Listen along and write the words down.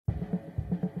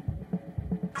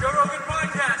Joe Rogan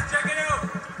Podcast, check it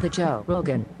out. The Joe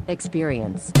Rogan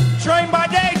Experience. Train by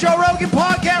day, Joe Rogan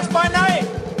Podcast by night,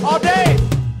 all day.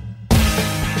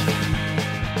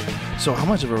 So how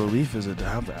much of a relief is it to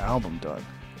have the album done?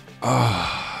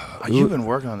 You've been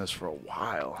working on this for a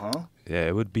while, huh? Yeah,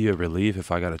 it would be a relief if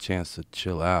I got a chance to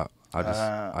chill out. I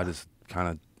just kind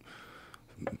of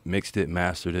mixed it,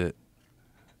 mastered it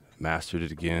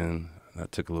again.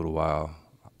 That took a little while,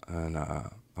 and I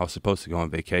was supposed to go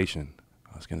on vacation.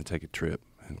 I was gonna take a trip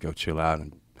and go chill out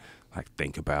and like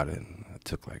think about it. And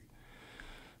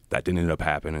that didn't end up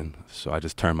happening. So I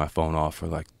just turned my phone off for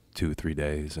like 2 or 3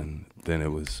 days, and then it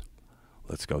was,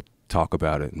 let's go talk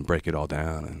about it and break it all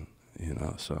down,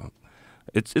 and so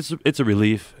it's a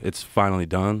relief. It's finally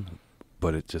done,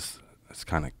 but it's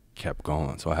kind of kept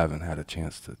going. So I haven't had a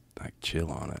chance to like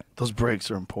chill on it. Those breaks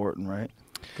are important, right?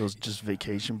 Those just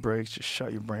vacation breaks, just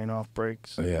shut your brain off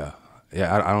breaks. Yeah.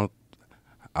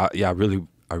 I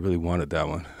really wanted that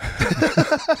one.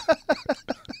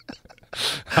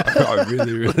 I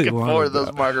really Looking wanted forward to those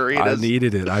margaritas. I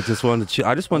needed it. I just wanted to chill.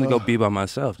 I just wanted to go be by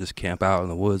myself, just camp out in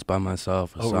the woods by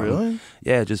myself or something. Really?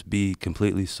 Yeah, just be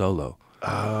completely solo.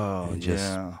 Oh, and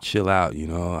just chill out,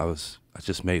 I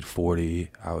just made 40.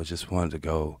 I just wanted to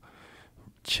go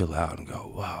chill out and go,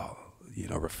 wow,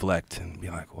 reflect and be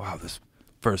like, wow, this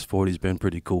first 40's been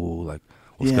pretty cool. Like,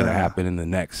 what's going to happen in the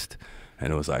next?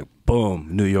 And it was like, boom,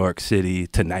 New York City,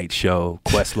 Tonight Show,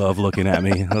 Questlove looking at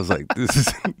me. I was like, this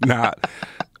is not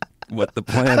what the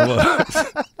plan was.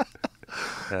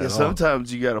 Yeah,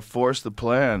 sometimes you got to force the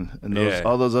plan, and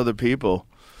all those other people.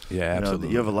 Yeah, absolutely.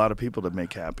 You have a lot of people to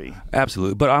make happy.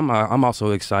 Absolutely, but I'm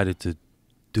also excited to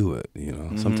do it.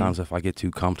 Sometimes if I get too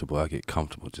comfortable, I get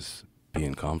comfortable just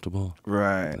being comfortable.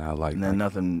 Right. And then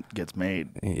nothing gets made.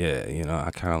 Yeah, I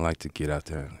kind of like to get out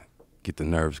there and get the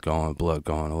nerves going, blood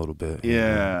going a little bit.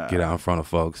 Yeah. Get out in front of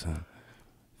folks and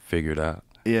figure it out.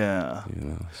 Yeah.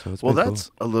 So it's well, been that's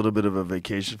a little bit of a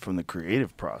vacation from the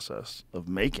creative process of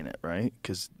making it, right?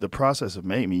 Because the process of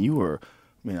making,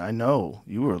 I know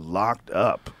you were locked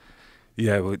up.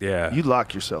 Yeah, well, yeah. You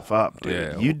lock yourself up, dude.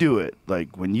 Yeah. You do it.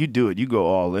 Like, when you do it, you go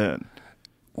all in.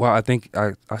 Well, I think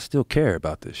I still care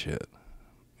about this shit.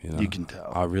 You can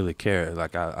tell. I really care.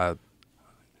 Like, I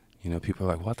people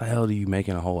are like, what the hell are you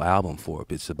making a whole album for?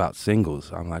 It's about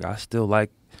singles. I'm like, I still like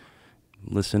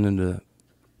listening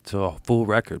to a full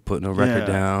record, putting a record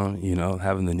down,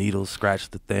 having the needles scratch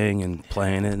the thing and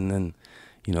playing it, and then,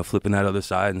 flipping that other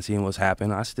side and seeing what's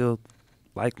happening. I still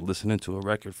like listening to a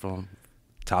record from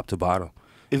top to bottom.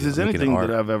 If there's anything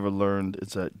that I've ever learned,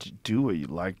 it's that do what you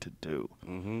like to do.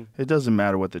 Mm-hmm. It doesn't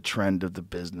matter what the trend of the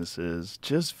business is.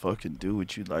 Just fucking do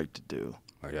what you like to do.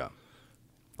 Oh, yeah.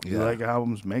 You like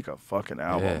albums, make a fucking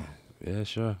album. Yeah,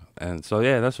 sure. And so,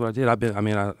 that's what I did.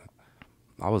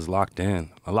 I was locked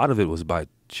in. A lot of it was by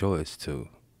choice, too.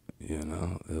 It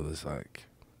was like,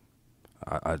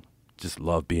 I just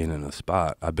love being in a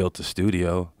spot. I built a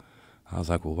studio. I was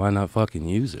like, well, why not fucking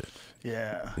use it?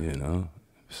 Yeah.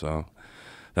 So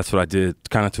that's what I did,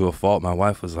 kind of to a fault. My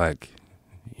wife was like,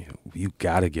 you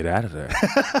got to get out of there.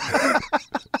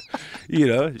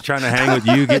 Trying to hang with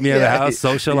you, get me out of the house,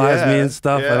 socialize me and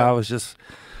stuff. And I was just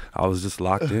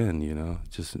locked in,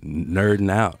 just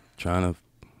nerding out, trying to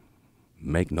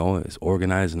make noise,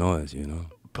 organize noise,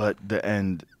 But the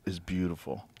end is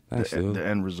beautiful. Thanks, the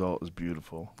end result is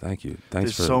beautiful. Thank you.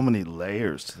 There's so many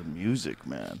layers to the music,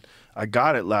 man. I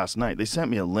got it last night. They sent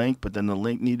me a link, but then the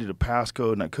link needed a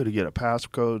passcode, and I couldn't get a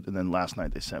passcode. And then last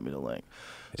night they sent me the link.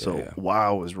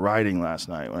 While I was writing last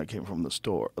night when I came from the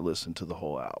store, I listened to the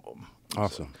whole album.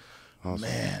 Awesome.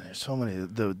 Man, there's so many.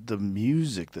 The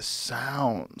music, the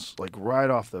sounds, like right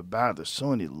off the bat, there's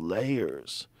so many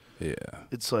layers. Yeah.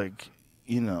 It's like,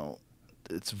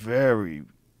 it's very.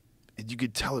 You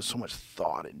could tell there's so much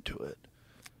thought into it.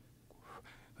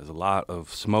 There's a lot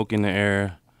of smoke in the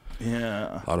air.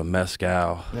 Yeah. A lot of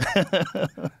mezcal. A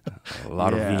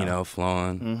lot of vino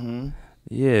flowing. Mm-hmm.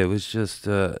 Yeah, it was just,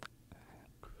 and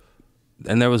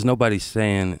there was nobody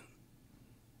saying,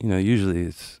 usually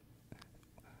it's,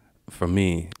 for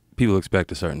me, people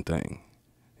expect a certain thing,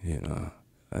 and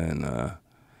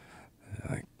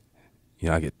like,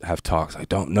 I have talks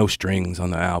like, no strings on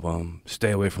the album,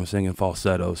 stay away from singing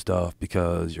falsetto stuff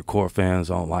because your core fans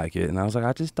don't like it. And I was like,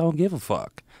 I just don't give a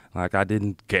fuck. Like, I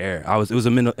didn't care. It was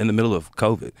in the middle of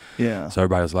COVID. Yeah. So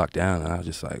everybody was locked down, and I was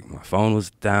just like, my phone was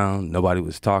down, nobody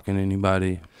was talking to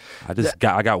anybody. I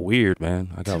got weird,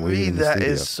 man. I got weird. To me, that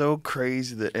is so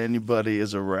crazy that anybody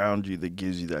is around you that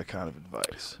gives you that kind of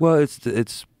advice. Well,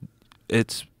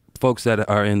 it's folks that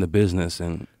are in the business,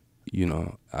 and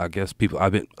I guess people.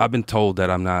 I've been told that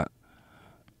I'm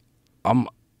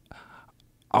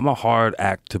I'm a hard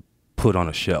act to put on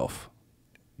a shelf.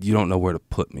 You don't know where to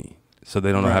put me, so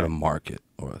they don't know how to market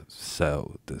or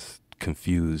sell this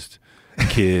confused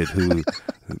kid who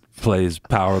plays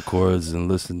power chords and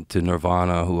listens to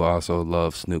Nirvana, who also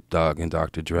loves Snoop Dogg and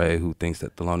Dr. Dre, who thinks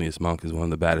that Thelonious Monk is one of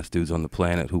the baddest dudes on the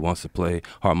planet, who wants to play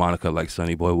harmonica like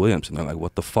Sonny Boy Williams, and they're like,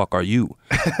 "What the fuck are you?"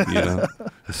 You know.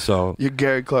 So you're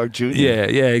Gary Clark Jr. Yeah,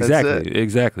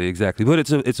 exactly. But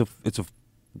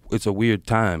it's a weird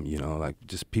time, you know. Like,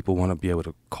 just people want to be able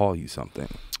to call you something,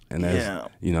 and there's,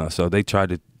 you know. So they tried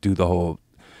to do the whole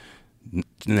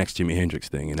next Jimi Hendrix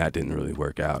thing, and that didn't really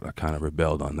work out. I kind of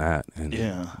rebelled on that, and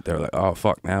they were like, "Oh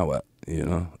fuck, now what?" You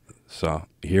know. So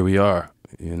here we are.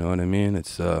 You know what I mean?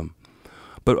 It's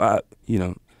but you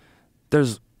know,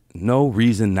 there's no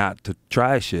reason not to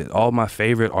try shit. All my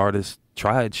favorite artists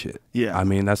tried shit. Yeah. I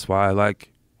mean, that's why I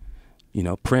like, you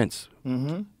know, Prince.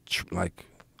 Like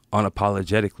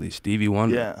unapologetically, Stevie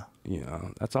Wonder. Yeah. You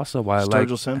know, that's also why I like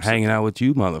hanging out with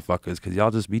you motherfuckers, because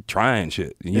y'all just be trying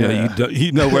shit. You know,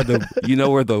 you know where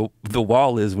the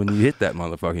wall is when you hit that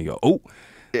motherfucker. And you go, oh,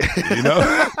 you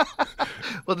know.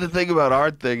 Well, the thing about our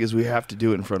thing is we have to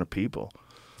do it in front of people.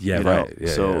 Yeah, you right. know?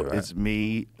 So it's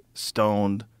me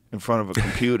stoned in front of a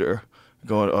computer,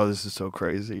 going, oh, this is so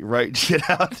crazy. Write shit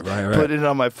out, put it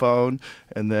on my phone,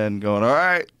 and then going, all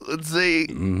right, let's see.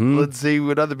 Let's see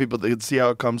what other people think, see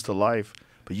how it comes to life.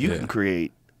 But you can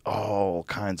create all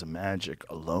kinds of magic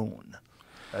alone.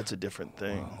 That's a different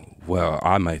thing. Well,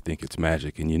 I might think it's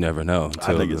magic, and you never know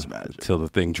until it's magic. Until the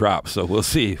thing drops. So we'll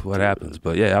see what happens.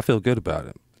 But yeah, I feel good about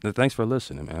it. Thanks for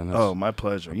listening, man. Oh, my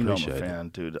pleasure. You know I'm a fan,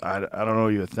 dude. I don't know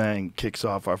you a thing. Kicks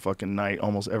off our fucking night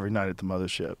almost every night at the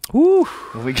mothership. Woo!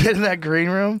 When we get in that green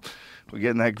room, we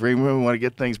want to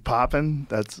get things popping.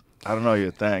 I don't know you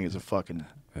a thing. It's a fucking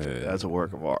that's a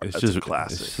work of art. That's just a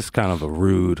classic. It's just kind of a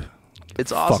rude.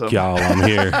 It's awesome. Fuck y'all, I'm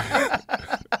here.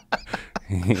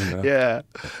 You know? Yeah,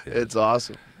 it's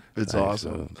awesome. It's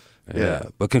awesome. Yeah,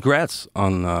 but congrats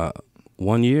on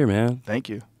 1 year, man. Thank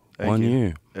you. 1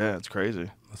 year. Yeah, it's crazy.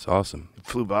 That's awesome. It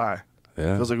flew by.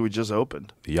 Yeah. Feels like we just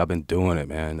opened. Y'all been doing it,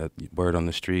 man. That word on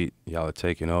the street, y'all are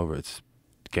taking over. It's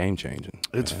game changing.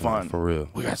 It's fun. For real.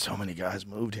 We got so many guys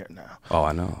moved here now. Oh,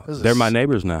 I know. They're my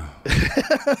neighbors now.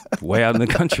 Way out in the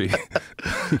country.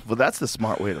 Well, that's the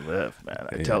smart way to live, man.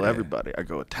 I tell everybody, I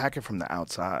go attack it from the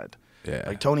outside. Yeah.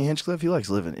 Like Tony Hinchcliffe, he likes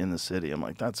living in the city. I'm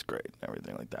like, that's great and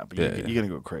everything like that. But you're going to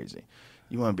go crazy.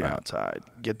 You want to be outside.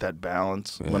 Get that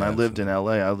balance. Yeah, when I lived in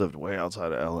L.A., I lived way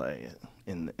outside of L.A.,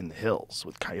 in the hills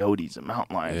with coyotes and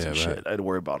mountain lions and shit. I had to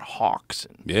worry about hawks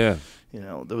and you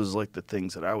know, those was like the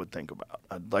things that I would think about.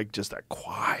 I'd like just that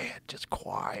just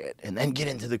quiet, and then get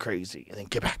into the crazy, and then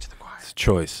get back to the quiet. It's a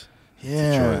choice.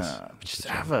 Yeah, it's a choice. Just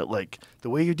have a the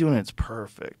way you're doing it's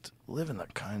perfect. Live in the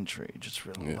country, just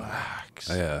relax.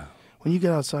 Yeah. When you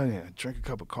get outside and drink a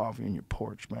cup of coffee on your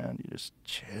porch, man, you're just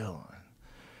chilling.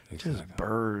 Exactly. Just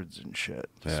birds and shit.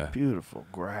 Just beautiful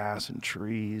grass and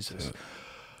trees.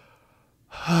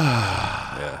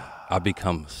 Yeah, I've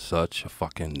become such a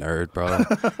fucking nerd, bro.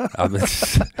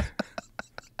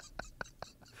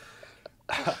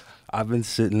 I've been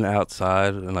sitting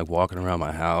outside and like walking around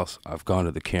my house. I've gone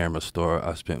to the camera store.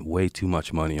 I've spent way too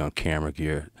much money on camera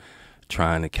gear,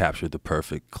 trying to capture the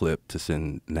perfect clip to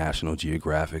send National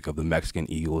Geographic of the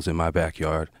Mexican eagles in my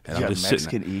backyard. And I'm just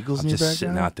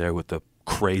sitting out there with the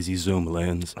crazy zoom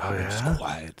lens. I'm just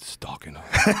quiet, stalking them.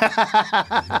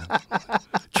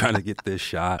 Trying to get this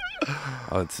shot.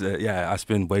 I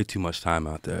spend way too much time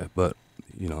out there, but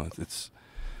you know, it's.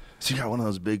 So you got one of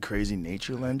those big crazy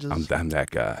nature lenses? I'm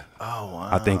that guy. Oh wow!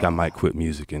 I think I might quit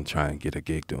music and try and get a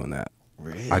gig doing that.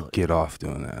 Really? I get off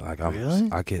doing that. Like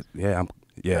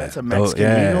That's a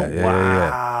Mexican eagle?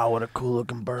 Wow, what a cool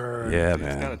looking bird. Yeah, man.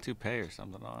 It's got a toupee or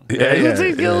something on.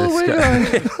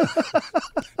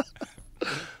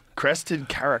 Crested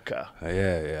caraca.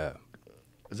 Yeah.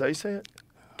 Is that how you say it?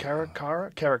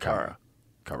 Caracara? Caraca.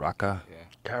 Yeah.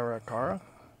 Caracara?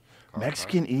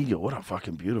 Mexican eagle. What a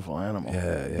fucking beautiful animal.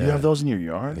 Yeah. You have those in your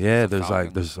yard? Yeah, there's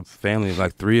a family of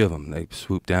like 3 of them. They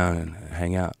swoop down and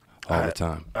hang out all the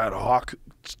time. I had a hawk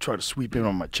try to sweep in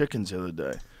on my chickens the other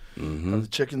day. The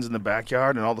chickens in the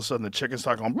backyard, and all of a sudden the chickens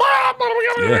start going,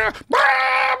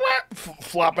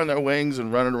 flopping their wings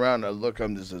and running around. And I look,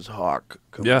 there's this hawk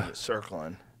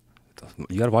circling.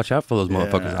 You got to watch out for those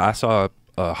motherfuckers. I saw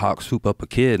a hawk swoop up a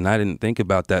kid, and I didn't think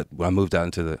about that when I moved out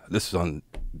into this is on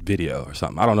video or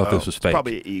something. I don't know if this was fake.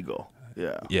 Probably an eagle.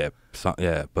 Yeah. Yeah.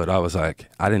 But I was like,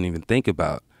 I didn't even think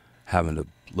about having to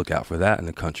look out for that in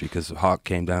the country, because the hawk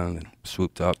came down and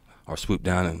swooped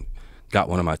down and got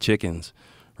one of my chickens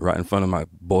right in front of my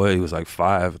boy. He was like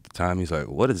 5 at the time. He's like,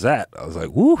 "What is that?" I was like,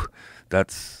 "Woo,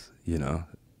 that's, you know,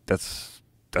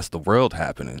 that's the world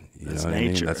happening. That's know what I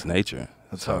mean? nature. That's nature.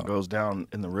 That's So, how it goes down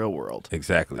in the real world.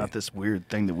 Exactly. Not this weird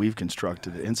thing that we've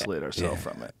constructed to insulate ourselves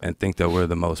from it. And think that we're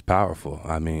the most powerful.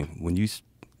 I mean, when you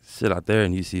sit out there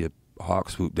and you see a hawk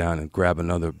swoop down and grab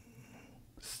another,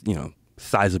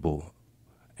 sizable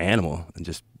animal and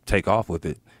just take off with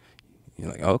it, you're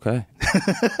like, okay.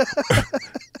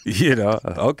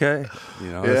 Okay.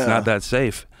 It's not that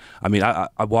safe. I mean, I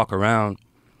walk around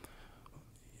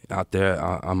out there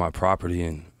on my property,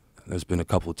 and there's been a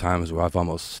couple of times where I've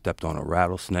almost stepped on a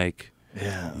rattlesnake.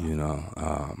 Yeah.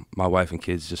 My wife and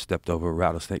kids just stepped over a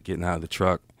rattlesnake getting out of the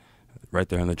truck right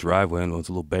there in the driveway, and those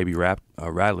little baby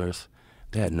rattlers.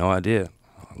 They had no idea.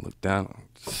 I looked down,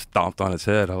 stomped on its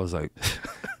head. I was like,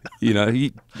 you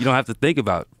don't have to think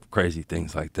about crazy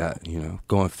things like that.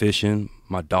 Going fishing.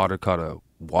 My daughter caught a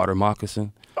water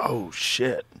moccasin. Oh,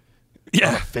 shit. Yeah.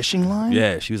 On a fishing line?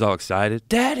 Yeah, she was all excited.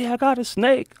 Daddy, I got a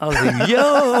snake. I was like,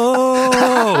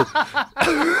 yo!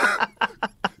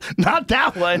 Not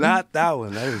that one. Not that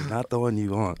one. That is not the one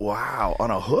you want. Wow.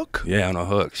 On a hook? Yeah, on a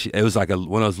hook. It was like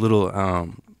one of those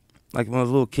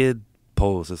little kid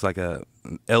poles. It's like a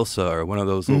Elsa or one of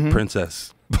those little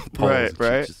princess poles.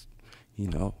 Right. Just,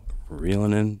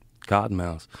 reeling in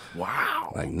cottonmouths.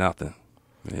 Wow. Like nothing.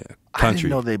 Yeah. I didn't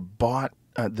know they bought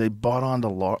onto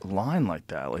line like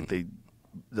that. Like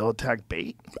they'll attack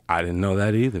bait. I didn't know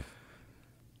that either.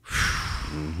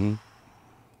 Mm-hmm.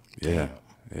 Yeah.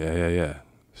 Damn. Yeah.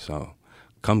 So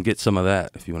come get some of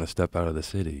that if you want to step out of the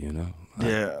city,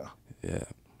 Yeah. Yeah.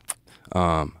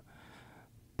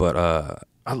 But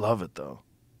I love it though.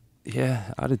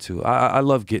 yeah, I do too. I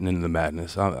love getting into the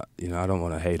madness. I don't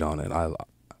want to hate on it. I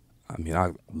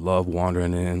love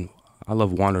wandering in. I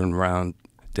love wandering around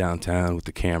downtown with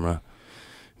the camera,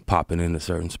 popping into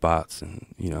certain spots, and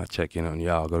I check in on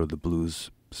y'all, go to the blues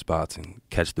spots and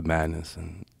catch the madness,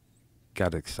 and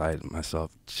got to excite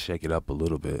myself, shake it up a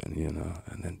little bit, and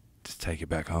and then just take it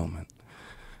back home and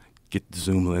get the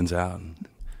zoom lens out and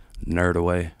nerd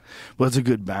away. Well, it's a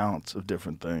good balance of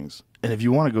different things. And if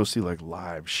you want to go see like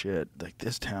live shit, like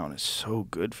this town is so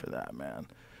good for that, man.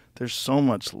 There's so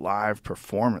much live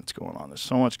performance going on. There's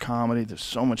so much comedy. There's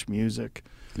so much music.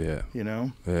 Yeah. Yeah,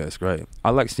 it's great. I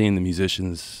like seeing the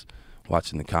musicians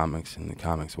watching the comics and the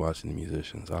comics watching the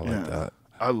musicians. I like that.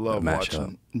 I love that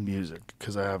watching music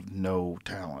because I have no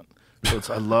talent.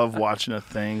 So I love watching a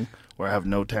thing where I have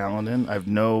no talent in. I've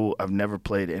never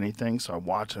played anything, so I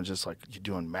watch and I'm just like, you're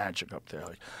doing magic up there.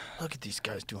 Like, look at these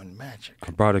guys doing magic. I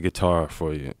brought a guitar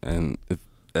for you, and if,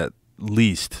 at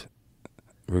least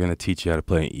we're gonna teach you how to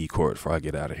play an E chord before I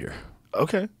get out of here.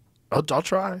 Okay, I'll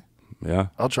try. Yeah,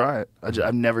 I'll try it.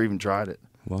 I've never even tried it.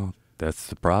 well, that's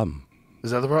the problem.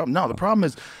 Is that the problem? No, the problem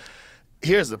is,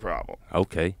 here's the problem.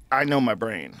 Okay. I know my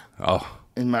brain. Oh,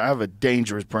 I have a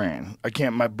dangerous brain.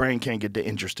 My brain can't get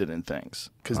interested in things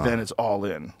because then it's all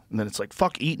in, and then it's like,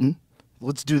 fuck eating,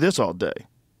 let's do this all day.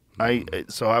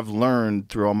 So I've learned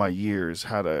through all my years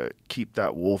how to keep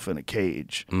that wolf in a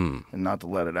cage and not to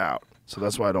let it out. So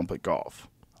that's why I don't play golf,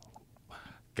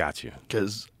 got you.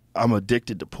 because I'm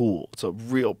addicted to pool. It's a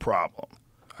real problem.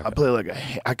 I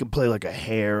could play like a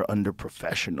hare under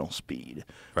professional speed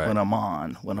when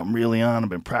I'm really on. I've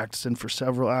been practicing for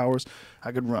several hours. I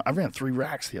ran 3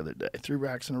 racks the other day, 3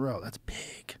 racks in a row. That's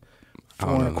big.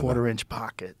 4.25-inch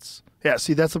pockets. Yeah,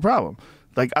 see, that's the problem.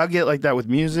 Like, I get like that with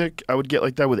music. I would get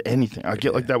like that with anything. I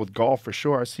get like that with golf for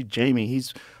sure. I see Jamie.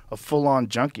 He's a full-on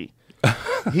junkie.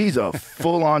 He's a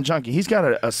full-on junkie. He's got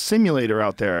a simulator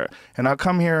out there, and I'll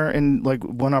come here and like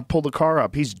when I pull the car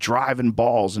up, he's driving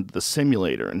balls into the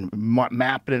simulator and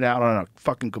mapping it out on a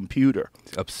fucking computer.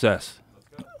 Obsessed.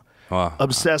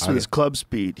 Obsessed with his club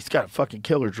speed. He's got a fucking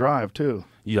killer drive too.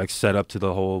 You like set up to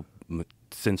the whole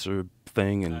sensor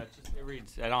thing, and It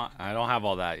reads. I don't have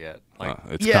all that yet. Like,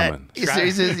 it's coming. He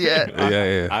says, yeah.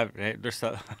 Yeah.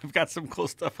 I've got some cool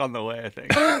stuff on the way, I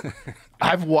think.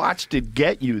 I've watched it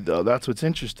get you though. That's what's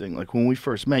interesting. Like when we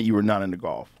first met, you were not into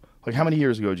golf. Like how many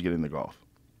years ago did you get into golf?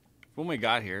 When we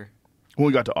got here, When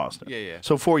we got to Austin. Yeah.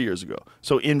 So 4 years ago.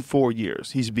 So in 4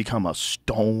 years, he's become a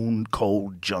stone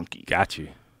cold junkie. Got you.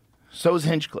 So is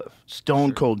Hinchcliffe,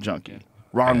 stone cold junkie.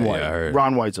 Ron White. I heard.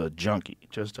 Ron White's a junkie.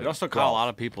 it also caught a lot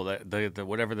of people that the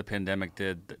whatever the pandemic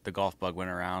did, the golf bug went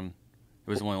around. It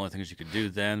was one of the only things you could do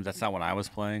then. That's not when I was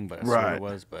playing, but it sort Right. of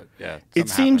was. But yeah, It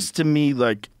something seems happened. to me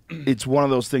like it's one of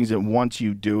those things that once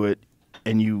you do it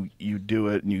and you do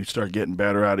it and you start getting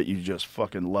better at it, you just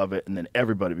fucking love it, and then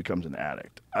everybody becomes an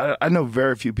addict. I know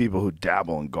very few people who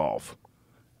dabble in golf.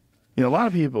 A lot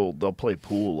of people, they'll play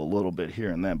pool a little bit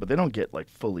here and then, but they don't get like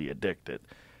fully addicted.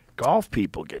 Golf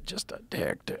people get just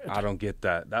addicted. I don't get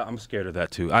that. I'm scared of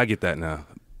that too. I get that now.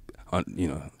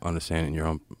 understanding your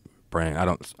own brain. I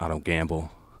don't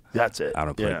gamble. That's it. I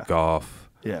don't play golf.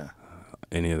 Yeah.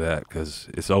 Any of that, because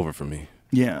it's over for me.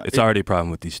 Yeah. It's already a problem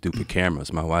with these stupid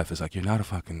cameras. My wife is like, "You're not a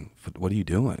fucking. What are you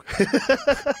doing?"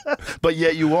 But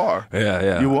yet you are.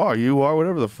 Yeah. You are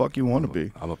whatever the fuck you want to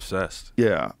be. I'm obsessed.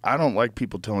 Yeah. I don't like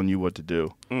people telling you what to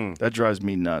do. That drives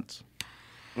me nuts.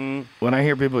 When I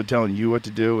hear people telling you what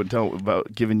to do and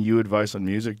about giving you advice on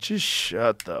music, just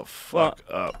shut the fuck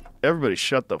up. Everybody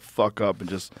shut the fuck up and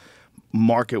just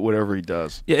market whatever he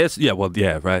does. Yeah,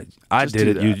 right. I Just did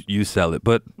do it. that. You sell it.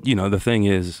 But the thing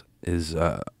is it's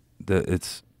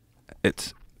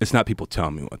not people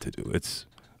telling me what to do. It's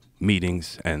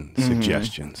meetings and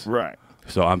suggestions. Right.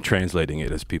 So I'm translating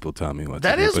it as people telling me what to do.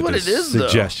 That is but what it there's is,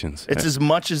 suggestions. though. It's as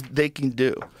much as they can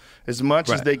do. As much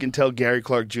as Right. they can tell Gary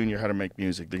Clark Jr. how to make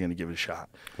music, they're going to give it a shot.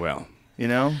 Well, You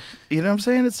know what I'm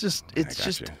saying? It's just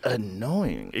got you.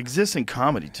 annoying. Exists in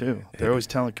comedy too. They're always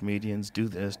telling comedians, do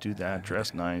this, do that,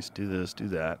 dress nice, do this, do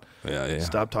that. yeah.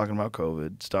 Stop talking about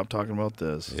COVID. Stop talking about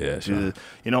this. Yeah, Do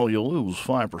sure. you'll lose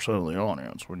 5% of the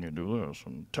audience when you do this,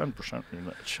 and 10%.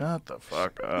 Shut the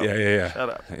fuck up. Yeah. Shut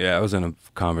up. Yeah, I was in a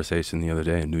conversation the other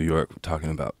day in New York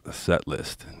talking about a set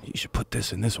list. And you should put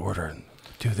this in this order and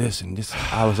do this and this.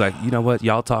 I was like, you know what?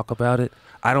 Y'all talk about it.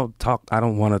 I don't talk. I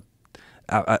don't want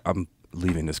to. I'm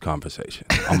leaving this conversation.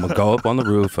 I'm gonna go up on the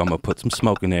roof. I'm gonna put some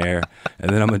smoke in the air, and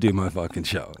then I'm gonna do my fucking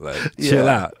show. Like, chill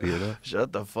out.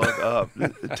 Shut the fuck up.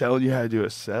 Telling you how to do a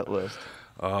set list.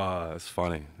 It's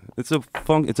funny. It's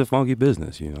a funky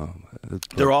business,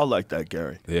 They're all like that,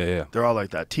 Gary. Yeah. They're all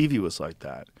like that. TV was like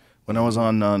that. When I was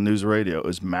on news radio, it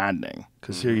was maddening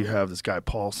because here you have this guy,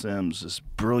 Paul Sims, this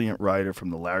brilliant writer from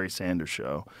the Larry Sanders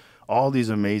Show, all these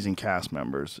amazing cast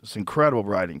members, this incredible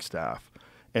writing staff.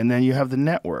 And then you have the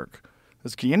network.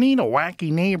 You need a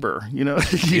wacky neighbor,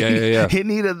 Yeah. You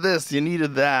needed this, you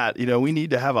needed that. We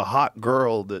need to have a hot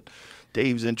girl that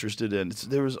Dave's interested in.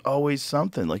 There was always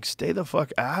something. Like, stay the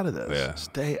fuck out of this. Yeah.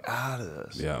 Stay out of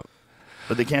this. Yeah.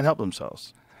 But they can't help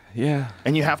themselves. Yeah.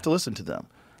 And you have to listen to them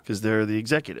because they're the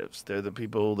executives. They're the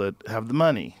people that have the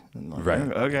money. Like, Right.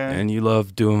 Okay. And you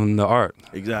love doing the art.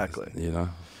 Exactly.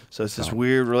 So it's this So.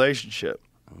 weird relationship.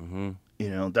 Mm-hmm.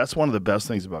 That's one of the best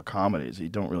things about comedy is you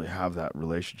don't really have that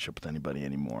relationship with anybody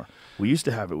anymore. We used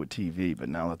to have it with TV, but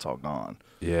now that's all gone.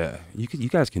 Yeah. You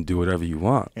guys can do whatever you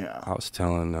want. Yeah. I was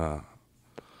telling a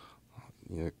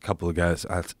couple of guys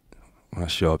when I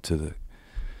show up to the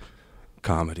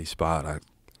comedy spot,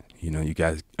 you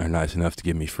guys are nice enough to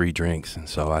give me free drinks, and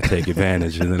so I take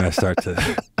advantage, and then I start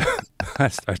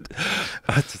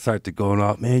to going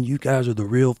off. Man, you guys are the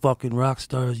real fucking rock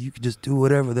stars. You can just do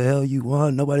whatever the hell you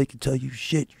want. Nobody can tell you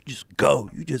shit. You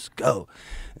just go.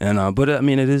 And but I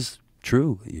mean, it is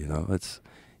true. It's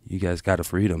you guys got a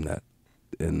freedom that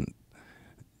in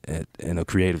a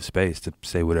creative space to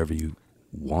say whatever you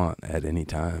want at any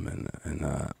time,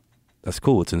 and that's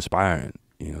cool. It's inspiring.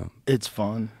 It's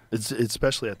fun. It's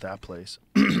especially at that place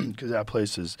because that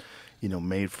place is,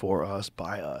 made for us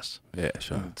by us. Yeah,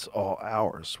 sure. And it's all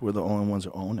ours. We're the only ones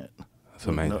who own it. It's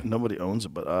amazing. Nobody owns it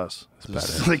but us. That's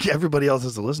It's badass. like everybody else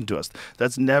has to listen to us.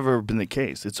 That's never been the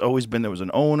case. It's always been there was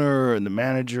an owner and the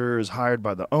manager is hired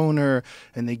by the owner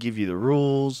and they give you the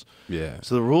rules. Yeah.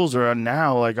 So the rules are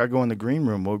now, like I go in the green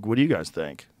room, what do you guys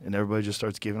think? And everybody just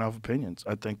starts giving off opinions.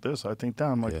 I think this, I think that.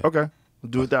 I'm like, Yeah. okay,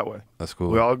 we'll do it that way. That's cool.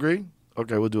 We all agree?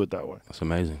 Okay, we'll do it that way. That's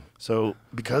amazing. So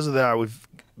because of that, we've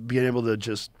been able to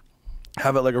just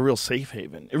have it like a real safe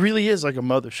haven. It really is like a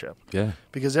mothership. Yeah.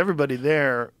 Because everybody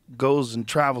there goes and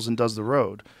travels and does the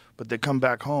road, but they come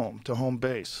back home to home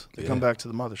base. They come back to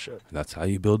the mothership. That's how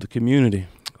you build the community.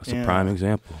 That's a prime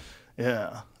example.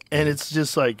 Yeah. And it's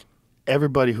just like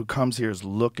everybody who comes here is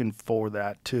looking for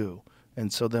that too.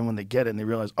 And so then when they get it and they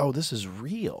realize, oh, this is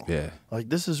real. Yeah. Like,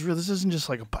 this is real. This isn't just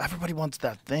like, everybody wants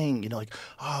that thing. Like,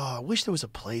 oh, I wish there was a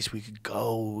place we could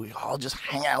go. We all just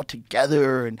hang out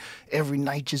together and every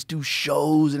night just do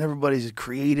shows and everybody's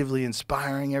creatively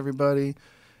inspiring everybody.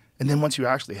 And then once you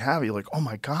actually have it, you're like, oh,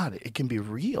 my God, it can be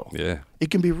real. Yeah.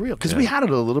 It can be real. Because we had it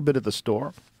a little bit at the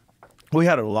store. We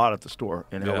had it a lot at the store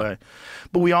in L.A.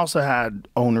 But we also had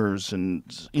owners and,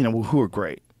 who were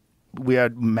great. We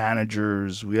had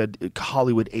managers. We had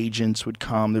Hollywood agents would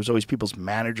come. There was always people's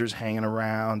managers hanging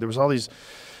around. There was all these.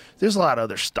 There's a lot of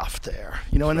other stuff there,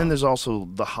 And then there's also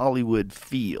the Hollywood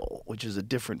feel, which is a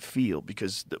different feel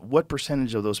because what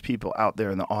percentage of those people out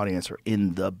there in the audience are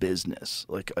in the business?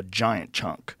 Like a giant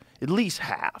chunk, at least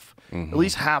half. At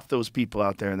least half those people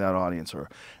out there in that audience are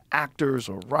actors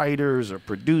or writers or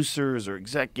producers or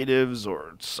executives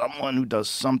or someone who does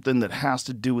something that has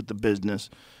to do with the business.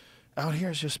 Out here,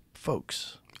 it's just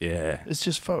folks. Yeah. It's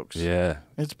just folks. Yeah.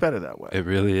 It's better that way. It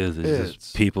really is. It's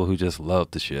just people who just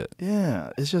love the shit.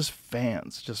 Yeah, it's just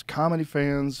fans, just comedy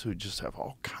fans who just have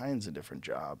all kinds of different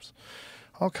jobs,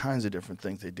 all kinds of different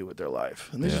things they do with their life,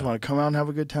 and they just want to come out and have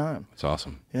a good time. It's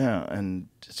awesome. Yeah, and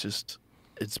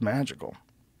it's magical.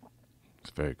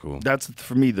 It's very cool. That's,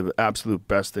 for me, the absolute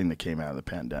best thing that came out of the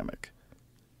pandemic.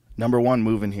 Number one,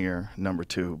 moving here. Number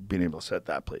two, being able to set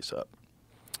that place up.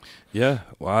 Yeah,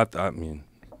 well, I mean,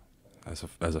 as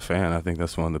a fan, I think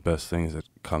that's one of the best things that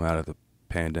come out of the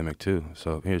pandemic too.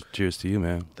 So here's cheers to you,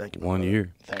 man. Thank you. 1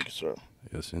 year. Thank you, sir.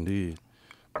 Yes, indeed.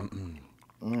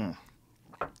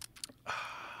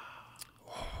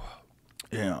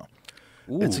 Yeah,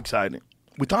 Ooh. it's exciting.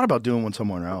 We thought about doing one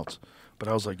somewhere else, but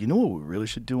I was like, you know what we really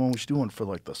should do one? We should do one for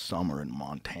like the summer in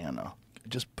Montana.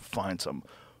 Just find some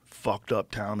fucked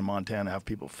up town in Montana, have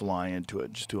people fly into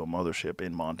it, just do a mothership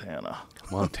in Montana.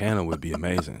 Montana would be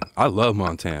amazing. I love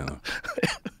Montana.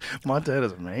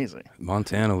 Montana's amazing.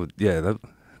 Montana would, that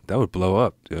would blow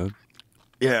up, dude.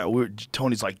 Yeah,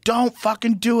 Tony's like, don't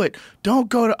fucking do it. Don't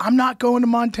go to, I'm not going to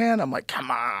Montana. I'm like, come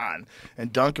on.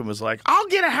 And Duncan was like, I'll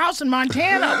get a house in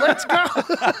Montana. Let's go.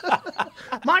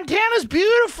 Montana's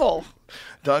beautiful.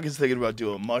 Duncan's thinking about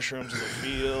doing mushrooms in the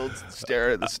fields,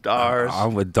 staring at the stars.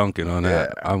 I'm with Duncan on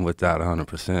that. I'm with that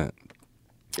 100%.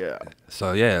 Yeah.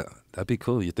 So, yeah, that'd be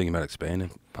cool. You're thinking about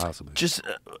expanding? Possibly. Just,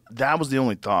 that was the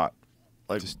only thought.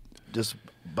 Like, just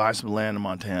buy some land in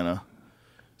Montana.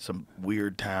 Some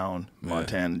weird town,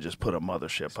 Montana, and just put a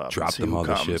mothership up. Drop the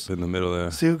mothership in the middle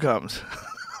there. See who comes.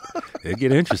 It'd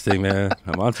get interesting, man.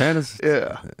 Montana's,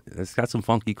 it's got some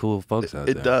funky, cool folks out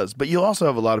there. It does. But you also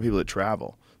have a lot of people that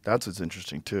travel. That's what's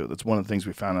interesting, too. That's one of the things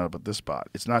we found out about this spot.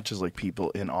 It's not just like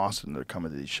people in Austin that are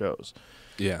coming to these shows.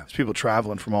 Yeah. It's people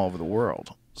traveling from all over the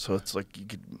world. So it's like you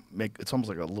could make, it's almost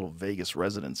like a little Vegas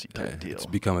residency type deal. It's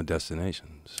become a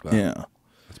destination. Yeah.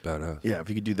 That's badass. Yeah, if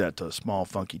you could do that to a small,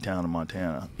 funky town in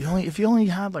Montana. If you only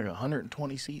had like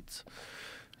 120 seats,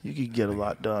 you could get a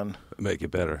lot done. Make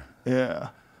it better. Yeah.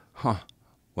 Huh.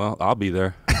 Well, I'll be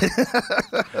there.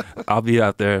 I'll be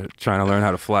out there trying to learn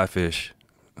how to fly fish,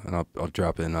 and I'll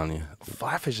drop in on you.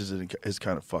 Fly fish is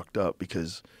kind of fucked up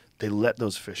because they let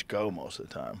those fish go most of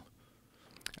the time.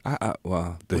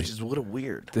 Which is what a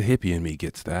weird. The hippie in me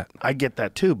gets that. I get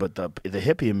that too, but the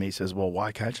hippie in me says, well,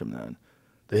 why catch them then?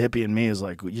 The hippie in me is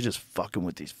like, well, you're just fucking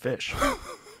with these fish.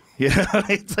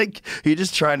 It's like you're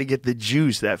just trying to get the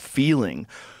juice, that feeling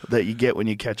that you get when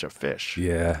you catch a fish.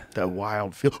 Yeah. That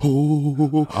wild feel.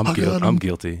 Oh, I'm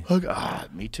guilty.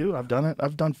 Me too. I've done it.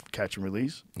 I've done catch and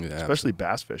release. Yeah, especially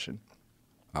bass fishing.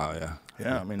 Oh yeah.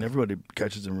 Yeah, I mean everybody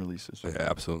catches and releases. Yeah,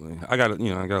 absolutely. I got a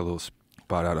little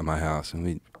spot out of my house, and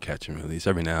we catch and release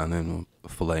every now and then. We'll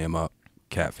fillet them up,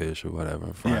 catfish or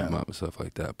whatever, fry them up and stuff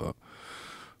like that. But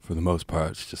for the most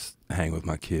part, it's just hang with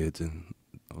my kids and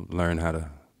learn how to,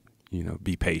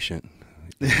 be patient.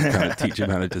 Kind of teach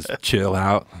them how to just chill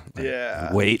out.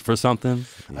 Wait for something.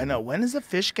 I know. When is the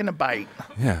fish gonna bite?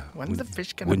 Yeah. When's the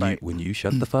fish gonna bite? When you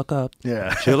shut the fuck up.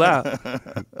 Yeah. Chill out.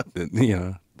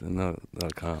 Then they'll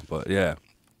come. But yeah,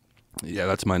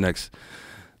 that's my next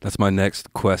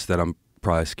quest that I'm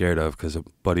probably scared of, because a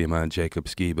buddy of mine, Jacob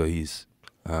Skiba, he's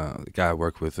the guy I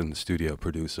work with in the studio,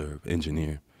 producer,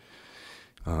 engineer.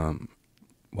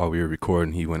 While we were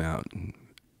recording, he went out and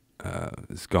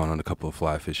has gone on a couple of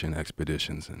fly fishing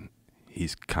expeditions, and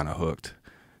he's kind of hooked.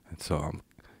 And so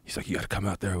he's like, you got to come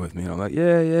out there with me. And I'm like,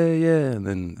 yeah. And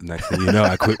then the next thing you know,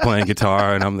 I quit playing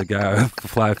guitar, and I'm the guy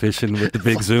fly fishing with the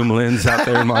big zoom lens out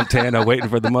there in Montana waiting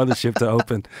for the mothership to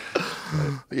open.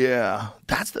 Yeah.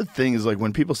 That's the thing, is like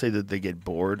when people say that they get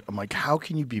bored, I'm like, how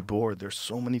can you be bored? There's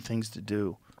so many things to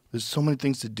do. There's so many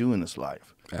things to do in this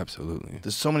life. Absolutely.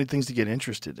 There's so many things to get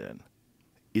interested in.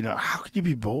 How could you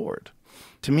be bored?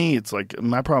 To me, it's like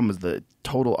my problem is the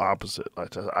total opposite.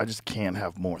 I just can't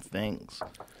have more things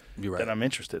that I'm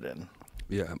interested in.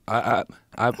 Yeah,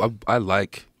 I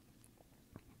like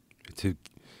to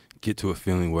get to a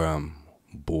feeling where I'm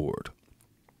bored,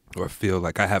 or feel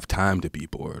like I have time to be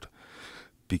bored,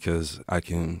 because I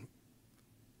can,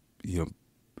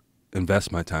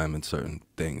 invest my time in certain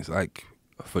things like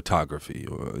photography,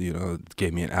 or it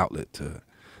gave me an outlet to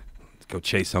go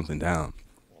chase something down.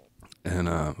 And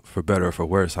for better or for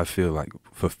worse, I feel like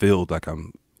fulfilled, like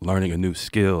I'm learning a new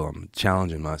skill. I'm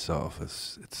challenging myself.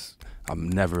 I'm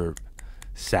never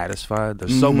satisfied.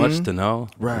 There's so much to know.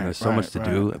 Right. And there's so much to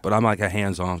do. But I'm like a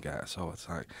hands-on guy, so it's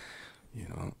like,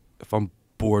 if I'm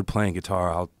bored playing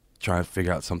guitar, I'll try and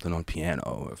figure out something on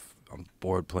piano. If I'm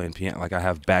bored playing piano, like I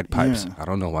have bagpipes. Yeah. I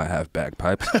don't know why I have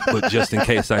bagpipes, but just in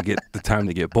case I get the time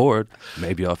to get bored,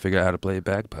 maybe I'll figure out how to play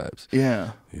bagpipes.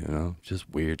 Yeah. You know, just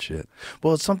weird shit.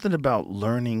 Well, it's something about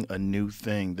learning a new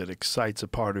thing that excites a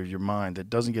part of your mind that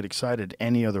doesn't get excited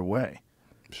any other way.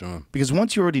 Sure. Because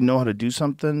once you already know how to do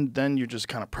something, then you're just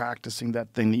kind of practicing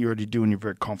that thing that you already do and you're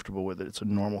very comfortable with it. It's a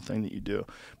normal thing that you do.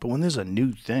 But when there's a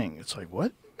new thing, it's like,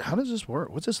 what? How does this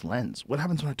work? What's this lens? What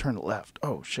happens when I turn it left?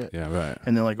 Oh, shit. Yeah, right.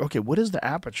 And they're like, okay, what is the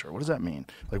aperture? What does that mean?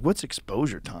 Like, what's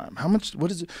exposure time? How much, what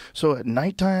is it? So at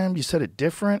nighttime, you set it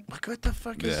different? Like, what the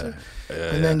fuck is it?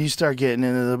 And then you start getting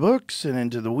into the books and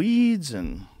into the weeds.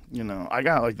 And, you know, I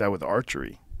got like that with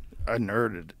archery. I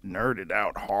nerded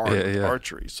out hard with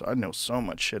archery. So I know so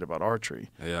much shit about archery.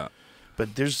 Yeah.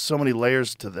 But there's so many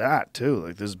layers to that, too.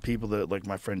 Like, there's people that, like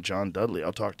my friend John Dudley,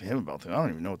 I'll talk to him about things. I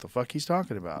don't even know what the fuck he's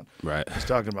talking about. Right. He's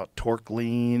talking about torque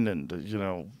lean and, you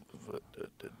know,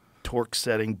 torque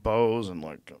setting bows and,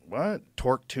 like, what?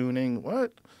 Torque tuning,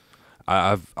 what?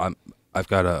 I've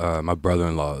got a, my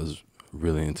brother-in-law is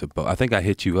really into bow. I think I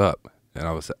hit you up, and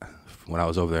when I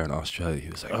was over there in Australia, he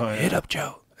was like, hit up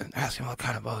Joe and ask him what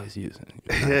kind of bow he's using.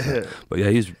 But yeah,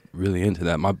 he's really into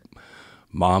that. My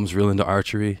mom's real into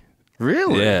archery.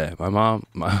 Really? Yeah, my mom.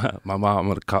 I'm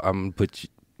gonna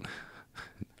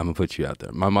put you out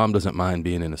there. My mom doesn't mind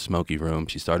being in a smoky room.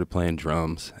 She started playing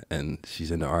drums, and she's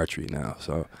into archery now.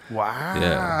 So wow.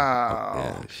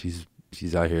 Yeah.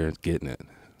 She's out here getting it.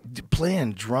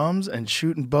 Playing drums and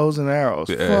shooting bows and arrows.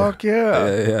 Yeah. Fuck yeah.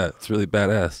 Yeah. It's really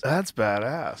badass. That's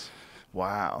badass.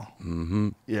 Wow. Mm-hmm.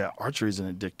 Yeah, archery is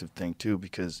an addictive thing too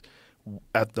because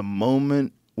at the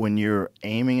moment when you're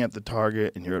aiming at the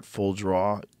target and you're at full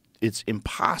draw, it's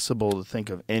impossible to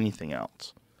think of anything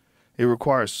else. It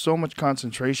requires so much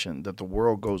concentration that the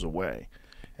world goes away,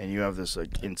 and you have this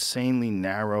like insanely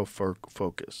narrow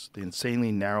focus. The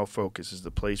insanely narrow focus is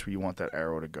the place where you want that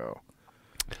arrow to go.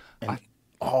 And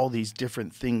all these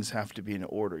different things have to be in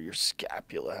order. Your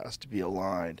scapula has to be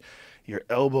aligned. Your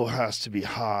elbow has to be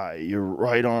high. Your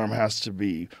right arm has to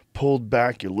be pulled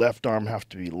back. Your left arm has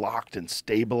to be locked and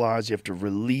stabilized. You have to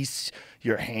release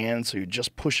your hand, so you're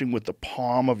just pushing with the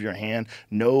palm of your hand,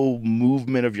 no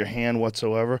movement of your hand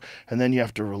whatsoever. And then you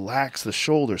have to relax the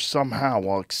shoulders somehow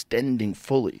while extending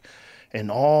fully.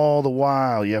 And all the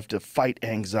while, you have to fight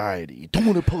anxiety. You don't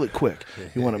want to pull it quick.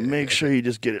 You want to make sure you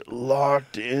just get it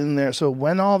locked in there. So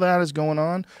when all that is going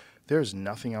on, there's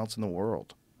nothing else in the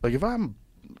world. Like if I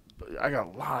got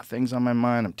a lot of things on my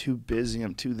mind. I'm too busy.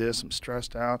 I'm too this. I'm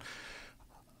stressed out.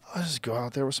 I'll just go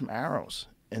out there with some arrows.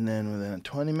 And then within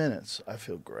 20 minutes, I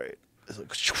feel great. It's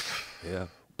like, Yeah.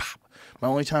 pop. My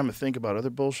only time to think about other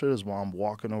bullshit is while I'm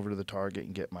walking over to the target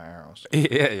and get my arrows.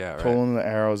 Yeah, right. Pulling the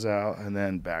arrows out and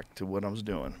then back to what I was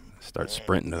doing. Start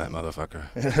sprinting to that motherfucker.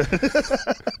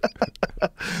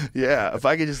 Yeah, if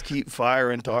I could just keep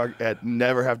firing target,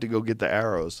 never have to go get the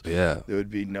arrows. Yeah. There would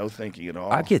be no thinking at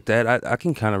all. I get that. I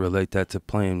can kind of relate that to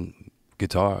playing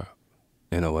guitar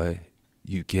in a way.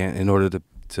 You can't, in order to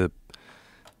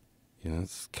you know,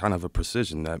 it's kind of a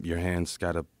precision that your hands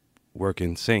got to work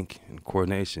in sync and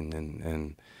coordination,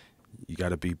 and you got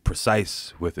to be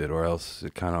precise with it, or else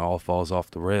it kind of all falls off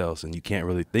the rails, and you can't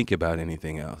really think about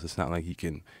anything else. It's not like you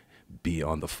can be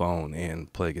on the phone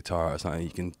and play guitar. It's not like you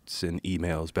can send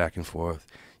emails back and forth.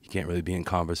 You can't really be in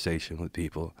conversation with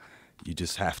people. You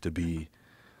just have to be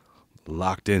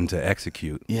locked in to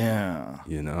execute. Yeah.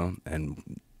 You know,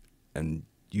 and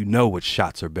you know which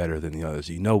shots are better than the others.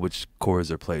 You know which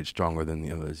chords are played stronger than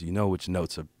the others. You know which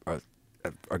notes are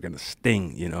gonna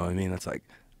sting. You know what I mean? It's like,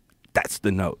 that's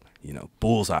the note. You know,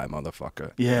 bullseye,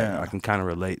 motherfucker. Yeah. I can kind of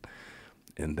relate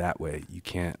in that way. You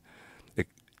can't.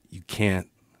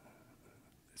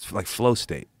 It's like flow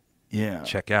state. Yeah.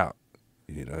 Check out.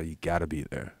 You know, you got to be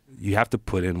there. You have to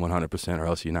put in 100%, or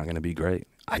else you're not going to be great.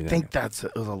 I think there's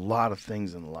a lot of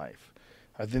things in life.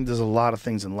 I think there's a lot of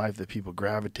things in life that people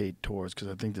gravitate towards because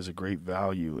I think there's a great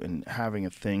value in having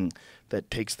a thing that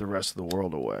takes the rest of the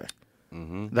world away.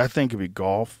 Mm-hmm. That thing could be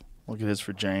golf, like it is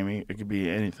for Jamie. It could be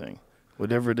anything,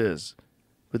 whatever it is.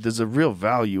 But there's a real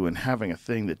value in having a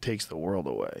thing that takes the world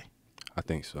away. I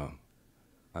think so.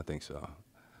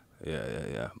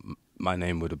 Yeah. My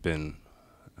name would have been.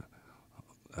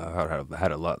 I would have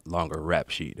had a lot longer rap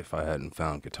sheet if I hadn't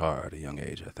found guitar at a young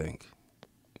age. I think,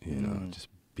 you know, just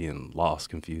being lost,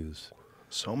 confused.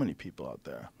 So many people out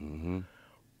there. Mm-hmm.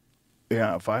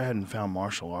 Yeah, if I hadn't found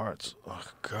martial arts, oh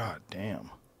god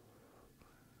damn,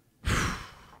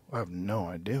 I have no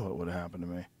idea what would have happened to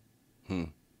me. It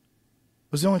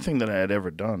was the only thing that I had ever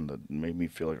done that made me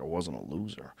feel like I wasn't a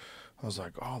loser. I was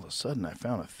like, all of a sudden I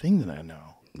found a thing that I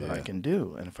know that I can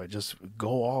do. And if I just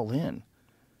go all in.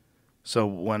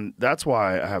 So that's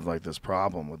why I have like this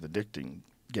problem with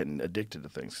getting addicted to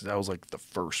things. Because that was like the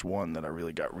first one that I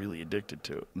really got really addicted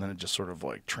to. And then it just sort of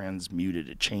like transmuted,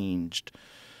 it changed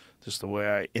just the way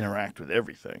I interact with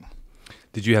everything.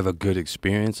 Did you have a good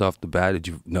experience off the bat? Did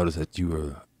you notice that you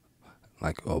were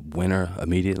like a winner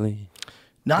immediately?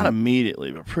 Not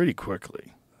immediately, but pretty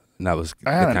quickly. And that was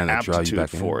I had the an kind of draw you aptitude back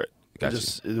for in? it.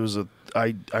 Gotcha.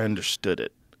 I understood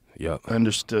it. Yep. I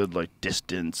understood like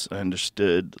distance. I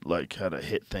understood like how to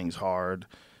hit things hard.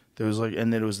 There was like,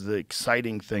 and then it was the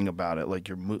exciting thing about it. Like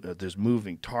there's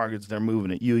moving targets. They're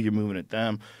moving at you. You're moving at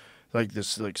them. Like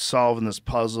this, like solving this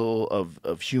puzzle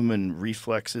of human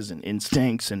reflexes and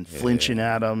instincts and flinching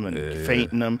at them and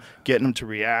fainting them, getting them to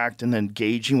react, and then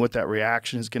gauging what that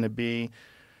reaction is going to be.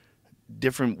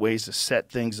 Different ways to set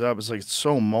things up. It's like it's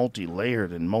so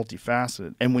multi-layered and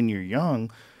multifaceted. And when you're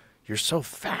young, you're so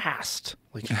fast.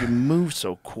 Like you can move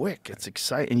so quick. It's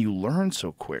exciting. And you learn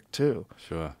so quick too.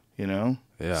 Sure. You know?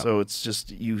 Yeah. So it's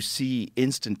just, you see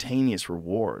instantaneous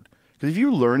reward. Because if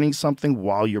you're learning something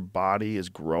while your body is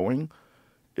growing,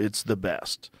 it's the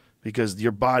best. Because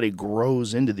your body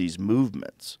grows into these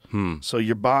movements. So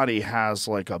your body has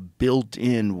like a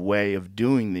built-in way of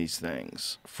doing these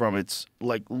things from its,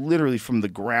 like literally from the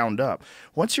ground up.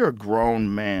 Once you're a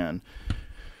grown man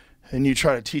and you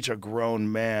try to teach a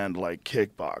grown man like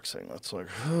kickboxing, that's like,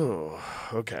 oh,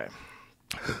 okay.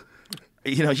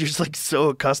 You know, you're just like so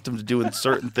accustomed to doing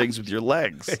certain things with your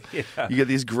legs. You get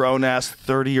these grown-ass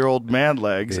 30-year-old man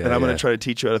legs, and I'm going to try to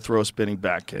teach you how to throw a spinning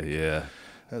back kick. Yeah.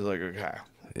 I was like, okay.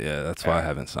 Yeah, that's why I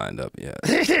haven't signed up yet.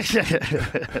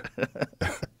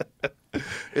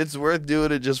 It's worth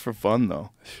doing it just for fun, though.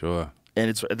 Sure.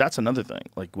 And that's another thing.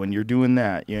 Like when you're doing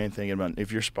that, you ain't thinking about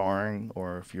if you're sparring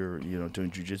or if you're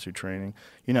doing jiu-jitsu training.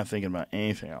 You're not thinking about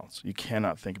anything else. You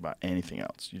cannot think about anything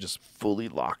else. You're just fully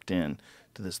locked in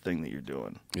to this thing that you're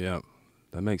doing. Yeah,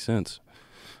 that makes sense.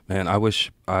 Man, I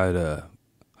wish I'd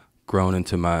grown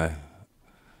into my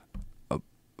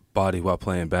body while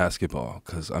playing basketball,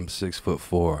 because I'm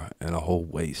 6'4" and a whole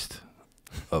waste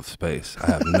of space.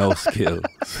 I have no skills.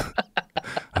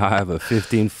 I have a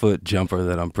 15-foot jumper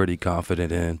that I'm pretty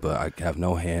confident in, but I have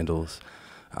no handles.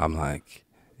 I'm like,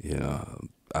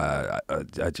 I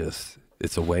just,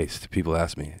 it's a waste. People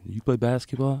ask me, you play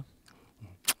basketball?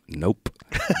 Nope.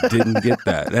 Didn't get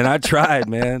that. And I tried,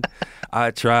 man.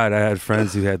 I tried. I had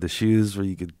friends who had the shoes where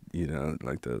you could,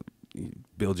 like you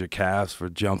build your calves for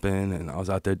jumping, and I was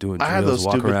out there doing drills,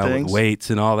 walking around with weights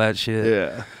and all that shit.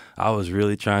 Yeah. I was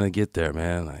really trying to get there,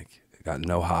 man. Like, I got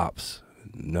no hops,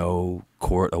 no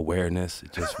court awareness.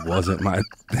 It just wasn't my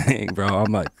thing, bro.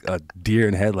 I'm like a deer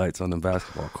in headlights on the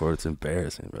basketball court. It's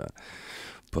embarrassing, bro.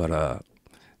 But,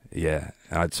 yeah.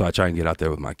 So I try and get out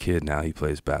there with my kid now. He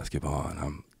plays basketball, and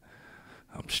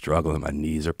I'm struggling. My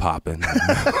knees are popping.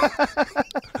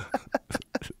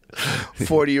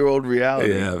 40-year-old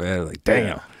reality. Yeah, man. Like,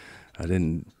 damn. I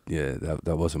didn't. Yeah,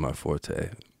 that wasn't my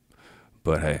forte.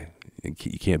 But hey,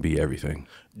 you can't be everything.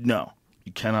 No,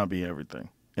 you cannot be everything.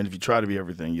 And if you try to be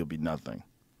everything, you'll be nothing.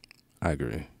 I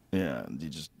agree. Yeah,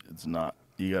 it's not.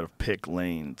 You got to pick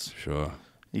lanes. Sure.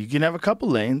 You can have a couple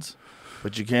lanes,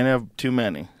 but you can't have too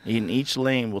many. And each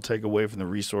lane will take away from the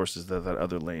resources that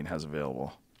other lane has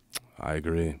available. I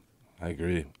agree.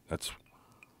 That's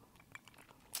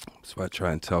what I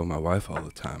try and tell my wife all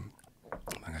the time.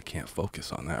 Like, I can't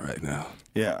focus on that right now.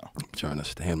 Yeah. I'm trying to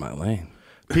stay in my lane.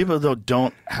 People, though,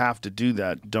 don't have to do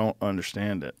that, don't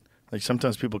understand it. Like,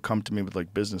 sometimes people come to me with,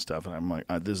 like, business stuff, and I'm like,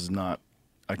 this is not,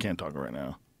 I can't talk right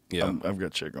now. Yeah. I've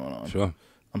got shit going on. Sure.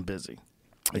 I'm busy.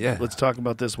 Like, Yeah. Let's talk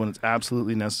about this when it's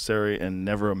absolutely necessary and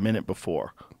never a minute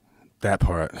before. That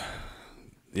part.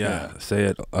 Yeah. Say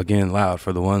it again loud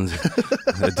for the ones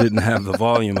that didn't have the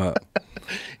volume up.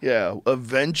 Yeah,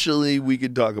 eventually we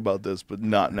could talk about this, but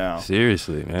not now.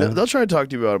 Seriously, man. They'll try to talk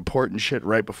to you about important shit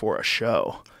right before a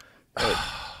show. Like,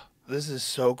 this is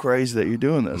so crazy that you're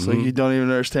doing this. Like, you don't even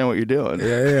understand what you're doing.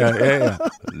 Yeah.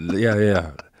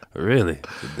 Really.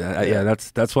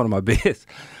 That's one of my biggest.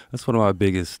 That's one of my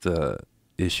biggest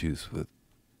issues with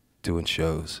doing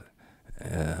shows,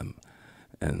 and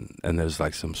there's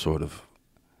like some sort of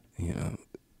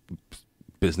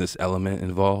business element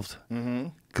involved.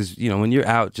 Because when you're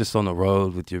out just on the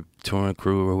road with your touring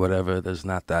crew or whatever, there's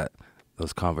not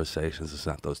those conversations. It's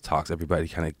not those talks. Everybody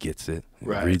kind of gets it,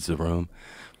 reads the room.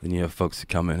 Then you have folks who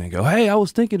come in and go, "Hey, I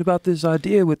was thinking about this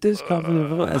idea with this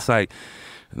company." It's like,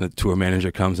 and the tour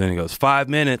manager comes in and goes, 5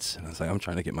 minutes. And it's like, I'm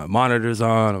trying to get my monitors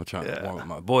on. I'm trying to warm up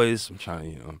my voice. I'm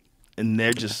trying to, And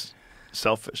they're just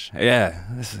selfish. Yeah.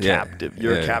 Captive.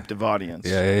 You're a captive audience.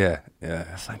 Yeah.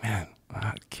 It's like, man,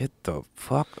 get the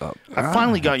fuck up. I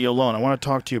finally got you alone. I want to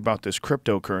talk to you about this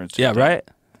cryptocurrency. Yeah, thing. right?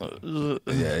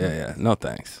 Yeah. No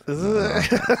thanks.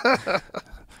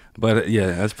 But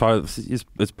yeah, that's part of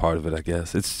it's part of it, I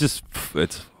guess. It's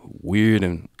weird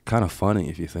and kind of funny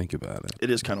if you think about it. It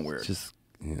is kind of weird. It's just,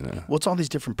 you know. Well, it's all these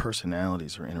different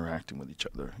personalities are interacting with each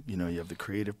other. You know, you have the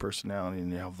creative personality,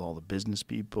 and you have all the business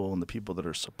people, and the people that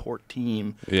are support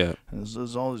team. Yeah. And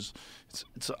there's all this.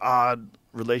 It's an odd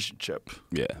relationship.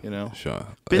 Yeah. You know. Sure.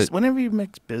 Whenever you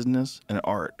mix business and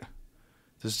art,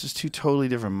 there's just two totally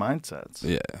different mindsets.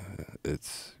 Yeah.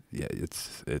 It's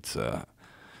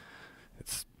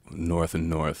north and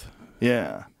north.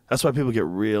 Yeah. That's why people get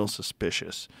real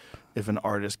suspicious if an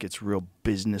artist gets real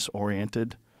business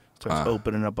oriented, starts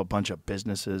opening up a bunch of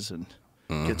businesses and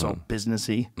gets all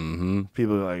businessy. Mm-hmm.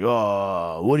 People are like,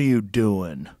 "Oh, what are you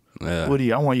doing? Yeah.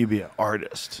 I want you to be an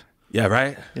artist." Yeah,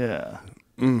 right? Yeah.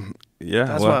 Yeah.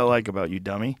 That's what I like about you,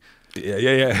 dummy.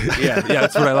 Yeah.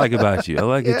 That's what I like about you. I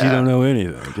like that you don't know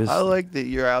anything. I like that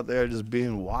you're out there just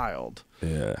being wild.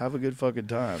 Yeah. Have a good fucking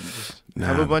time. Just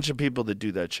have a bunch of people that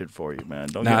do that shit for you, man.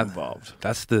 Don't get involved.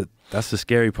 That's the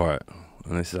scary part.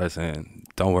 When they start saying,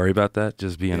 "Don't worry about that,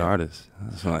 just be an artist."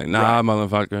 It's like, nah,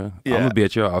 motherfucker. I'm gonna be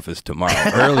at your office tomorrow,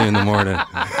 early in the morning.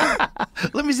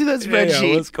 Let me see that spreadsheet.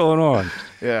 Yeah, what's going on?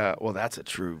 Yeah, well, that's a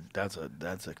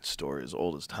story as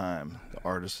old as time. The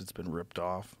artist that's been ripped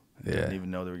off. They didn't even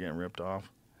know they were getting ripped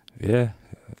off. Yeah.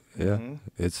 Mm-hmm.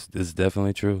 It's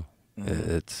definitely true.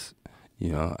 Mm-hmm. It's,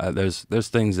 you know, there's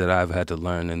things that I've had to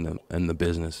learn in the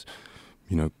business,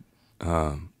 you know,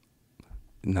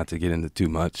 not to get into too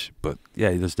much, but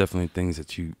yeah, there's definitely things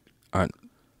that you aren't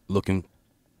looking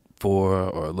for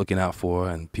or looking out for,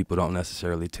 and people don't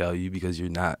necessarily tell you because you're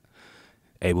not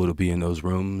able to be in those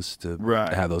rooms to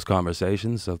have those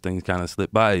conversations. So things kind of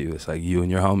slip by you. It's like you and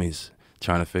your homies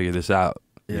trying to figure this out.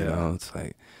 Yeah. You know, it's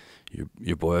like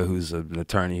your boy who's an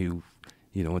attorney who,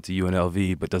 you know, went to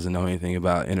UNLV but doesn't know anything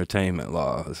about entertainment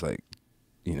law. It's like,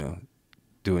 you know,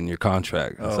 doing your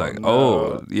contract. It's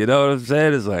you know what I'm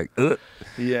saying? It's like,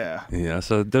 yeah. You know,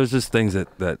 so there's just things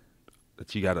that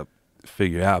you got to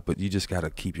figure out, but you just got to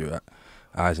keep your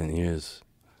eyes and ears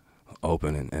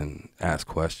open and ask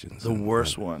questions. The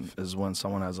worst one is when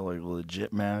someone has a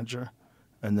legit manager,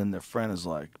 and then their friend is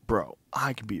like, "Bro,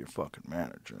 I can be your fucking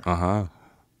manager."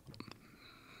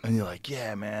 And you're like,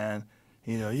 "Yeah, man.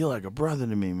 You know, you're like a brother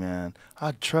to me, man.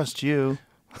 I trust you."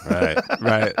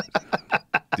 Right.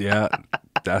 Yeah.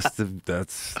 That's that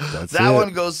it.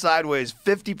 one goes sideways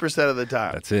 50% of the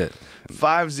time. That's it.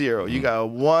 5-0. You got a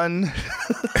 1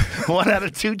 out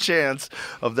of 2 chance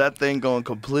of that thing going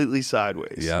completely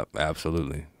sideways. Yep,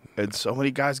 absolutely. And so many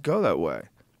guys go that way.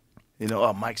 You know,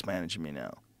 oh, Mike's managing me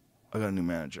now. I got a new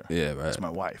manager. Yeah, right. It's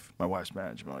my wife. My wife's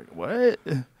managing me. I'm like, what?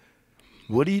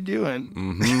 What are you doing?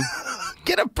 Mm-hmm.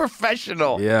 Get a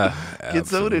professional. Yeah, Get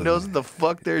someone who knows what the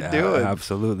fuck they're doing.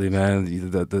 Absolutely,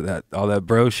 man. That all that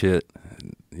bro shit.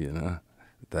 You know,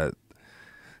 that,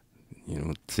 you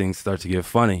know, things start to get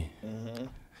funny. Mm-hmm.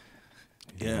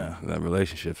 Yeah, that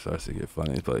relationship starts to get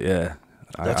funny. But yeah,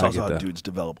 that's I also get how that. dudes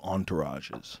develop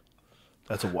entourages.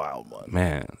 That's a wild one.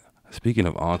 Man, speaking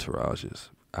of entourages,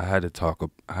 I had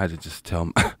to just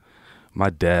tell my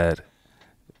dad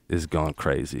is gone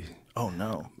crazy. Oh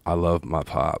no! I love my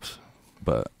pops,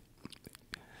 but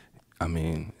I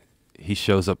mean, he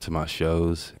shows up to my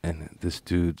shows, and this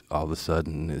dude all of a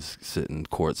sudden is sitting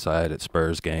courtside at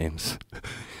Spurs games.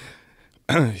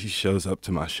 He shows up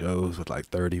to my shows with like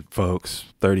 30 folks,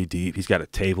 30 deep. He's got a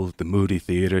table at the Moody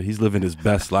Theater. He's living his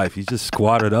best life. He's just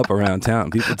squatted up around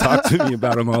town. People talk to me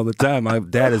about him all the time. My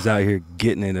dad is out here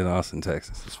getting it in Austin,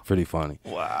 Texas. It's pretty funny.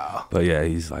 Wow. But yeah,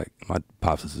 he's like, my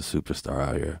pops is a superstar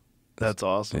out here. That's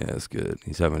awesome. Yeah, it's good.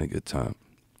 He's having a good time.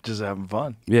 Just having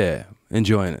fun. Yeah,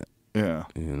 enjoying it. Yeah.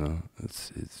 You know,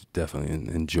 it's definitely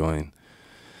enjoying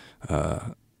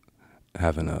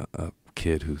having a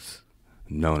kid who's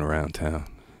known around town.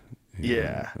 You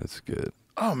know, that's good.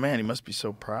 Oh man, he must be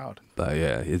so proud. But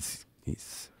yeah, he's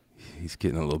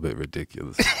getting a little bit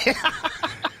ridiculous.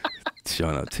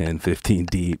 Showing up 10, 15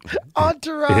 deep.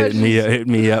 Entourage. Hit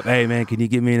me up. Hey man, can you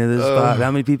get me into this spot?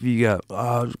 How many people you got?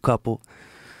 Oh, a couple.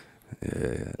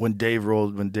 Yeah. When Dave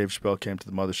Chappelle came to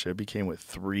the mothership, he came with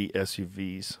 3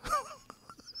 SUVs.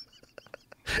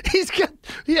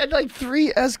 He had like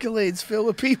 3 Escalades filled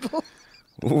with people.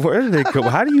 Where do they go?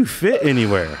 How do you fit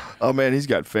anywhere? Oh man, he's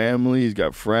got family, he's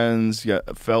got friends, he's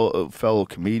got fellow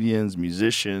comedians,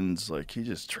 musicians. Like he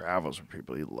just travels with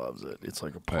people. He loves it. It's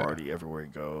like a party everywhere he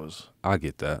goes. I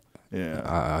get that. Yeah.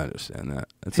 I understand that.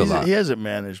 It's a lot. He has it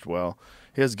managed well.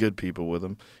 He has good people with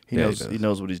him. He Yeah, knows he he does.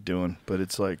 knows what he's doing. But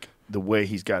it's like the way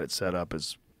he's got it set up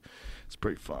is it's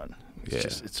pretty fun.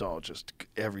 It's all just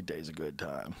every day's a good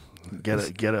time. Get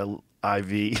a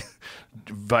IV,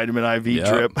 vitamin IV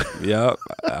drip. Yep.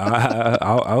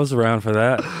 I was around for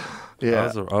that.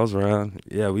 Yeah. I was around.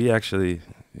 Yeah, we actually.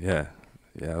 Yeah,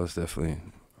 I was definitely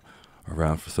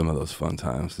around for some of those fun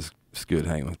times. It's good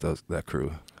hanging with that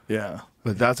crew. Yeah.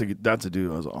 But that's a dude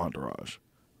who has an entourage.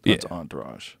 That's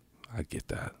entourage. I get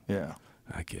that. Yeah.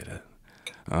 I get it.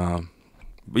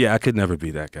 But yeah, I could never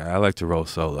be that guy. I like to roll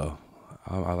solo.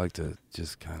 I like to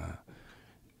just kind of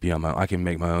be on my. I can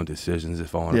make my own decisions.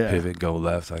 If I want to pivot, go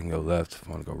left, I can go left. If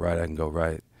I want to go right, I can go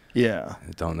right. Yeah.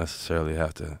 It don't necessarily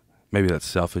have to. Maybe that's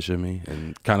selfish of me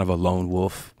and kind of a lone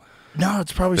wolf. No,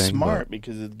 it's probably thing, smart but-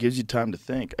 because it gives you time to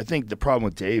think. I think the problem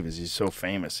with Dave is he's so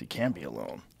famous he can't be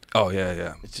alone. Oh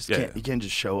yeah. It's just he can't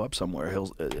just show up somewhere.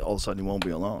 All of a sudden he won't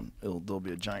be alone. There'll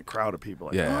be a giant crowd of people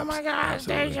like, oh my gosh,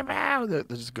 Dave Chappelle.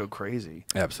 They'll just go crazy.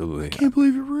 Absolutely. I can't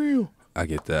believe you're real. I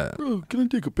get that. Bro, can I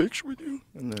take a picture with you?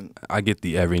 And then I get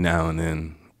the every now and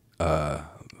then the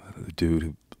dude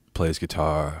who plays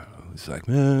guitar. It's like,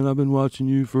 man, I've been watching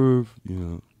you for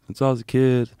since I was a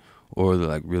kid. Or the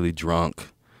like really drunk,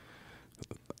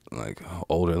 like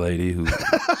older lady who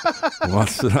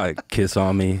wants to like kiss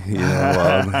on me,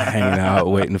 while I'm hanging out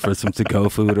waiting for some to-go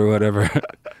food or whatever.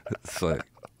 It's like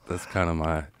that's kind of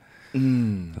my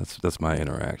that's my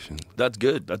interaction. that's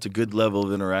good. That's a good level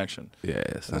of interaction. Yeah,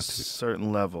 it's At a not too,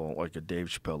 certain level, like a Dave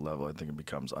Chappelle level, I think it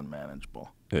becomes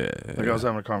unmanageable. yeah. Like I was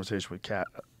having a conversation with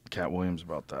Cat Williams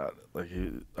about that. Like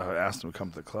I asked him to come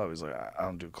to the club. He's like, I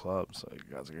don't do clubs. Like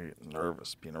guys are getting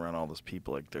nervous being around all those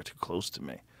people. Like they're too close to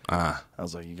me. I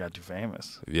was like, you got too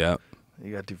famous. Yeah.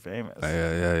 You got too famous.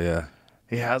 Yeah.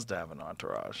 He has to have an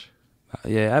entourage.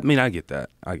 Yeah, I mean, I get that.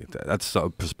 That's a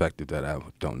perspective that I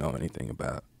don't know anything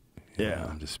about. You know,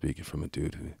 I'm just speaking from a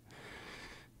dude who,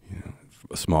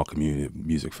 a small community of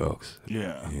music folks.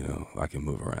 Yeah. I can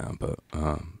move around, but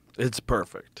It's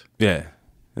perfect. yeah,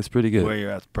 it's pretty good. Where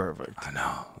you're at's perfect. I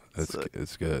know. Sick.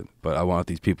 It's good. But I want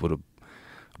these people to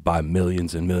buy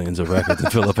millions and millions of records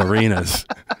and fill up arenas.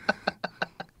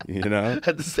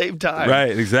 At the same time.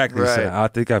 Right, exactly. Right. So I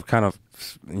think I've kind of,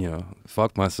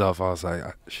 fucked myself. I was like,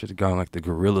 I should have gone like the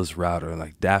Gorillaz route or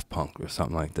like Daft Punk or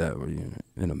something like that, where you're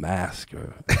in a mask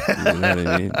or, you know what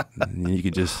I mean? And you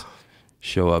could just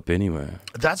show up anywhere.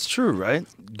 That's true, right?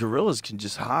 Gorillas can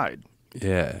just hide.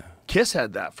 Yeah, Kiss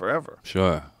had that forever.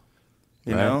 sure.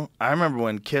 You Right. know? I remember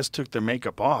when Kiss took their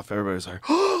makeup off, everybody was like,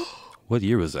 What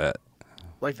year was that?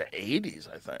 like the 80s,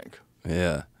 I think.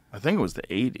 Yeah, I think it was the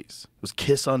 80s. It was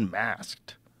Kiss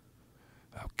Unmasked.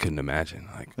 I couldn't imagine.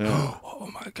 Like, Yeah.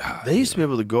 oh my God. They used to be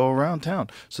able to go around town.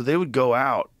 So they would go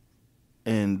out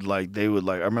and like they would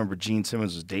like I remember Gene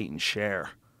Simmons was dating Cher.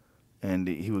 And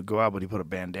he would go out but he put a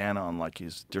bandana on like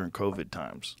he's during COVID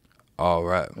times. All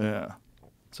right. Yeah.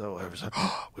 So everyone's like,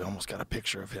 oh, we almost got a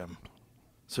picture of him.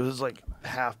 So there's like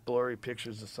half blurry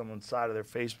pictures of someone's side of their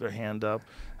face with their hand up.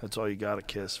 That's all you got to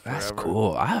kiss forever. That's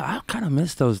cool. I kind of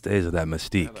miss those days of that Have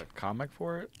mystique. a comic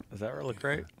for it? Does that really look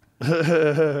great?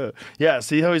 Yeah,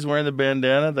 see how he's wearing the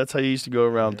bandana? That's how he used to go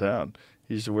around town.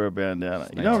 He used to wear a bandana.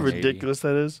 You know how 1980. ridiculous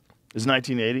that is? It's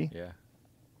 1980? Yeah.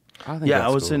 I think Yeah,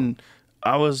 that's cool.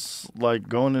 I was like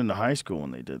going into high school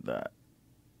when they did that.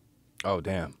 Oh,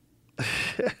 damn.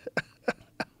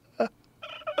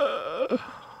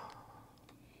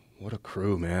 What a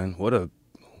crew, man. What a...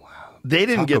 They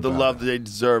didn't Talk get the about love it. that they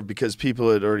deserved because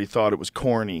people had already thought it was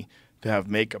corny to have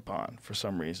makeup on for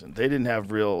some reason. They didn't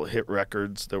have real hit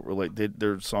records that were like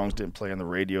their songs didn't play on the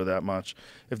radio that much.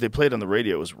 If they played on the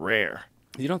radio, it was rare.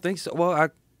 You don't think so? Well,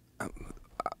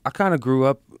 I kind of grew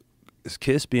up as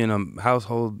Kiss being a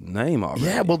household name already.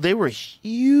 Yeah, well, they were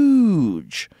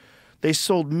huge. They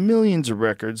sold millions of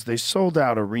records. They sold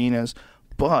out arenas,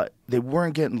 but they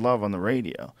weren't getting love on the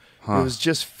radio. It was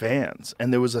just fans.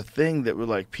 And there was a thing that were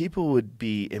like people would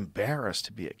be embarrassed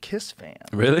to be a Kiss fan.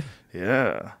 Really?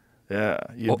 Yeah. Yeah.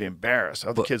 You'd Well, be embarrassed.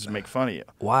 Other kids would make fun of you.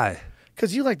 Why?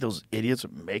 Because you like those idiots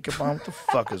with makeup on. What the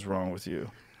fuck is wrong with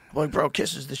you? I'm like, bro,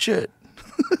 Kiss is the shit.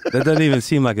 That doesn't even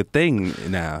seem like a thing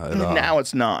now at all. Now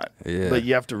it's not. Yeah. But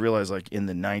you have to realize, like, in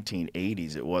the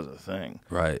 1980s, it was a thing.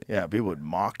 Right. Yeah, people would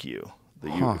mock you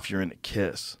that if you're into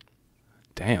Kiss.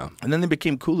 Damn. And then they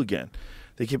became cool again.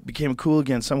 They became cool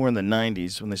again somewhere in the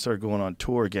 90s when they started going on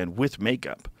tour again with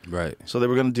makeup. Right. So they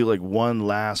were going to do like one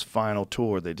last final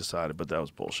tour, they decided, but that was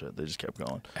bullshit. They just kept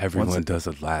going. Everyone does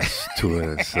a last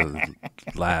tour. So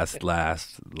last.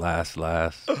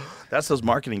 That's those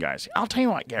marketing guys. I'll tell you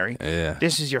what, Gary. Yeah.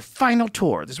 This is your final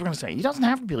tour. This is what we're going to say. It doesn't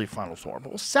have to be your final tour, but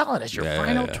we'll sell it as your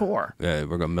final tour. Yeah,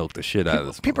 we're going to milk the shit out of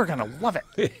this. People are going to love it.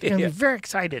 They're going to be very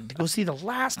excited to go see the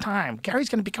last time. Gary's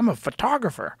going to become a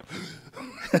photographer.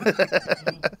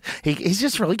 He's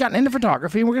just really gotten into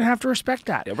photography, and we're going to have to respect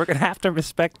that. Yeah, we're going to have to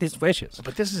respect his wishes.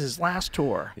 But this is his last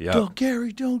tour. Yep. Oh,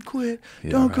 Gary, don't quit.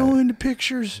 Yeah, don't go right. into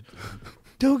pictures.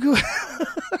 Don't go.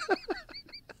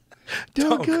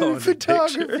 don't go into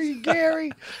photography,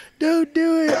 Gary. Don't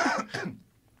do it.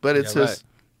 But it's Yeah, just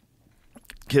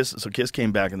Kiss. So Kiss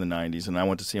came back in the '90s, and I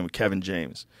went to see him with Kevin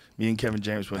James. Me and Kevin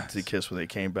James went to see Kiss when they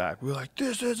came back. We were like,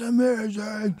 "This is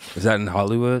amazing." Is that in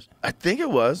Hollywood? I think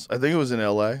it was. I think it was in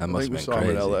L.A. That must I think we have saw been him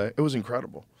in crazy. L.A. It was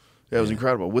incredible. Yeah, it was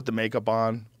incredible with the makeup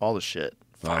on, all the shit,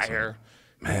 Awesome. fire.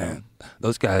 Man,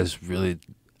 those guys really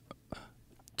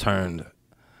turned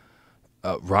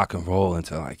rock and roll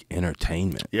into like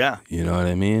entertainment. Yeah. You know what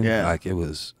I mean? Yeah. Like it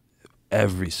was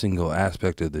every single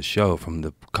aspect of the show, from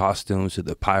the costumes to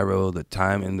the pyro, the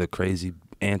timing, the crazy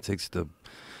antics, the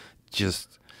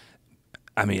just,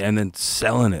 I mean, and then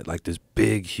selling it like this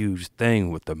big, huge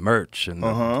thing with the merch and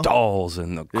the dolls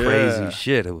and the crazy Yeah.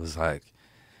 shit. It was like,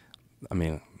 I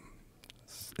mean,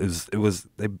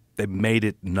 they made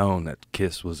it known that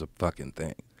Kiss was a fucking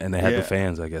thing, and they had Yeah. the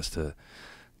fans, I guess, to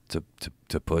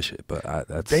push it.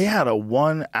 But They had a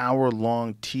 1 hour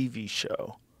long TV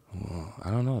show I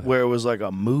don't know. where it was like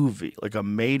a movie, like a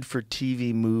made for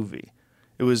TV movie.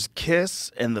 It was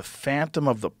Kiss and the Phantom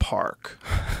of the Park.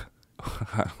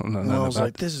 I don't know. And I was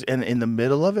like, this is, and in the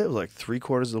middle of it, like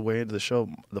 3/4 of the way into the show,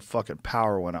 the fucking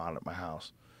power went on at my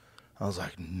house. I was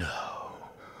like, no.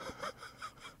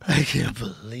 I can't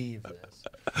believe this.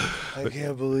 I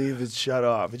can't believe it's shut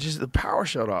off. It's just the power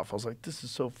shut off. I was like, this is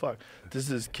so fucked.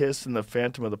 This is Kiss and the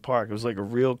Phantom of the Park. It was like a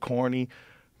real corny,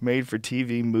 made for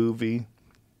TV movie.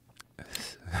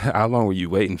 How long were you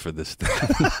waiting for this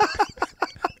thing?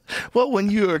 Well, when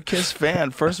you were a Kiss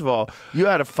fan, first of all, you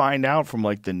had to find out from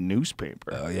like the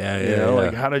newspaper. Oh yeah, You know,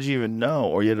 like how did you even know?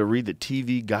 Or you had to read the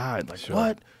TV guide. Like, Sure.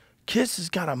 what? Kiss has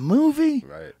got a movie?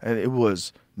 Right. And it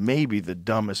was maybe the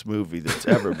dumbest movie that's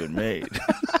ever been made.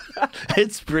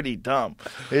 It's pretty dumb.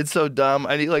 It's so dumb.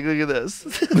 I need, like, look at this.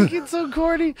 It's so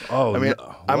corny. Oh, I mean,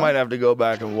 no. I What? might have to go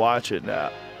back and watch it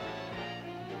now.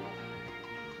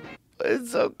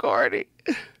 It's so corny.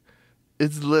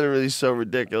 It's literally so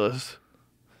ridiculous.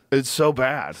 It's so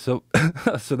bad. So,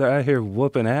 so they're out here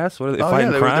whooping ass. What are they Oh, fighting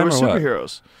yeah, they were crime or what?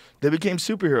 superheroes. They became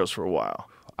superheroes for a while.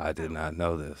 I did not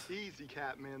know this. Easy,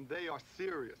 Catman. They are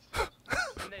serious.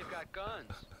 And they've got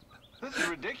guns. This is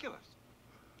ridiculous.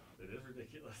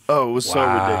 Oh, it was so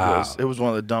Wow. ridiculous. It was one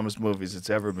of the dumbest movies that's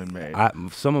ever been made.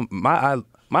 Some of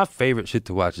my favorite shit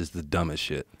to watch is the dumbest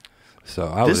shit. So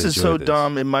I This would is enjoy so this.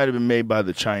 dumb, it might have been made by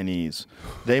the Chinese.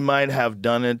 They might have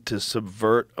done it to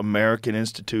subvert American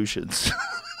institutions.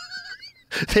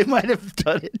 They might have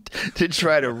done it to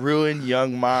try to ruin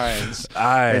young minds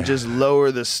and just lower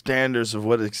the standards of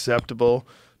what's acceptable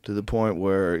to the point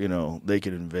where, you know, they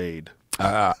can invade.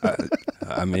 I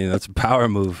mean, that's a power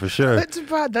move for sure.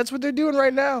 That's what they're doing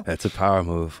right now. That's a power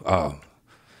move. Oh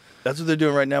That's what they're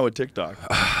doing right now with TikTok.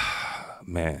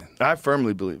 man, I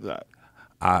firmly believe that.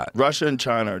 Russia and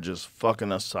China are just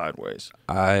fucking us sideways.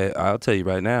 I'll tell you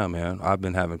right now, man. I've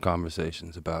been having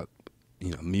conversations about,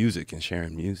 you know, music and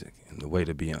sharing music, and the way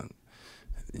to be on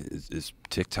is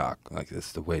TikTok. Like,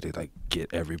 it's the way to like get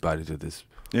everybody to this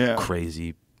Yeah.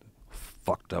 crazy,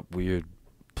 fucked up, weird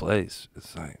place.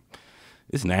 It's like,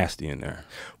 it's nasty in there.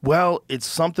 Well, it's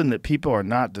something that people are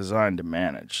not designed to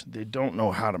manage. They don't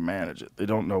know how to manage it. They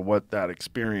don't know what that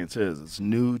experience is. It's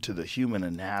new to the human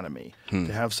anatomy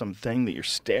to have something that you're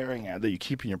staring at, that you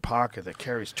keep in your pocket, that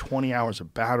carries 20 hours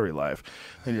of battery life,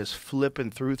 and just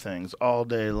flipping through things all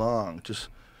day long, just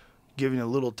giving a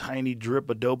little tiny drip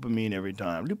of dopamine every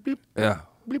time. Bloop, bloop, Yeah.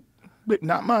 bloop, bloop.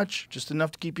 Not much, just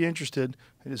enough to keep you interested.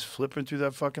 And just flipping through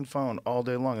that fucking phone all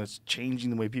day long. It's changing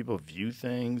the way people view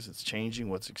things. It's changing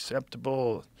what's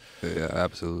acceptable. Yeah,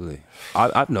 absolutely.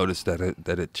 I've noticed that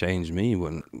it changed me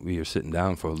when we were sitting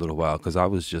down for a little while, because I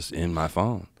was just in my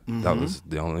phone. That was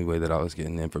the only way that I was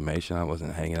getting information. I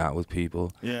wasn't hanging out with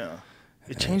people. Yeah.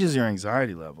 It changes your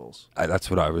anxiety levels.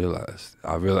 That's what I realized.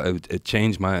 I realized it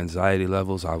changed my anxiety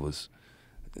levels. I was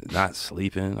not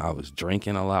sleeping. I was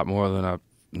drinking a lot more than I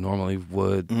normally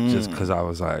would, just because I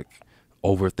was like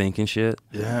overthinking shit.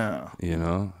 Yeah. You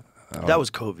know. That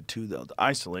was COVID too, though. The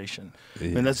isolation. I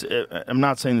Yeah. mean, I'm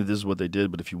not saying that this is what they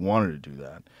did, but if you wanted to do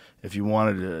that, if you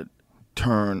wanted to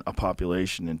turn a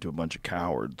population into a bunch of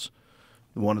cowards,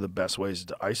 one of the best ways is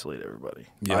to isolate everybody.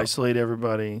 Yeah. Isolate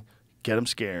everybody, get them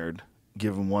scared,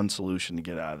 give them one solution to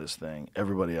get out of this thing.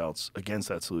 Everybody else against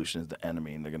that solution is the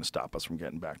enemy, and they're going to stop us from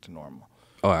getting back to normal.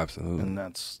 Oh, absolutely. And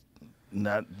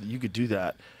that you could do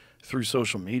that through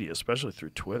social media, especially through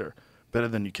Twitter, better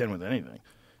than you can with anything.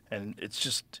 And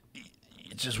it's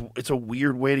a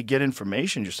weird way to get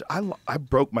information. Just I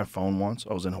broke my phone once.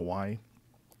 I was in Hawaii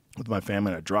with my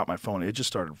family, and I dropped my phone. It just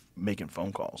started making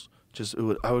phone calls.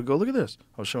 I would go, look at this.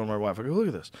 I was showing my wife. I go, look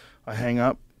at this. I hang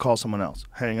up, call someone else.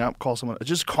 Hang up, call someone else.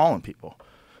 Just calling people.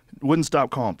 Wouldn't stop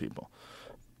calling people.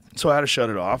 So I had to shut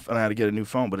it off, and I had to get a new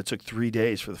phone. But it took 3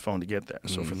 days for the phone to get there.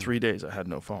 So for 3 days, I had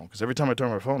no phone. Because every time I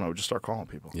turned my phone, I would just start calling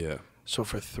people. Yeah. So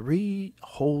for 3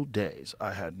 whole days,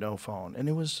 I had no phone. And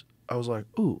I was like,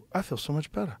 ooh, I feel so much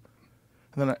better.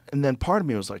 And then part of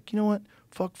me was like, you know what?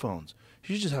 Fuck phones.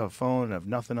 You should just have a phone and have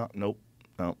nothing up. Nope.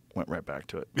 No, went right back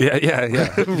to it. Yeah.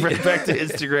 Right back to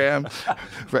Instagram,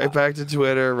 right back to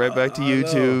Twitter, right back to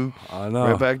YouTube, I know.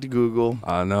 right back to Google,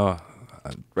 I know.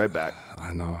 right back.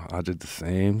 I know. I did the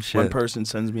same shit. One person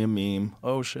sends me a meme.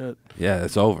 Oh shit. Yeah,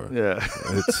 it's over. Yeah.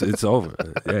 It's over.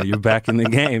 Yeah, you're back in the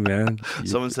game, man.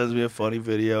 Someone sends me a funny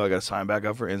video. I got to sign back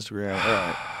up for Instagram. All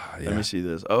right. Let me see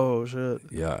this. Oh shit.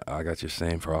 Yeah, I got your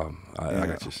same problem. I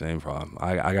got your same problem.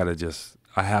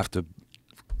 I have to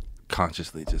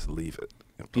consciously just leave it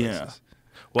in places. Yeah.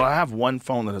 Well, I have one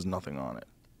phone that has nothing on it.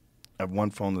 I have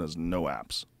one phone that has no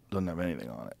apps. Doesn't have anything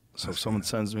on it. So if someone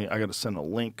sends me, I got to send a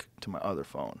link to my other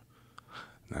phone.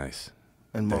 Nice.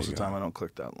 And most of the time, I don't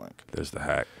click that link. There's the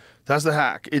hack. That's the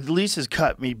hack. It at least has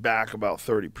cut me back about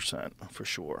 30% for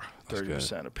sure.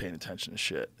 30% of paying attention to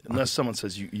shit. Unless someone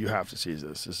says, you have to see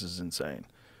this. This is insane.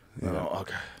 Yeah.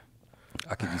 Okay.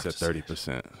 I could use that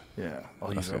 30%. Yeah.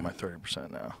 I'll use up my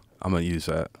 30% now. I'm going to use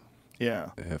that.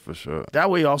 Yeah. Yeah, for sure. That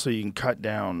way also you can cut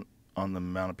down on the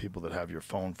amount of people that have your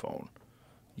phone.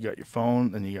 You got your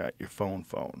phone, and you got your phone.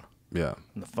 Yeah.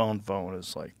 And the phone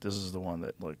is like, this is the one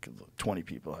that like 20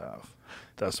 people have.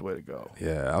 That's the way to go.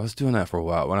 Yeah, I was doing that for a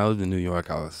while. When I lived in New York,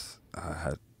 I was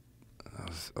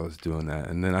doing that,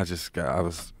 and then I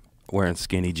was wearing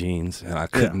skinny jeans, and I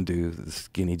couldn't do the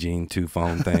skinny jean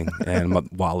 2-phone thing, and my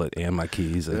wallet and my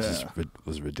keys. It just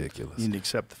was ridiculous. You need to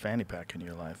accept the fanny pack in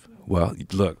your life. Well,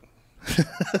 look.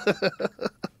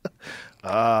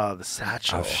 The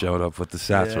satchel. I've showed up with the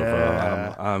satchel,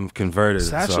 bro. I'm converted.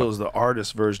 Satchel is the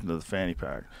artist version of the fanny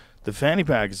pack. The fanny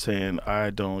pack is saying, I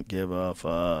don't give a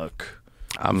fuck.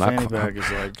 Fanny pack is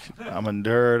like, I'm a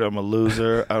nerd, I'm a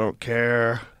loser, I don't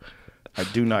care, I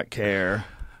do not care.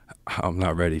 I'm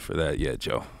not ready for that yet,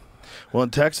 Joe. Well, in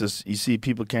Texas, you see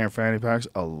people carrying fanny packs.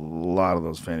 A lot of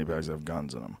those fanny packs have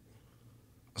guns in them,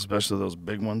 especially those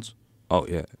big ones. Oh,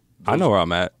 yeah. I know where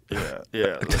I'm at.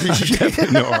 Yeah. I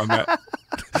definitely know where I'm at.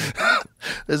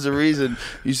 There's a reason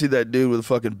you see that dude with a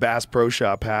fucking Bass Pro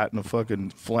Shop hat and a fucking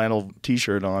flannel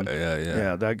T-shirt on.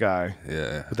 Yeah, that guy.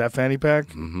 Yeah. With that fanny pack?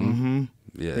 Mm-hmm.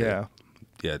 Yeah.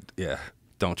 Yeah.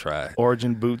 Don't try it.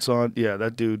 Origin boots on. Yeah,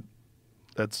 that dude,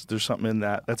 there's something in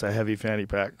that. That's a heavy fanny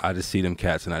pack. I just see them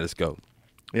cats and I just go,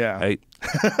 yeah. hey.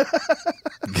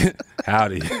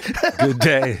 Howdy. Good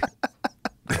day.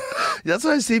 That's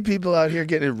why I see people out here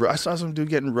I saw some dude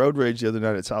getting road rage the other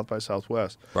night at South by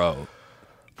Southwest. Bro,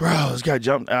 this guy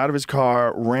jumped out of his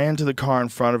car, ran to the car in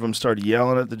front of him, started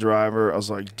yelling at the driver. I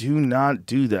was like, do not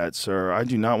do that, sir. I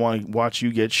do not want to watch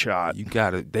you get shot.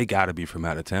 They gotta be from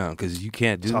out of town, because you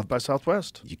can't do South by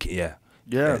Southwest. You can't,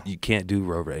 yeah. You can't do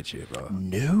road rage here, bro.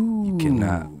 No. You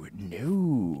cannot.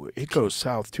 No. It goes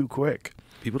south too quick.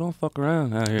 People don't fuck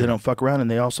around out here. They don't fuck around,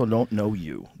 and they also don't know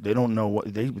you. They don't know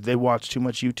what they watch too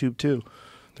much YouTube too.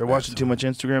 They're watching too much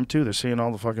Instagram too. They're seeing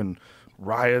all the fucking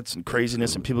riots and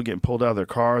craziness and people getting pulled out of their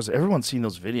cars. Everyone's seen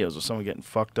those videos of someone getting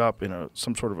fucked up in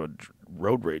some sort of a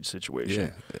road rage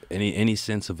situation. Yeah. Any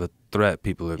sense of a threat,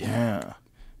 people are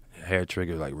hair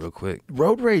triggered like real quick.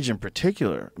 Road rage in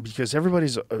particular, because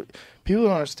everybody's people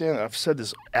don't understand. I've said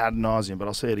this ad nauseum, but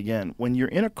I'll say it again. When you're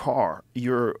in a car,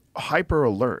 you're hyper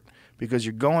alert. Because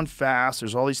you're going fast,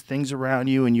 there's all these things around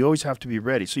you, and you always have to be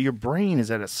ready. So your brain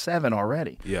is at a 7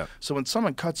 already. Yeah. So when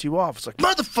someone cuts you off, it's like,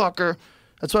 motherfucker!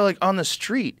 That's why, like, on the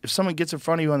street, if someone gets in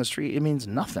front of you on the street, it means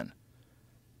nothing.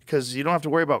 Because you don't have to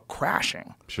worry about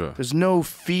crashing. Sure. There's no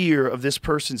fear of this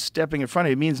person stepping in front of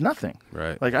you. It means nothing.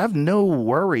 Right. Like, I have no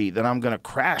worry that I'm going to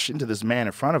crash into this man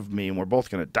in front of me and we're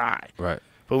both going to die. Right.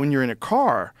 But when you're in a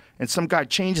car and some guy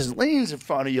changes lanes in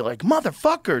front of you, like,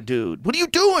 motherfucker, dude, what are you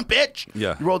doing, bitch?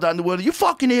 Yeah. You roll down the window, you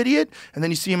fucking idiot. And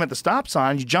then you see him at the stop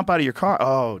sign, you jump out of your car.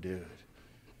 Oh, dude,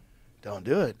 don't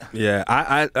do it. Yeah,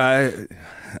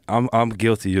 I'm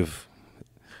guilty of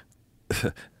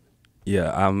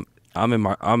Yeah,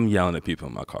 I'm yelling at people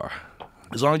in my car.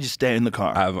 As long as you stay in the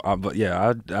car. But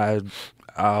yeah,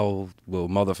 I will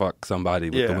motherfuck somebody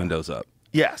with the windows up.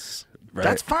 Yes. Right.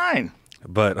 That's fine.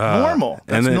 But normal.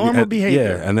 That's normal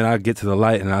behavior. Yeah, and then I get to the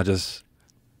light and I just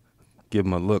give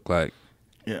them a look like,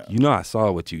 you know, I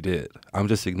saw what you did. I'm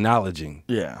just acknowledging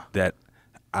that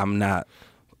I'm not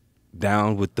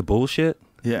down with the bullshit.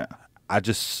 Yeah. I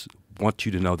just want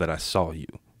you to know that I saw you.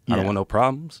 I don't want no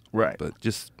problems. Right. But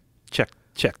just check.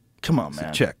 Come on,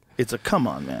 man. Check. It's a come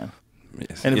on, man.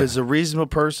 Yes, and if it's a reasonable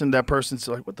person, that person's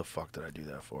like, what the fuck did I do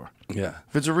that for? Yeah.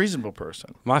 If it's a reasonable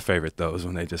person. My favorite, though, is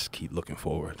when they just keep looking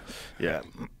forward. Yeah.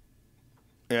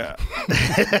 Yeah.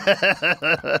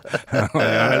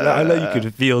 I know you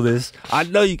could feel this. I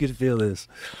know you could feel this.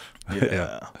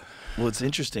 Yeah. Well, it's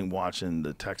interesting watching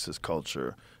the Texas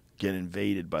culture get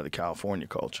invaded by the California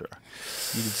culture.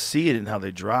 You can see it in how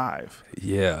they drive.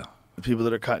 Yeah. The people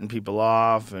that are cutting people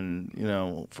off and, you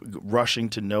know, rushing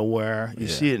to nowhere. You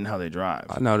see it in how they drive.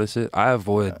 I notice it. I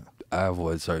avoid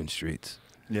certain streets.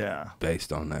 Yeah.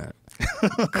 Based on that.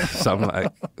 So I'm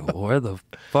like, where the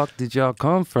fuck did y'all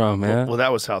come from, man? Well,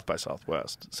 that was South by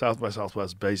Southwest. South by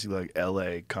Southwest, basically like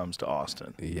L.A. comes to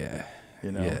Austin. Yeah.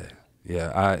 You know?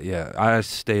 Yeah. I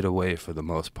stayed away for the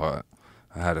most part.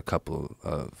 I had a couple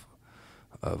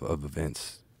of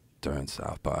events during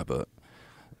South by, but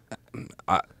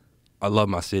I love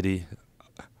my city.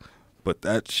 But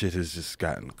that shit has just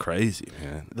gotten crazy,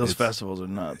 man. Those festivals are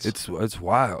nuts. It's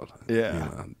wild. Yeah.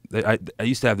 You know, I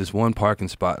used to have this one parking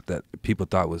spot that people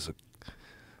thought was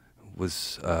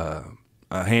a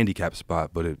handicap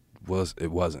spot, but it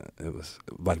wasn't. It was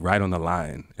like right on the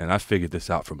line. And I figured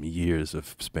this out from years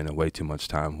of spending way too much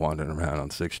time wandering around on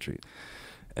 6th Street.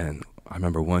 And I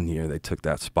remember one year they took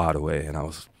that spot away, and I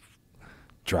was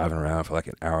driving around for like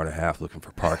an hour and a half looking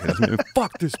for parking. I was like,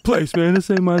 fuck this place, man. This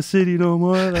ain't my city no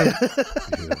more. Like,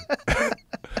 you know.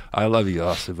 I love you,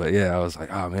 Austin, but yeah, I was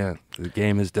like, oh man, the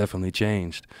game has definitely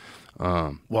changed.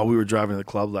 While we were driving to the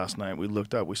club last night, we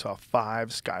looked up. We saw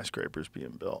 5 skyscrapers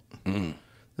being built.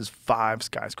 There's 5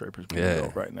 skyscrapers being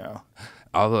built right now.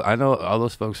 Although I know all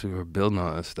those folks who are building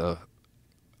all that stuff,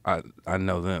 I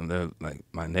know them. They're like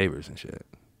my neighbors and shit.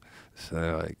 So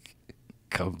they're like,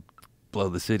 come blow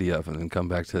the city up and then come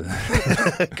back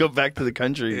to go back to the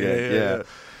country again. Yeah.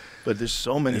 But there's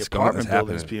so many apartment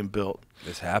buildings being built.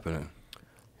 It's happening.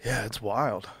 Yeah, it's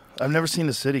wild. I've never seen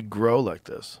a city grow like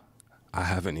this. I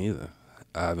haven't either.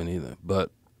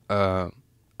 But I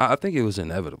think it was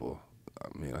inevitable.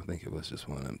 I mean, I think it was just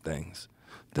one of them things.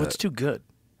 Well, it's too good.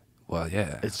 Well,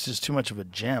 yeah. It's just too much of a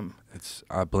gem.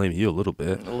 I blame you a little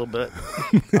bit. A little bit.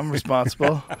 I'm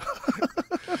responsible.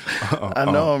 I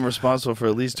know I'm responsible for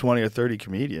at least 20 or 30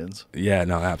 comedians. Yeah,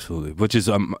 no, absolutely. Which is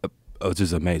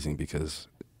amazing because,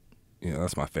 you know,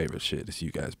 that's my favorite shit. Is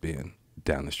you guys being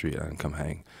down the street and come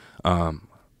hang.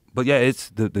 But yeah, it's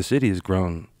the city has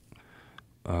grown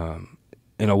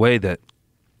in a way that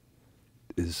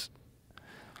is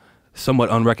somewhat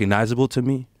unrecognizable to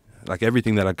me. Like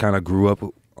everything that I kind of grew up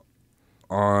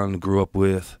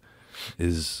with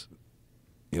is,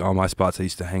 you know, all my spots I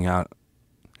used to hang out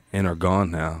in are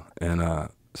gone now. And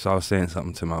so I was saying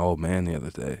something to my old man the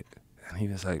other day, and he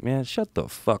was like, man, shut the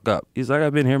fuck up. He's like,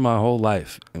 I've been here my whole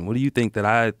life, and what do you think that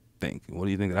I think? What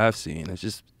do you think that I've seen? It's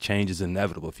just change is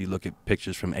inevitable. If you look at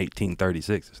pictures from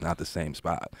 1836, it's not the same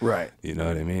spot. Right. You know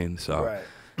what I mean? So right.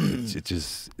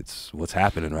 it's what's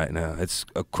happening right now. It's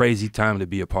a crazy time to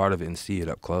be a part of it and see it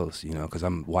up close, you know, because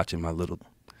I'm watching my little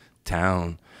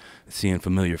town, seeing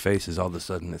familiar faces. All of a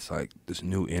sudden, it's like there's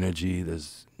new energy,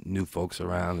 there's new folks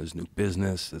around, there's new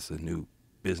business, there's a new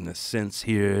business sense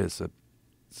here.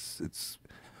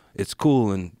 It's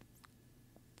cool and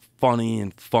funny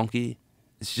and funky.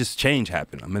 It's just change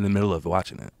happening. I'm in the middle of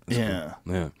watching it. It's yeah.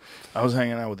 Cool. Yeah. I was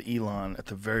hanging out with Elon at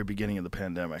the very beginning of the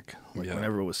pandemic, like when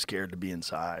everyone was scared to be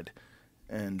inside.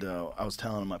 And I was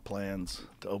telling him my plans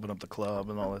to open up the club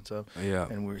and all that stuff. Yeah.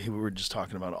 And we were just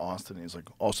talking about Austin. He's like,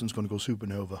 Austin's going to go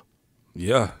supernova.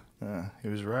 Yeah. Yeah, he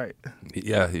was right.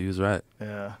 Yeah, he was right.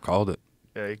 Yeah. Called it.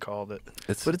 Yeah, he called it.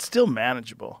 But it's still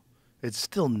manageable. It's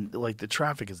still, like, the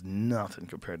traffic is nothing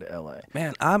compared to L.A.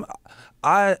 Man,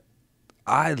 I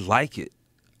like it.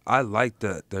 I like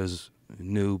that there's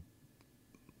new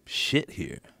shit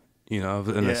here. You know,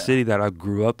 in a city that I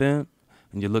grew up in,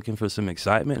 and you're looking for some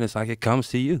excitement, it's like it comes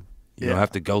to you. You don't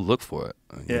have to go look for it.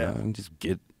 You know, and just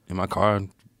get in my car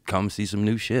and come see some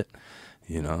new shit.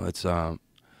 You know, it's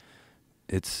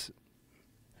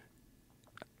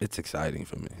exciting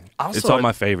for me. Also, it's all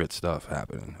my favorite stuff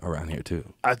happening around here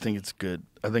too. I think it's good.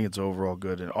 I think it's overall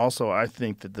good. And also I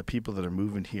think that the people that are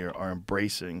moving here are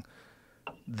embracing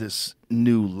this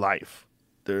new life.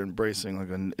 They're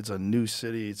embracing it's a new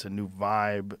city, it's a new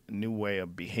vibe, a new way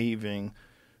of behaving.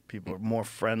 People are more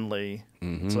friendly.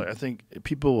 So I think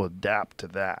people will adapt to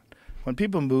that. When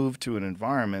people move to an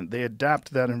environment, they adapt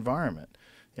to that environment.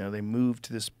 You know, they move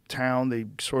to this town, they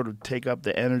sort of take up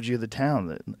the energy of the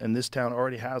town, and this town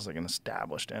already has like an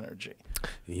established energy.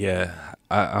 Yeah,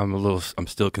 I'm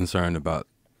still concerned about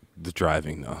the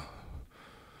driving though.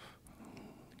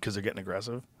 Because they're getting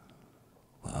aggressive.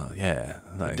 Yeah,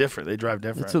 like, Different. They drive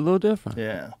different. it's a little different.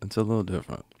 Yeah. It's a little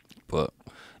different. But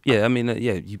yeah, I mean,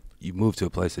 you move to a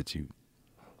place that you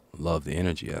love the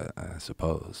energy, I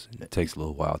suppose. It takes a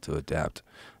little while to adapt.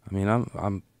 I mean,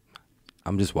 I'm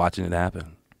just watching it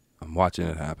happen. I'm watching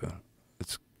it happen.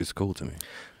 It's cool to me.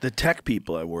 The tech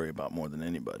people I worry about more than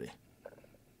anybody,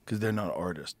 because they're not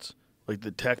artists. Like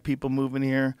the tech people moving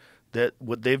here, that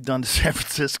what they've done to San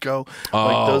Francisco,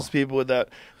 like those people with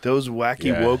those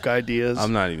wacky woke ideas.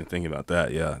 I'm not even thinking about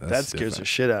that. Yeah, that scares the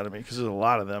shit out of me because there's a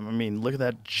lot of them. I mean, look at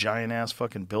that giant ass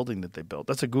fucking building that they built.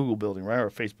 That's a Google building, right, or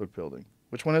a Facebook building?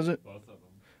 Which one is it? Both of them.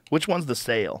 Which one's the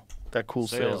Sail? That cool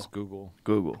Sales, Sail. Google.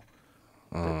 Google.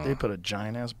 They put a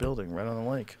giant ass building right on the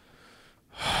lake.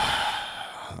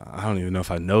 I don't even know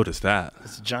if I noticed that.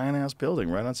 It's a giant ass building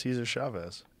right on Cesar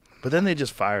Chavez. But then they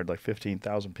just fired like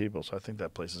 15,000 people, so I think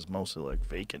that place is mostly like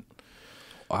vacant.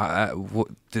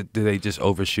 Did they just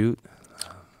overshoot?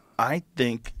 I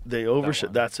think they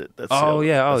overshot. That's it. That's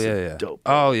yeah. Dope.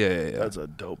 Oh yeah. That's a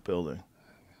dope building.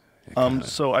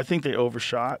 So I think they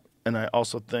overshot, and I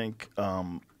also think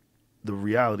the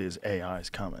reality is AI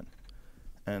is coming,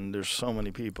 and there's so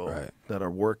many people that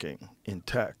are working in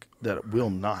tech that will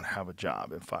not have a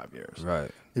job in 5 years. Right.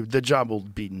 The job will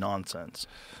be nonsense.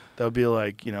 That would be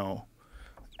like, you know,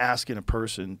 asking a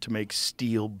person to make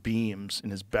steel beams in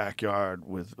his backyard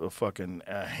with a fucking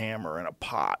hammer and a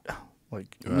pot.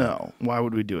 Like, no. Why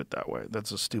would we do it that way?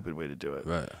 That's a stupid way to do it.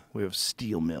 Right. We have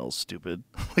steel mills, stupid.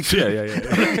 Yeah.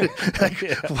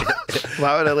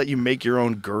 Why would I let you make your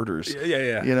own girders?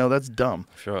 Yeah. You know, that's dumb.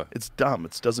 Sure. It's dumb.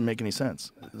 It doesn't make any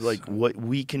sense. Like, what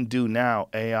we can do now,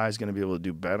 AI is going to be able to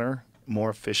do better, more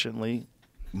efficiently,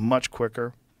 much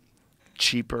quicker,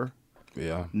 cheaper.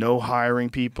 Yeah. No hiring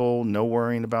people, no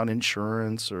worrying about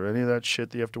insurance or any of that shit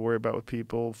that you have to worry about with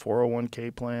people,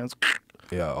 401k plans.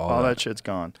 Yeah, all that shit's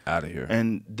gone. Out of here.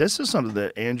 And this is something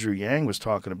that Andrew Yang was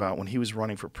talking about when he was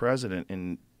running for president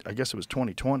in, I guess it was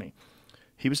 2020.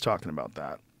 He was talking about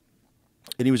that.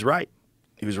 And he was right.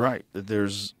 He was right. That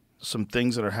there's some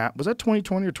things that are happening. Was that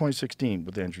 2020 or 2016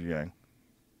 with Andrew Yang?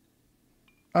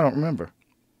 I don't remember.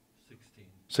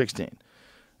 16.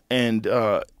 And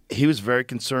he was very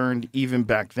concerned even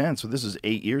back then. So this is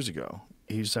 8 years ago.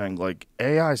 He was saying, like,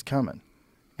 AI is coming.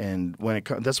 And when it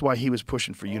comes, that's why he was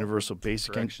pushing for universal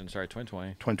basic income. Sorry,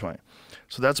 2020. 2020.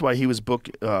 So that's why he was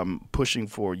pushing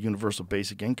for universal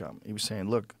basic income. He was saying,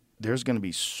 look, there's going to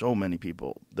be so many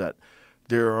people that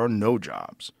there are no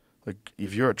jobs. Like,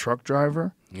 if you're a truck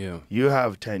driver, you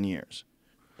have 10 years.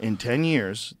 In 10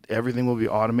 years, everything will be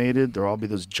automated. There'll all be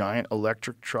those giant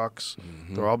electric trucks.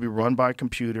 They'll all be run by a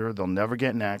computer. They'll never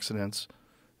get in accidents.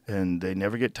 And they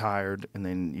never get tired, and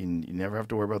then you never have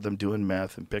to worry about them doing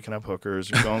meth and picking up hookers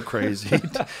or going crazy,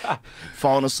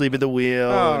 falling asleep at the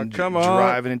wheel, and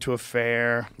driving into a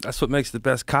fair. That's what makes the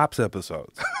best Cops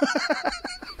episodes.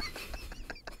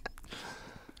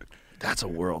 That's a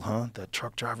world, huh? That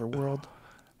truck driver world?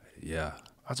 Yeah.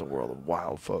 That's a world of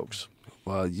wild folks.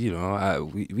 Well, you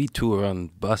know, we tour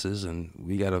on buses, and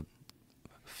we got to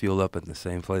fuel up in the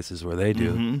same places where they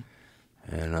do.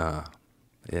 And, yeah,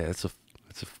 it's a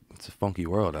funky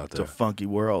world out there. It's a funky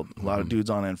world. A lot of dudes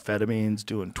on amphetamines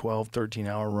doing 12,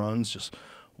 13-hour runs, just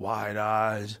wide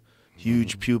eyes,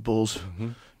 huge pupils,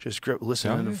 just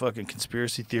listening to fucking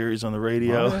conspiracy theories on the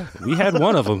radio. Oh, yeah. We had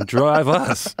one of them drive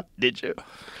us. Did you?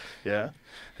 Yeah.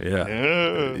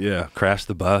 Yeah. Crashed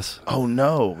the bus. Oh,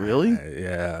 no. Really?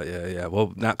 Yeah.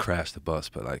 Well, not crashed the bus,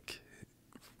 but like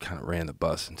kind of ran the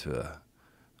bus into a...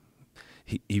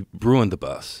 He ruined the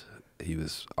bus. He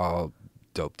was all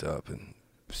doped up and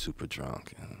super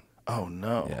drunk, and oh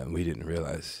no, yeah, and we didn't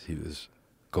realize he was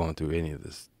going through any of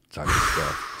this type of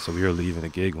stuff. So we were leaving a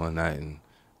gig one night, and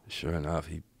sure enough,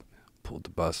 he pulled the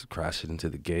bus, crashed it into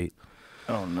the gate.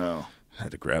 Oh no! I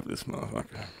had to grab this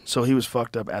motherfucker. So he was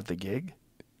fucked up at the gig.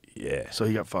 Yeah. So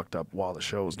he got fucked up while the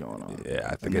show was going on. Yeah,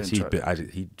 I think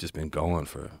he'd just been going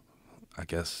for, I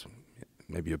guess,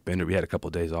 maybe a bender. We had a couple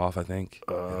of days off, I think,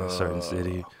 in a certain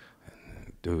city.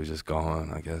 Dude was just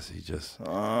gone. I guess he just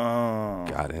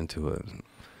got into it and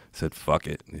said, fuck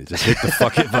it. He just hit the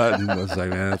fuck it button. I was like,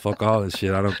 man, fuck all this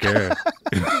shit. I don't care.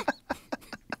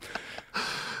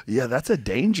 Yeah, that's a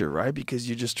danger, right? Because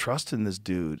you're just trusting this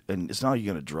dude, and it's not like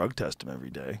you're gonna drug test him every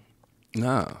day.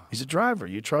 No. He's a driver.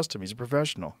 You trust him. He's a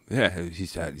professional. Yeah,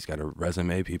 he's got a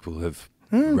resume. People have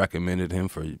recommended him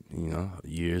for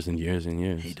years and years and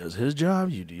years. He does his job.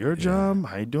 You do your job.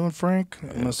 How you doing, Frank? I'm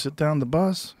gonna sit down the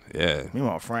bus. Yeah.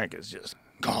 Meanwhile, Frank is just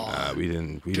gone. We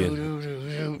didn't.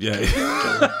 Yeah.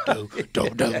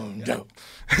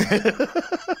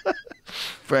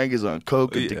 Frank is on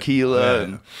coke and tequila.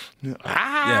 And, Yeah,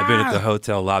 I've been at the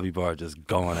hotel lobby bar just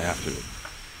going after it,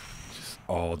 just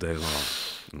all day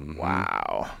long.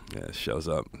 Wow. Yeah, it shows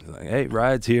up. He's like, hey,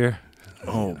 ride's here.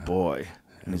 Oh boy.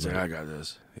 And he's like, I got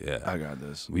this. Yeah, I got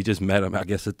this. We just met him, I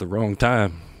guess, at the wrong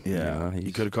time. Yeah.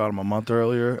 You could have caught him a month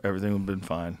earlier. Everything would have been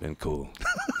fine. Been cool.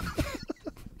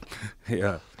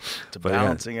 Yeah. It's a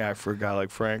balancing act for a guy like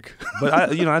Frank. But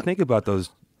I think about those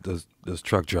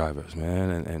truck drivers, man,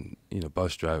 and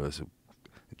bus drivers who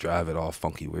drive at all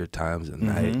funky, weird times at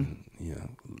night. And,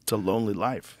 It's a lonely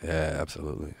life. Yeah,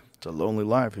 absolutely. It's a lonely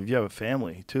life. If you have a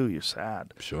family too, you're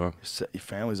sad. Sure. Your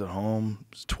family's at home.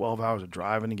 It's 12 hours of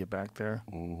driving to get back there.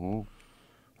 And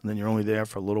then you're only there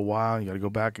for a little while. You got to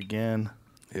go back again.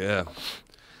 Yeah.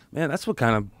 Man, that's what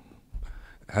kind of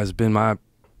has been my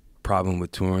problem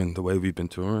with touring, the way we've been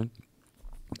touring,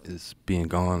 is being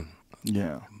gone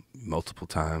multiple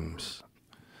times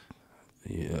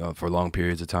for long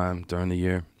periods of time during the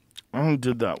year. I only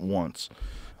did that once.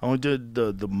 I only did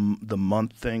the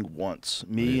month thing once.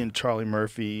 Me and Charlie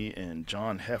Murphy and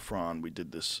John Heffron, we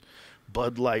did this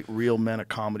Bud Light Real Men a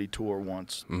Comedy tour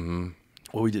once.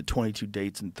 Well, we did 22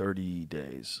 dates in 30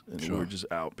 days. And we were just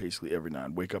out basically every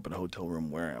night. Wake up in a hotel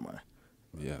room. Where am I?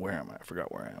 Yeah. Where am I? I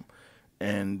forgot where I am.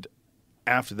 And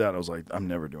after that, I was like, I'm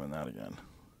never doing that again.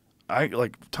 I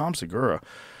like Tom Segura,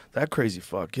 that crazy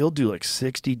fuck. He'll do like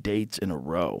 60 dates in a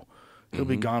row. He'll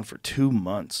be gone for 2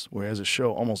 months, where he has a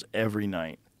show almost every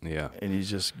night. Yeah. And he's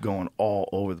just going all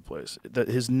over the place. The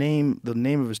name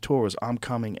of his tour was I'm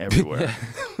Coming Everywhere.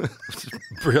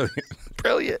 Brilliant.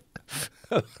 Brilliant.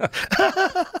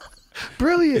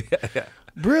 Brilliant.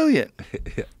 Brilliant.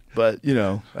 But,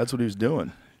 that's what he was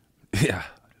doing. Yeah.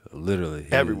 Literally.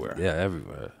 Everywhere.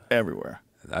 Everywhere. Everywhere.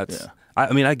 That's.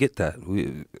 I get that.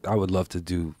 I would love to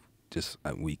do just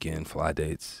weekend fly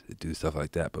dates, do stuff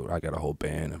like that. But I got a whole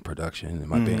band and production, and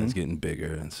my band's getting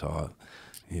bigger, and so,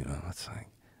 it's like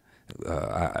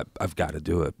I've got to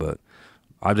do it. But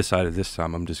I decided this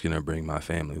time I'm just gonna bring my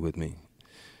family with me,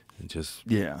 and just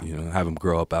have them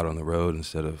grow up out on the road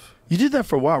instead of. You did that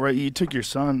for a while, right? You took your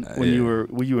son when you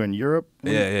were in Europe.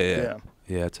 Yeah.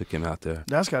 Yeah, I took him out there.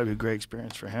 That's got to be a great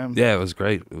experience for him. Yeah, it was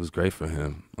great. It was great for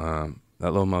him.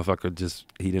 That little motherfucker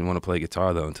he didn't want to play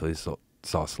guitar though until he saw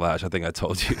Slash. I think I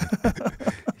told you.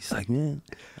 He's like, man,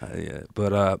 yeah.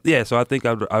 But so I think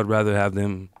I'd rather have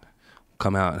them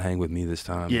come out and hang with me this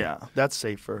time. Yeah, that's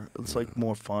safer. It's like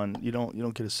more fun. You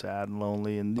don't get as sad and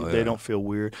lonely, and they don't feel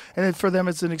weird. And then for them,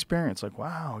 it's an experience. Like,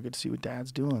 wow, I get to see what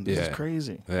Dad's doing. This is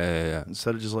crazy. Yeah.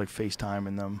 Instead of just like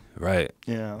FaceTiming them. Right.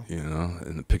 Yeah.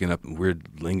 And picking up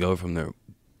weird lingo from their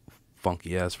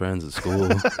funky ass friends at school.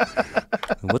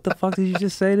 What the fuck did you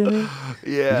just say to me?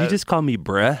 Yeah. Did you just call me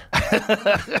bruh?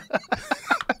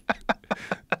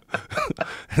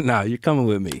 Nah, you're coming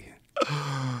with me.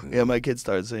 Yeah, my kids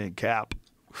started saying cap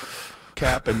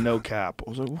and no cap. I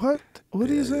was like, what? What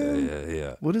are you saying?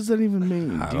 Yeah. What does that even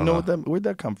mean? Do you know what where'd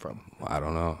that come from? I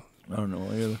don't know. I don't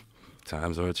know either.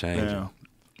 Times are changing. Yeah.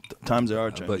 Times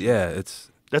are changing. But yeah,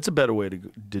 that's a better way to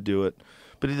do it.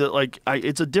 But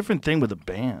it's a different thing with a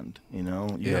band, You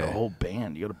got a whole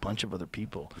band. You got a bunch of other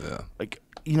people. Yeah.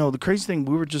 The crazy thing,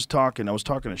 I was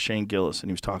talking to Shane Gillis, and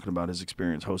he was talking about his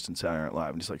experience hosting Saturday Night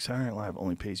Live. And he's like, Saturday Night Live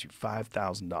only pays you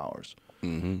 $5,000.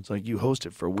 It's like, you host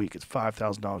it for a week, it's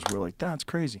 $5,000. We're like, that's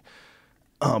crazy.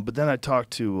 But then I talked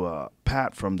to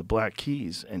Pat from the Black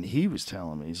Keys, and he was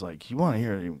telling me, he's like, you want to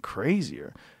hear it even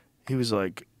crazier? He was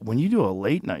like, when you do a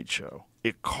late night show,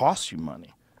 it costs you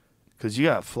money. Because you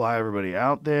got to fly everybody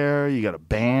out there, you got a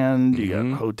band, you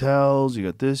got hotels, you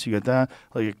got this, you got that.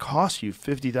 Like, it costs you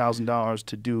 $50,000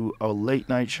 to do a late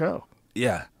night show.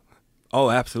 Yeah.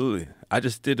 Oh, absolutely. I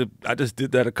just did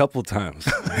that a couple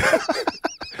times.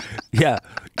 Yeah,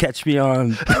 catch me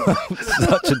on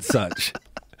such and such.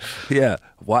 Yeah,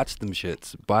 watch them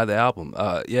shits. Buy the album.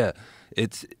 Yeah,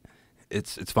 it's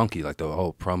funky, like the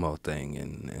whole promo thing,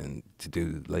 and to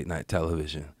do late night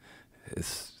television.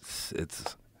 It's.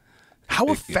 How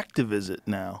effective is it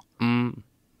now?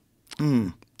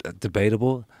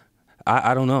 Debatable.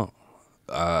 I don't know.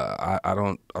 I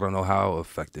don't know how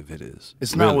effective it is.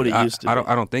 It's not what it used to be.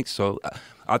 I don't think so.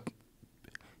 I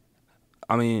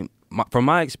mean, from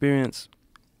my experience,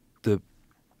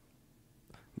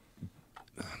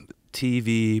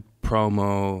 TV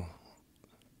promo,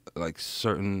 like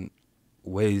certain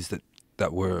ways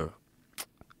that were,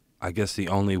 I guess, the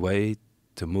only way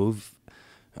to move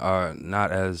are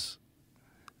not as,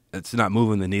 it's not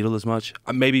moving the needle as much.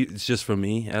 Maybe it's just for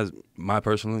me as my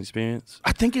personal experience.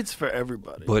 I think it's for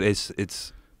everybody. But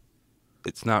it's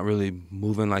not really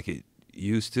moving like it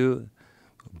used to,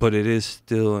 but it is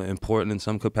still important in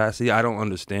some capacity. I don't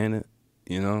understand it,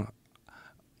 you know,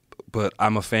 but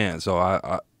I'm a fan, so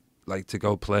I like to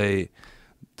go play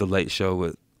The Late Show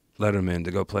with Letterman,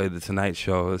 to go play The Tonight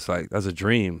Show. It's like, that's a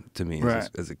dream to me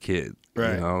as a kid.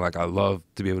 Right. You know, like I love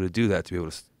to be able to do that, to be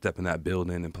able to step in that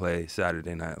building and play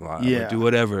Saturday Night Live, Yeah. or do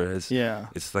whatever. It's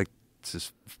like, it's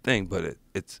this thing, but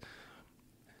it's,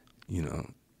 you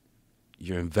know,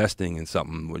 you're investing in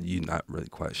something where you're not really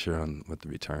quite sure on what the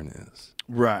return is.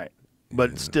 Right.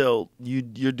 But Yeah. still,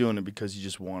 you're doing it because you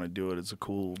just want to do it. It's a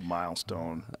cool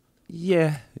milestone.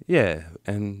 Yeah,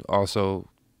 and also,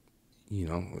 you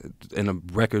know, in a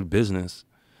record business,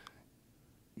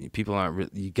 people aren't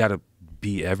really, you got to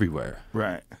be everywhere.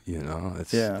 Right. You know,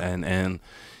 it's Yeah. and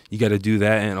you got to do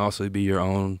that and also be your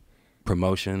own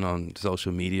promotion on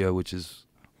social media, which is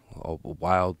a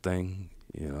wild thing.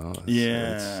 You know.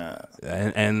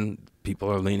 And people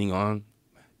are leaning on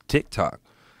TikTok.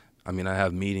 I mean, I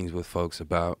have meetings with folks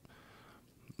about,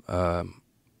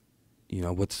 you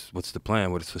know, what's the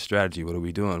plan? What's the strategy? What are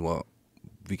we doing? Well,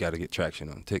 we got to get traction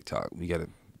on TikTok. We got to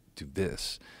do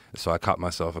this. So I caught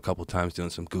myself a couple times doing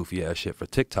some goofy ass shit for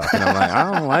TikTok, and I'm like,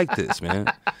 I don't like this, man.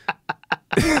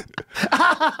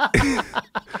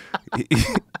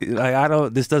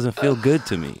 Like, this doesn't feel good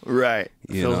to me. Right.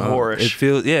 It feels know? whorish.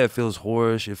 It feels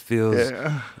whorish. It feels,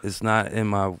 it's not in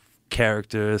my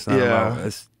character. It's not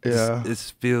it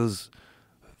feels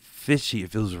fishy.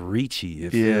 It feels reachy.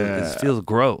 It feels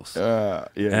gross.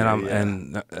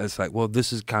 And it's like, well,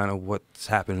 this is kind of what's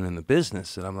happening in the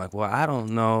business. And I'm like, well, I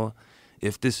don't know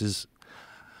if this is,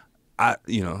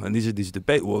 you know, and these are these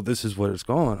debates. Well, this is what it's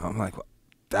going. I'm like, well,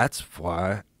 that's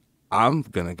why I'm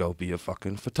gonna go be a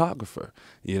fucking photographer.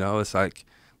 You know, it's like,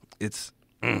 it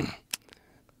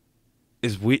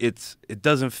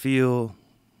doesn't feel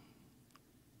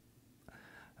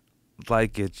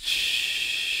like it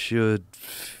should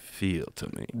feel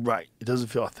to me. Right. It doesn't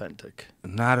feel authentic.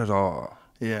 Not at all.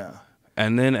 Yeah.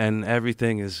 And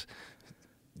everything is,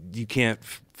 you can't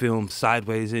film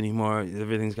sideways anymore.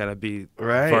 Everything's got to be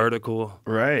vertical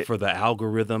for the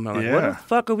algorithm. I'm like, what the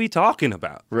fuck are we talking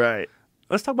about? Right.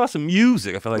 Let's talk about some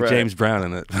music. I feel like James Brown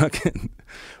in it.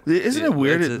 Isn't it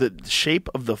weird that the shape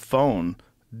of the phone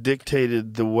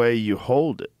dictated the way you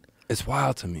hold it? It's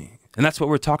wild to me. And that's what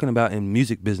we're talking about in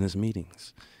music business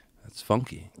meetings. That's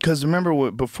funky. Because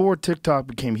remember, before TikTok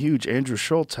became huge, Andrew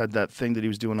Schultz had that thing that he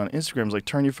was doing on Instagram. It was like,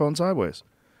 turn your phone sideways.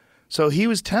 So he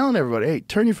was telling everybody, hey,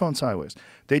 turn your phone sideways.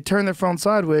 They turned their phone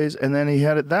sideways, and then he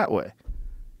had it that way.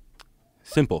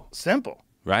 Simple.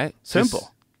 Right? Simple.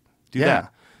 Just do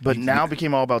that. But now it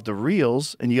became all about the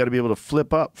reels, and you got to be able to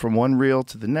flip up from one reel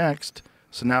to the next.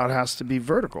 So now it has to be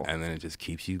vertical. And then it just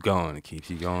keeps you going. It keeps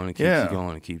you going. It keeps you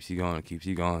going. It keeps you going. It keeps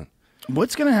you going.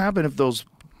 What's going to happen if those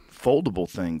foldable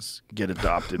things get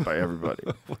adopted by everybody?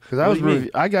 Because I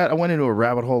went into a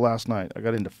rabbit hole last night. I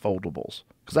got into foldables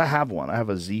because I have one. I have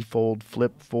a Z Fold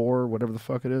Flip 4, whatever the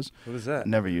fuck it is. What is that?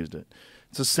 Never used it.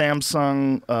 It's a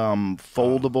Samsung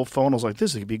foldable phone. I was like,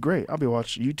 this could be great. I'll be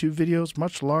watching YouTube videos,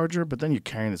 much larger, but then you're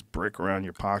carrying this brick around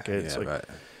your pocket. It's like,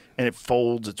 and it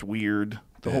folds. It's weird.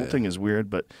 The whole thing is weird.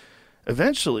 But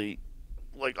eventually,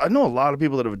 like, I know a lot of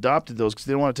people that have adopted those because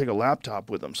they don't want to take a laptop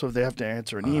with them. So if they have to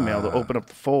answer an email, they'll open up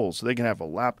the fold so they can have a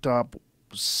laptop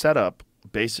setup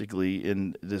basically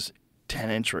in this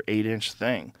 10-inch or 8-inch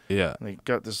thing. Yeah. And they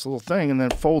got this little thing and then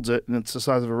folds it, and it's the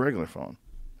size of a regular phone.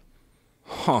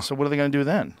 Huh. So what are they going to do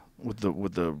then with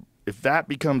the if that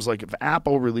becomes like, if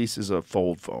Apple releases a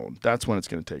fold phone, that's when it's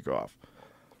going to take off.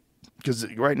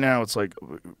 Because right now it's like,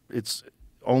 it's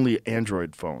only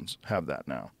Android phones have that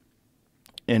now.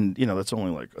 And, you know, that's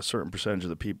only like a certain percentage of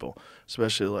the people,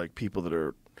 especially like people that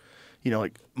are, you know,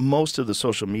 like most of the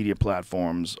social media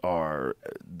platforms are,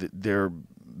 they're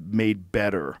made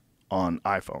better on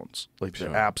iPhones. Like the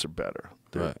apps are better.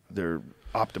 They're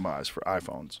optimized for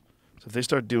iPhones. So if they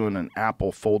start doing an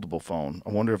Apple foldable phone,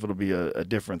 I wonder if it'll be a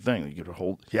different thing. You could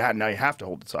hold, now you have to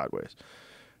hold it sideways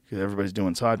because everybody's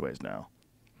doing sideways now.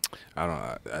 I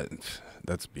don't know.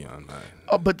 That's beyond that.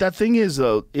 Oh, but that thing is,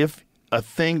 though, if a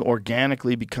thing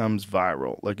organically becomes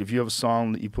viral, like if you have a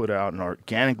song that you put out and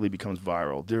organically becomes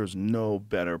viral, there's no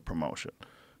better promotion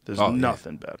There's Oh,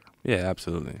 nothing better. Yeah,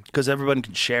 absolutely. Because everyone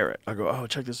can share it. I go, oh,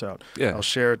 check this out. Yeah. I'll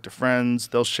share it to friends.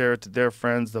 They'll share it to their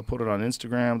friends. They'll put it on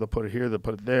Instagram. They'll put it here. They'll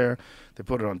put it there. They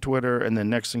put it on Twitter. And then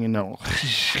next thing you know,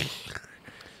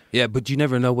 Yeah, but you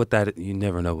never know what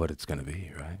it's gonna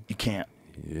be, right? you can't.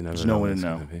 You never There's know no what way to it's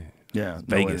know. gonna be. Yeah,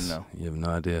 no way to Vegas. know. You have no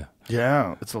idea.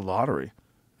 Yeah, it's a lottery.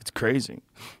 It's crazy.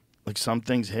 Like some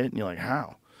things hit and you're like,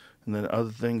 how? And then other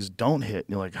things don't hit and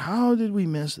you're like, how did we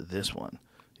miss this one?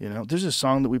 You know, there's a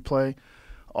song that we play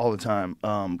all the time.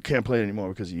 Can't play it anymore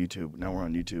because of YouTube. Now we're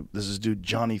on YouTube. This is dude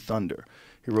Johnny Thunder.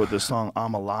 He wrote this song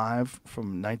 "I'm Alive"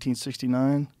 from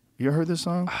 1969. You ever heard this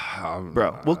song?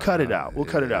 Bro, we'll cut it out. We'll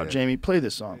cut it out. Jamie, play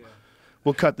this song.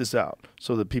 We'll cut this out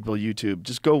so that people YouTube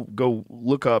just go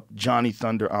look up Johnny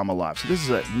Thunder "I'm Alive." So this is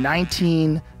a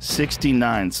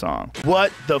 1969 song.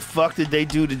 What the fuck did they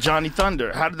do to Johnny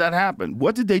Thunder? How did that happen?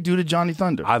 What did they do to Johnny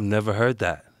Thunder? I've never heard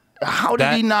that. How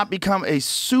did he not become a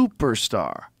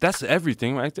superstar? That's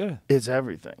everything right there. It's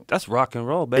everything. That's rock and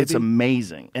roll, baby. It's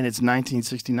amazing, and it's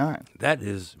 1969. That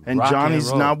is And rock Johnny's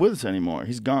and roll. not with us anymore.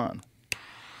 He's gone.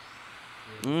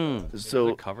 So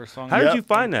The cover song. How Yep. did you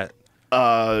find that?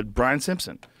 Brian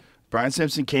Simpson. Brian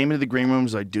Simpson came into the green room and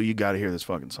was like, dude, you got to hear this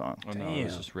fucking song. Oh no, it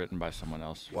was just written by someone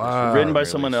else. Wow. Written by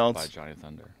Released someone else. By Johnny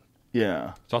Thunder.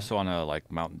 Yeah. It's also on a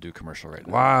Mountain Dew commercial right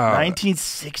now. Wow.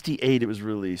 1968 it was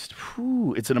released.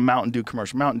 Whew. It's in a Mountain Dew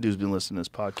commercial. Mountain Dew's been listening to this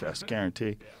podcast,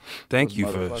 guarantee. Thank you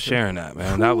for sharing that,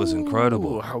 man. That was Ooh,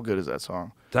 incredible. how good is that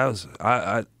song? That was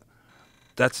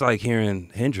that's like hearing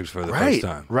Hendrix for the Right, first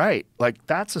time. right. Like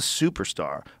that's a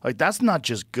superstar. Like that's not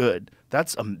just good.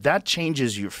 That's that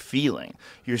changes your feeling.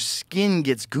 Your skin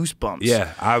gets goosebumps.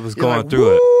 Yeah, I was You're going like,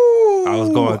 through it. "Woo!" I was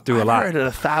going through a I've lot. heard it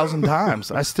 1,000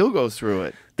 times. I still go through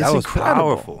it. That It's was incredible.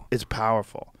 powerful. It's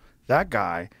powerful. That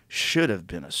guy should have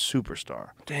been a superstar.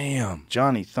 Damn.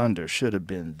 Johnny Thunder should have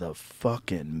been the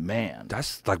fucking man.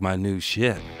 That's like my new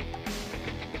shit.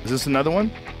 Is this another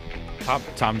one?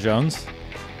 Tom Jones.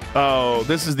 Oh,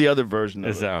 this is the other version of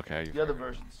Is it. that okay? The other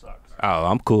version sucks. Oh,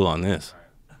 I'm cool on this.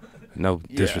 No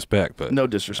disrespect, but No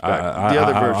disrespect. I, The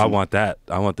other version. I want that.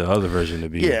 I want the other version to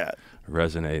be Yeah.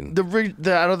 resonating.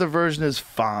 That other version is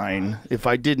fine if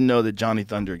I didn't know that Johnny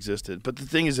Thunder existed. But the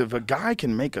thing is, if a guy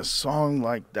can make a song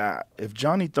like that, if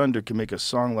Johnny Thunder can make a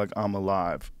song like "I'm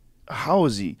Alive," how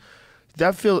is he?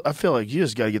 I feel like you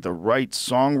just got to get the right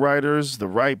songwriters, the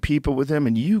right people with him,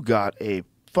 and you got a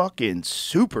fucking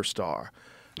superstar.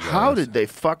 How did they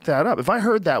fuck that up? If I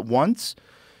heard that once,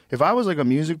 if I was like a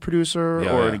music producer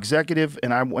or an executive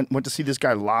and I went to see this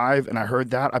guy live and I heard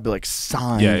that, I'd be like,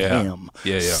 sign him.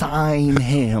 Yeah. Sign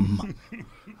him.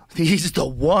 He's the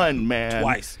one, man.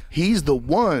 Twice. He's the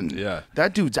one. Yeah.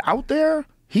 That dude's out there.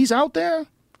 He's out there.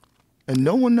 And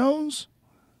no one knows.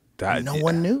 That, No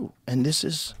one knew. And this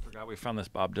is... I forgot we found this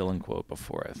Bob Dylan quote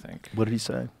before, I think. What did he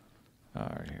say?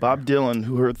 Right here. Bob Dylan,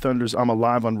 who heard Thunder's "I'm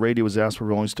Alive" on radio, was asked by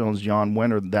Rolling Stone's John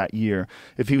Wenner that year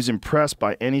if he was impressed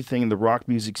by anything in the rock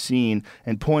music scene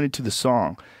and pointed to the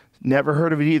song. Never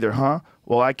heard of it either, huh?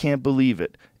 Well, I can't believe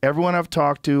it. Everyone I've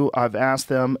talked to, I've asked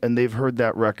them, and they've heard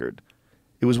that record.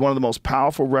 It was one of the most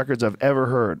powerful records I've ever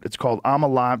heard. It's called "I'm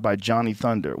Alive" by Johnny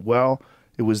Thunder. Well,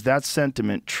 it was that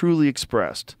sentiment truly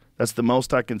expressed. That's the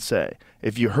most I can say.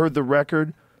 If you heard the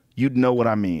record, you'd know what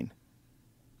I mean.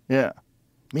 Yeah.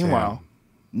 Meanwhile,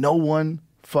 no one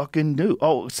fucking knew.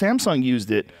 Oh, Samsung used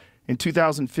it in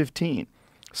 2015.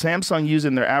 Samsung used it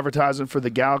in their advertisement for the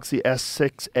Galaxy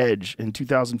S6 Edge in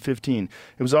 2015.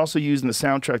 It was also used in the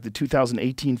soundtrack of the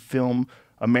 2018 film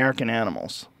American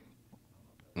Animals.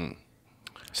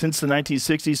 Since the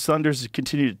 1960s, Thunders has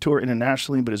continued to tour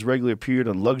internationally, but has regularly appeared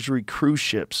on luxury cruise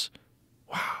ships.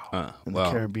 Wow. In the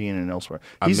Caribbean and elsewhere.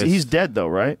 He's dead, though,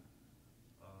 right?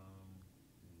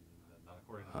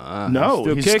 No,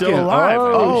 he's kicking. still alive.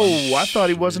 Oh, I thought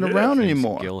he wasn't around Name's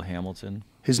anymore. Gil Hamilton.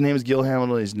 His name is Gil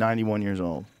Hamilton. He's 91 years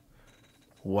old.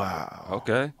 Wow.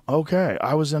 Okay. Okay.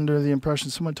 I was under the impression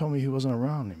someone told me he wasn't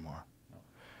around anymore.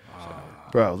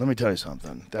 Bro, let me tell you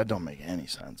something. That don't make any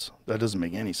sense. That doesn't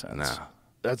make any sense. Nah.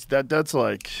 That's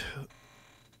like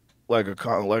a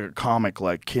comic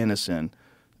like Kinnison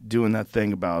doing that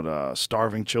thing about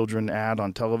starving children ad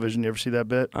on television. You ever see that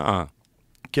bit?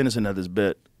 Kinnison had this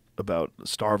bit about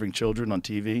starving children on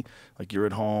TV. Like you're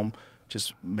at home,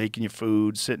 just making your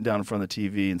food, sitting down in front of the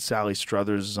TV, and Sally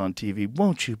Struthers is on TV.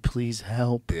 Won't you please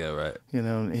help? Yeah, right. You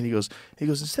know, and he goes,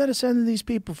 instead of sending these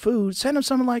people food, send them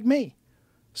someone like me.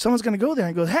 Someone's going to go there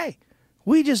and go, hey,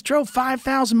 we just drove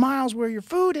 5,000 miles where your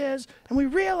food is, and we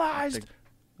realized.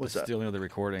 What's That's that? the only other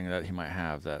recording that he might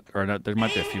have that, or not, there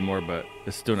might be a few more, but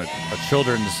it's doing a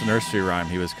children's nursery rhyme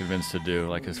he was convinced to do,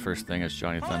 like his first thing as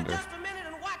Johnny Thunder.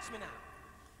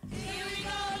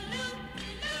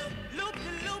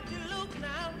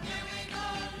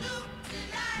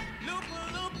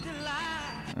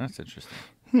 That's interesting.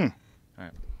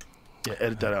 Yeah,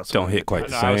 edit that out. Don't hit quite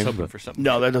the I was same. hoping But for something.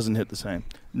 No, that doesn't hit the same.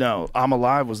 No, I'm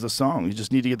Alive was the song. You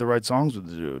just need to get the right songs with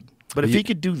the dude. But if he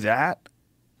could do that,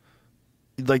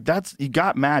 like that's you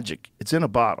got magic. It's in a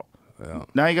bottle. Yeah.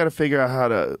 Now you got to figure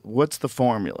out what's the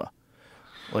formula.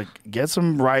 Like get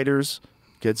some writers,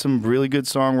 get some really good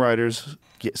songwriters,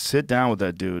 sit down with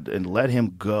that dude and let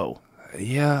him go.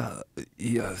 Yeah.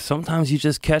 Sometimes you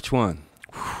just catch one.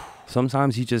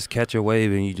 Sometimes you just catch a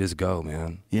wave and you just go,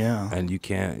 man. Yeah. And you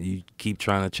keep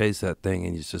trying to chase that thing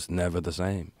and it's just never the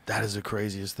same. That is the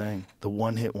craziest thing. The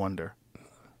one-hit wonder.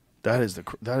 That is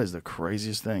the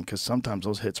craziest thing because sometimes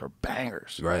those hits are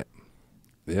bangers. Right.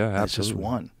 Yeah, absolutely. It's just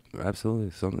one.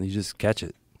 Absolutely. Something you just catch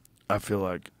it. I feel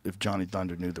like if Johnny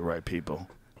Thunder knew the right people,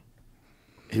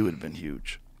 he would have been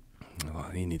huge. Oh,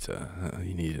 he needs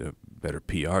a better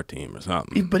PR team or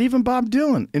something. But even Bob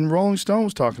Dylan in Rolling Stone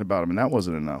was talking about him, and that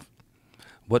wasn't enough.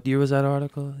 What year was that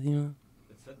article? You know,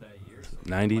 It said that year.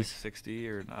 90s. Like 60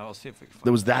 or I'll see if we can find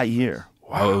It was that year.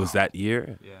 Wow. Oh, it was that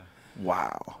year. Yeah.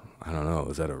 Wow. I don't know.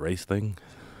 Was that a race thing?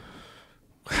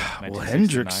 Well, 1969.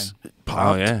 Hendrix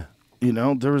popped. Oh yeah. You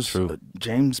know, there was True.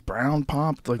 James Brown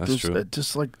popped. Like That's this, true. it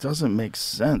just like doesn't make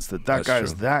sense that That's guy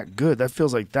is true. that good. That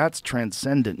feels like that's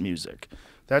transcendent music.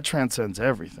 That transcends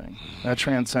everything. That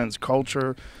transcends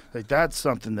culture. Like that's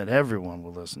something that everyone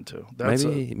will listen to. That's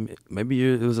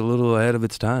Maybe it was a little ahead of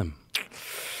its time.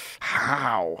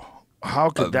 How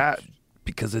could that?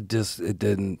 Because it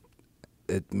didn't.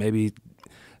 Maybe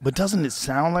But doesn't it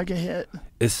sound like a hit?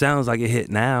 it sounds like a hit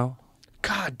now,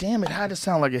 God damn, it had to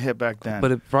sound like a hit back then.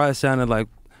 but it probably sounded like,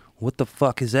 what the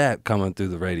fuck is that coming through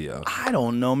the radio? I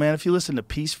don't know, man. If you listen to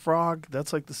Peace Frog,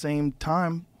 that's like the same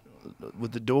time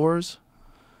with the Doors.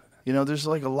 You know, there's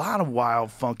like a lot of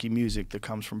wild, funky music that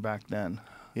comes from back then.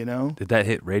 You know? Did that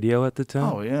hit radio at the time?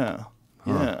 Oh yeah,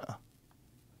 yeah,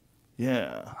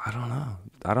 yeah. I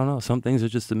don't know. Some things are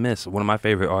just a miss. One of my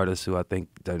favorite artists who I think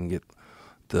doesn't get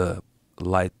the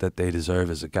light that they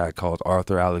deserve is a guy called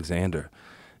Arthur Alexander.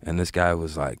 And this guy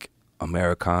was like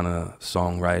Americana,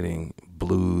 songwriting,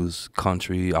 blues,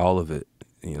 country, all of it.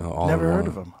 You know, all Never in heard one.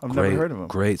 of him. I've never heard of him.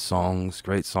 Great songs,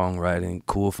 great songwriting,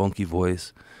 cool, funky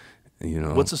voice. You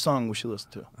know, What's a song we should listen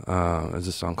to? there's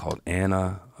a song called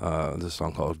Anna. There's a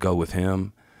song called Go With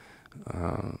Him.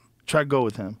 Try Go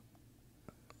With Him.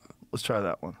 Let's try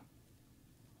that one.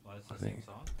 I think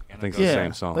it's Yeah, the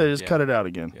same song. Hey, just Yeah. cut it out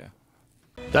again. Yeah.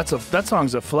 That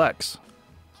song's a flex.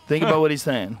 Think about what he's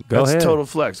saying. Go That's ahead. total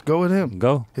flex. Go with him.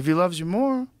 Go. If he loves you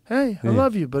more, hey, I Yeah.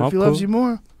 love you. But I'm if he loves cool. you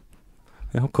more,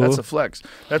 Yeah, I'm cool. that's a flex.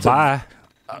 That's Bye.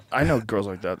 I know girls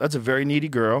like that. That's a very needy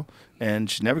girl, and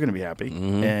she's never going to be happy.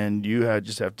 Mhm. And you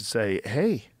just have to say,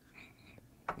 hey,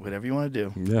 whatever you want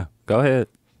to do. Yeah, go ahead.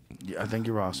 Yeah, I think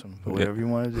you're awesome. But Yeah. whatever you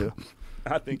want to do.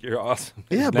 I think you're awesome.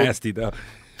 Yeah, It's but- nasty though.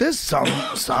 There's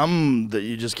some that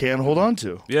you just can't hold on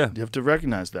to. Yeah, You have to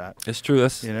recognize that. it's true.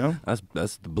 That's You know?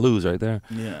 that's the blues right there.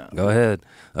 Yeah. Go ahead.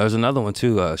 There's another one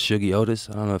too. Shuggy Otis.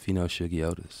 I don't know if you know Shuggy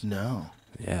Otis. No.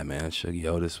 Yeah, man. Shuggy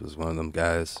Otis was one of them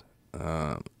guys.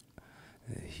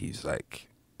 He's like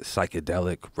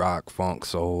psychedelic rock, funk,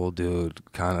 soul dude.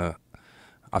 Kind of.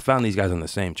 I found these guys on the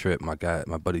same trip. My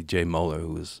buddy Jay Moeller,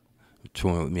 who was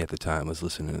touring with me at the time, was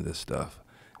listening to this stuff,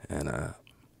 and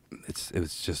it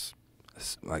was just,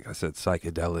 like I said,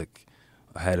 psychedelic,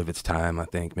 ahead of its time. I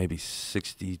think maybe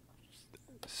 69,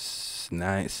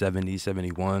 70,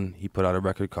 71. He put out a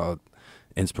record called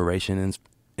Inspiration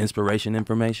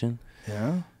Information.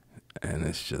 Yeah. And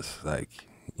it's just like,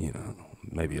 you know,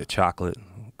 maybe a chocolate,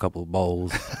 a couple of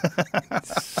bowls,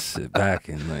 sit back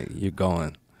and like you're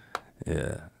going.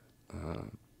 Yeah.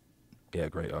 Yeah,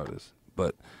 great artist.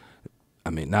 But I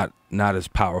mean, not as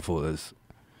powerful as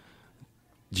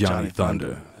Johnny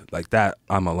Thunder. Like that,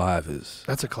 I'm Alive is.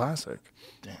 That's a classic.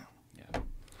 Damn.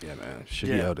 Yeah, man.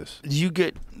 Shuggy Otis. Do you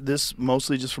get this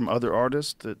mostly just from other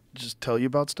artists that just tell you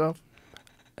about stuff?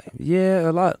 Yeah,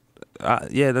 a lot.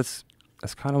 Yeah, that's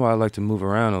kind of why I like to move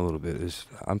around a little bit.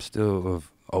 I'm still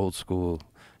of old school,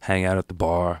 hang out at the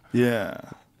bar. Yeah.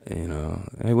 You know,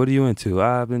 hey, what are you into?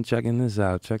 I've been checking this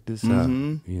out. Check this out.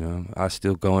 You know, I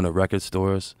still go into record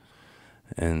stores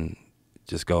and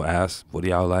just go ask, what do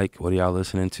y'all like? What are y'all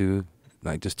listening to?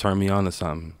 Like, just turn me on to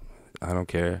something. I don't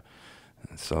care.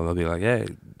 And so they'll be like, hey,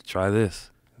 try this.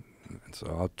 And so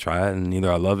I'll try it, and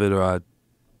either I love it or I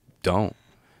don't,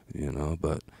 you know,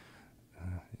 but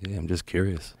yeah, I'm just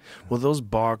curious. Well, those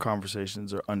bar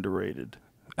conversations are underrated.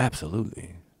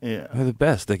 Absolutely. Yeah. They're the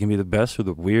best. They can be the best or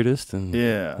the weirdest, and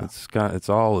Yeah. it's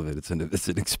all of it. It's an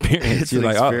experience. It's You're an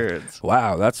like, experience. oh,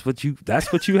 wow, that's what you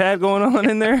had going on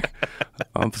in there.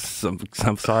 I'm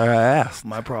sorry I asked.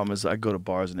 My problem is I go to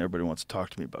bars and everybody wants to talk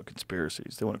to me about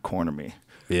conspiracies. They want to corner me.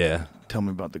 Yeah, Tell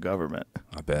me about the government.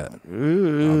 I bet.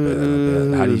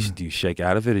 Ooh. I bet. How do you shake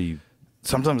out of it? Or you?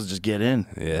 Sometimes I just get in.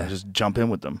 Yeah. I just jump in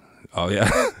with them. Oh yeah.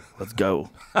 Let's go.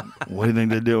 What do you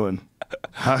think they're doing?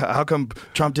 How come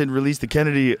Trump didn't release the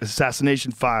Kennedy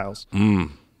assassination files? Yeah,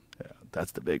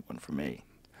 that's the big one for me.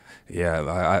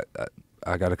 Yeah,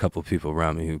 I got a couple of people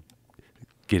around me who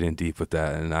get in deep with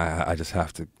that, and I just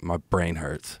have to. My brain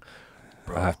hurts.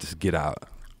 Bro. I have to get out.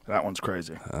 That one's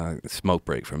crazy. Smoke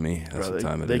break for me. That's Bro, what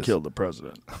time it is. They killed the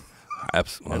president.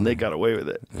 Absolutely. And they got away with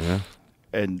it. Yeah.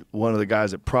 And one of the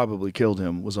guys that probably killed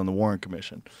him was on the Warren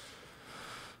Commission.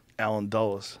 Alan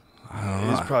Dulles.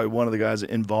 He's probably one of the guys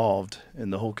involved in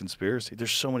the whole conspiracy.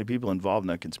 There's so many people involved in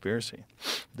that conspiracy.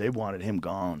 They wanted him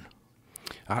gone.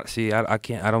 I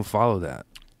can't. I don't follow that.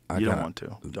 You don't want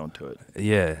to. Don't do it.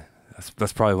 Yeah,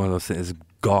 that's probably one of those things. It's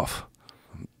golf.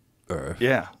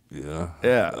 Yeah. Yeah.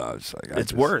 Yeah.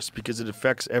 It's worse because it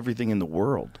affects everything in the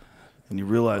world. And you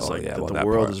realize that the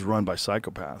world is run by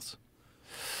psychopaths.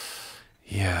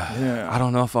 Yeah. I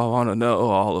don't know if I want to know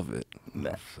all of it.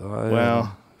 Nah. So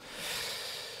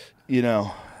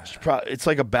it's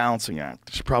like a balancing act.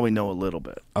 You should probably know a little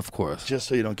bit. Of course. Just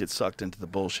so you don't get sucked into the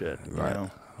bullshit. Right. You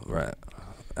know? Right.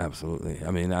 Absolutely.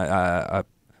 I mean, I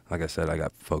like I said, I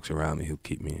got folks around me who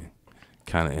keep me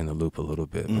kind of in the loop a little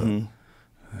bit. But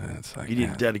it's like, you need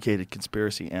a dedicated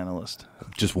conspiracy analyst.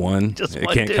 Just one? Just it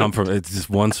one can't dude. come from, it's just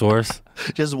one source?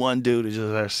 Just one dude who's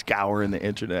just scouring the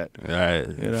internet. All right.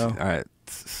 You know? All right.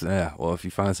 Yeah. Well, if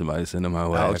you find somebody, send them my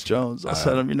way. Alex Jones. I'll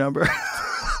send him your number.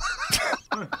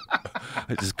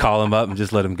 Just call him up and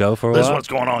just let him go for a This is while. what's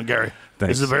going on, Gary.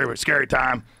 Thanks. This is a very scary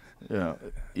time. Yeah.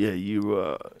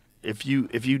 You. If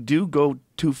you do go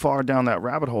too far down that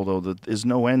rabbit hole, though, there's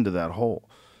no end to that hole.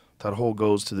 That hole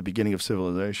goes to the beginning of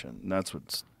civilization, and that's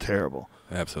what's terrible.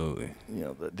 Absolutely. You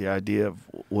know, the idea of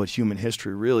what human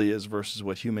history really is versus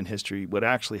what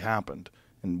actually happened,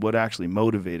 and what actually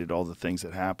motivated all the things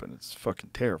that happened. It's fucking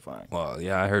terrifying. Well,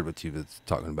 yeah, I heard what you were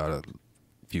talking about a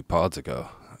few pods ago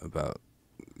about,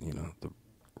 the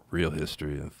real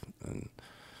history of, and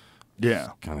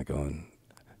kind of going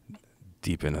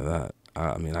deep into that.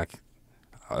 I mean,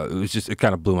 it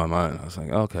kind of blew my mind. I was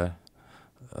like, okay.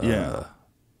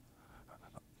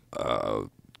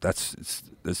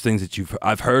 There's things that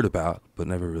I've heard about, but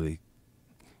never really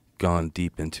gone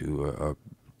deep into or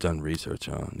done research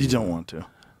on. You don't want to.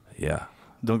 Yeah.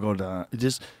 Don't go down.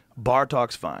 Just bar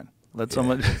talk's fine. Let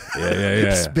someone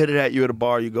Yeah. spit it at you at a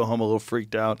bar. You go home a little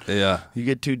freaked out. Yeah. You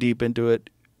get too deep into it,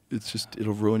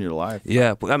 it'll ruin your life.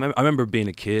 Yeah, but I remember being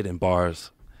a kid in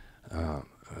bars.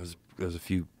 There's a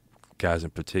few guys in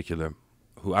particular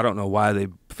who I don't know why they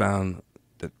found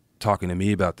that talking to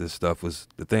me about this stuff was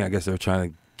the thing. I guess they were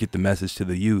trying to get the message to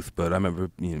the youth. But I remember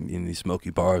in these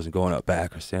smoky bars and going up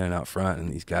back or standing out front,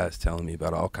 and these guys telling me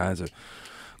about all kinds of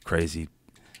crazy,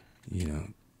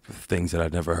 things that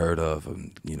I'd never heard of.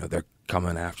 And, they're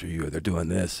coming after you, or they're doing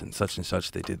this and such.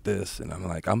 They did this, and I'm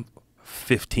like, I'm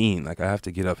 15. Like, I have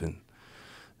to get up and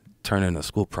turn in a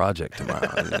school project tomorrow.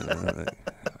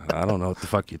 I don't know what the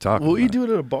fuck you're talking about. What were you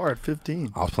doing at a bar at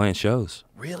 15? I was playing shows.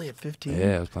 Really, at 15?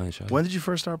 Yeah, I was playing shows. When did you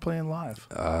first start playing live?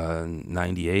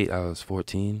 98. I was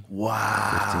 14.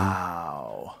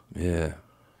 Wow. 15. Yeah.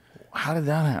 How did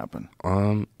that happen?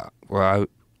 Well,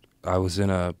 I was in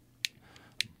a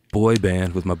boy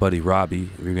band with my buddy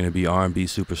Robbie. We were going to be R&B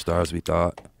superstars, we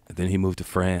thought. And then he moved to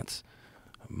France.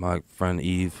 My friend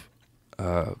Eve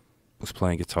was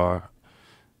playing guitar.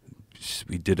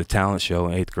 We did a talent show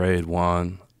in 8th grade,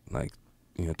 won like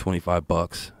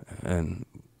 $25, and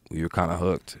we were kind of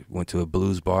hooked. Went to a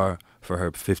blues bar for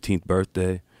her 15th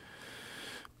birthday.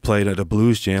 Played at a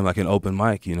blues jam, like an open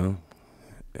mic,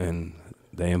 and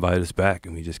they invited us back,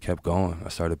 and we just kept going. I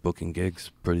started booking gigs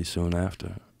pretty soon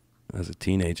after. As a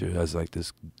teenager, as like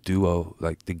this duo,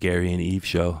 like the Gary and Eve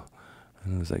show,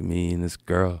 and it was like me and this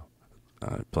girl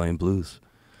playing blues.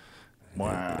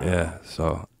 Wow. Yeah,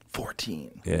 so.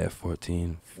 14. Yeah,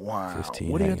 14. Wow. 15.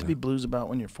 What do you have to be blues about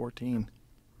when you're 14?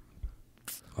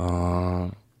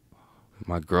 My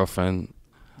girlfriend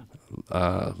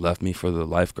left me for the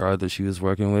lifeguard that she was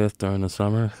working with during the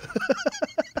summer.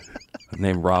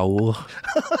 Named Raul.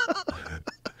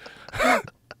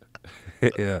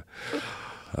 Yeah.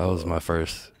 That was my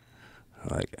first,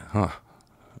 all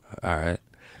right.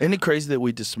 Isn't it crazy that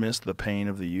we dismiss the pain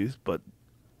of the youth, but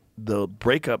the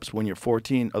breakups when you're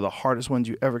 14 are the hardest ones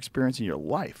you ever experience in your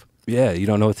life? Yeah, you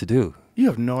don't know what to do. You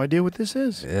have no idea what this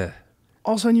is. Yeah.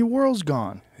 All of a sudden, your world's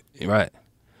gone. Right.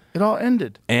 It all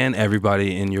ended. And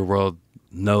everybody in your world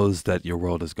knows that your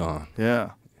world is gone.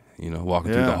 Yeah. You know,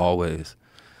 walking through the hallways.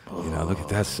 You know, look at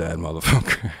that sad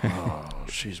motherfucker. Oh,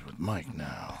 she's with Mike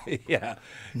now. Yeah.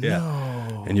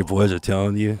 No. And your boys are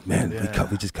telling you, man,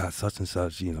 we just got such and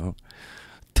such, you know,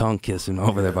 tongue kissing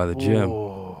over there by the gym.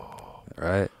 Oh.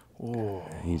 Right? Oh.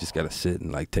 And you just got to sit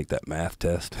and like take that math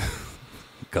test,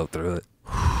 go through it.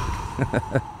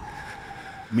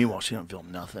 Meanwhile, she don't feel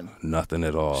nothing. Nothing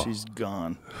at all. She's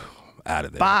gone. Out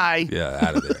of there. Bye. Yeah,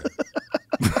 out of there.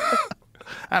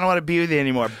 I don't want to be with you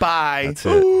anymore. Bye. That's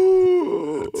it.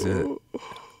 That's it.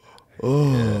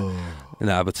 Oh. Yeah.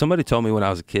 Nah, but somebody told me when I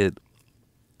was a kid,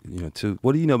 you know, too,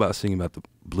 what do you know about singing about the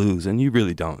blues? And you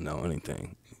really don't know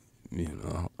anything, you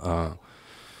know. Or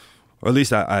at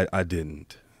least I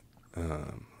didn't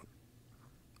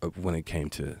when it came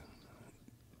to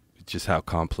just how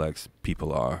complex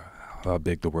people are, how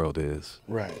big the world is.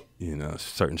 Right. You know,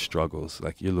 certain struggles,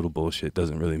 like your little bullshit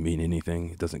doesn't really mean anything.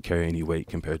 It doesn't carry any weight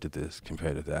compared to this,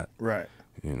 compared to that. Right.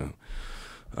 You know.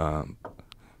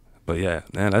 But yeah,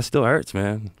 man, that still hurts,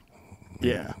 man.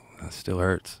 Yeah. That still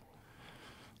hurts.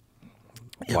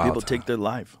 Yeah, Wild people time. take their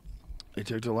life. They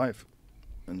take their life.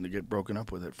 And they get broken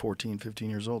up with it. 14, 15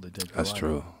 years old, they take their life. That's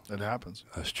true. That happens.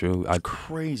 That's true. It's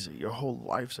crazy. Your whole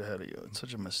life's ahead of you. It's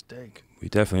such a mistake. We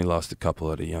definitely lost a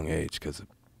couple at a young age because of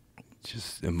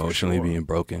just emotionally being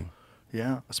broken.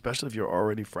 Yeah, especially if you're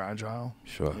already fragile.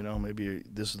 Sure. You know, maybe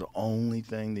this is the only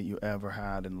thing that you ever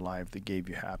had in life that gave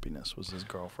you happiness was this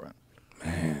girlfriend.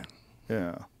 Man.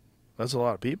 Yeah. That's a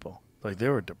lot of people. Like, they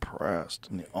were depressed,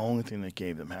 and the only thing that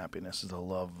gave them happiness is the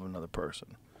love of another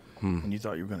person. And you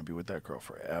thought you were going to be with that girl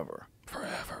forever.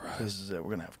 Forever, right? This is it. We're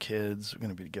going to have kids. We're going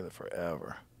to be together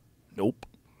forever. Nope.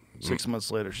 6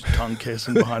 months later, she's tongue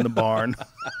kissing behind the barn.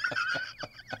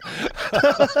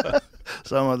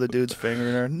 Some other dude's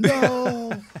fingering her.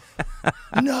 No.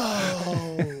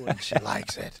 No. And she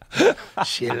likes it.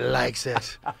 She likes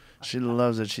it. She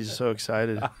loves it. She's so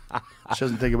excited. She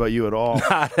doesn't think about you at all.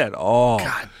 Not at all.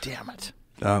 God damn it.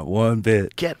 Not one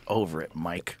bit. Get over it,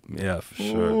 Mike. Yeah, for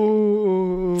sure.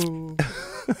 Oh.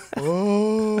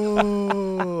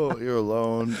 Oh. You're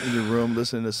alone in your room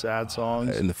listening to sad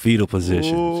songs. In the fetal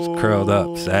position, just curled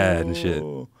up, sad and shit.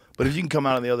 But if you can come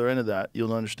out on the other end of that,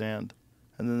 you'll understand.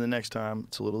 And then the next time,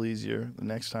 it's a little easier. The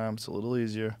next time, it's a little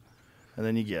easier. And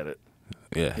then you get it.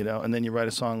 Yeah. You know, and then you write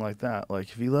a song like that. Like,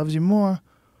 if he loves you more,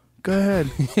 go ahead.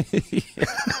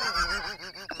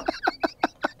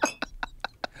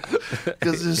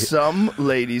 Because there's some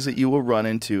ladies that you will run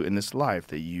into in this life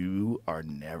that you are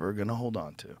never going to hold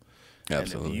on to.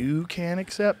 Absolutely. And if you can't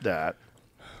accept that,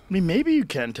 I mean, maybe you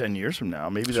can 10 years from now.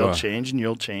 Maybe they'll change and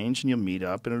you'll change and you'll meet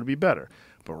up and it'll be better.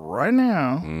 But right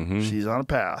now, she's on a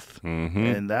path.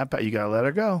 And that path, you got to let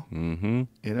her go. You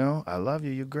know, I love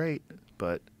you. You're great.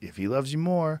 But if he loves you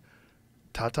more,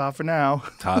 ta-ta for now.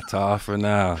 Ta-ta for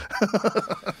now.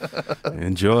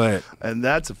 Enjoy it. And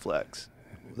that's a flex.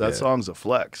 That song's a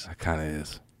flex. That kind of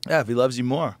is. Yeah, if he loves you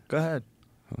more, go ahead.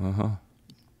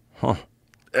 Huh.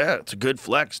 Yeah, it's a good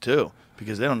flex, too,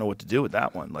 because they don't know what to do with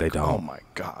that one. Like, They don't. Oh, my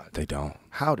God. They don't.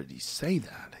 How did he say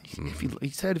that? If he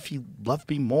said if he loved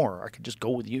me more, I could just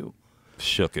go with you.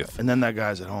 Shooketh. And then that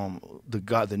guy's at home.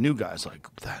 The new guy's like,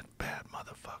 that bad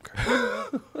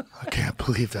motherfucker. I can't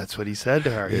believe that's what he said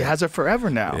to her. He has her forever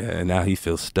now. Yeah, and now he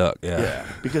feels stuck. Yeah,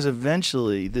 because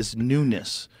eventually this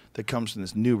newness that comes from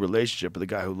this new relationship with the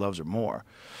guy who loves her more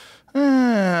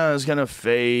is going to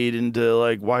fade into,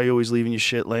 like, why are you always leaving your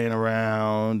shit laying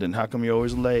around, and how come you're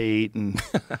always late, and,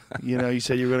 you know, you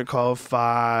said you were going to call at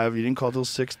 5, you didn't call till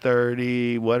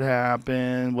 6:30, what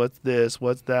happened, what's this,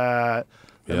 what's that,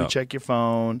 let me check your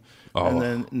phone, and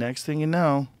then next thing you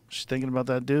know, she's thinking about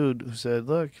that dude who said,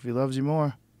 look, if he loves you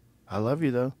more, I love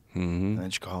you, though, and then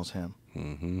she calls him.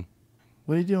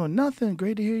 What are you doing? Nothing.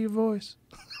 Great to hear your voice.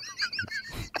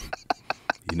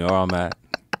 You know where I'm at.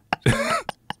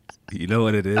 You know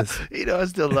what it is. You know I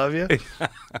still love you.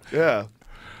 Yeah.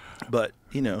 But,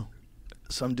 you know,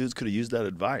 some dudes could have used that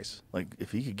advice. Like,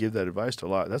 if he could give that advice to a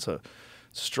lot, that's a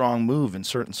strong move in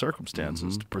certain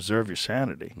circumstances to preserve your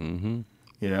sanity.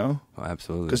 You know? Oh,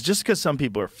 absolutely. Because just because some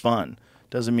people are fun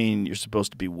doesn't mean you're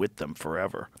supposed to be with them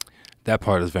forever. That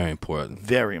part is very important.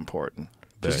 Very important.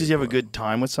 Just because you have a good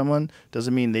time with someone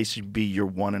doesn't mean they should be your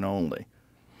one and only.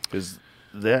 Because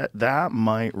that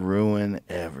might ruin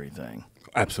everything.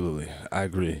 Absolutely. I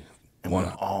agree. And we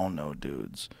all know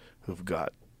dudes who've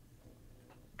got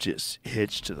just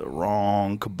hitched to the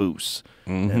wrong caboose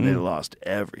and they lost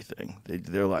everything.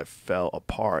 Their life fell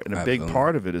apart. And a big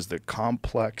part of it is the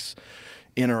complex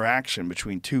interaction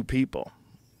between two people.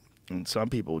 And some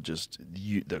people just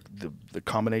the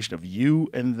combination of you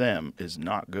and them is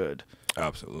not good.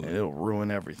 Absolutely. And it'll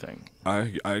ruin everything.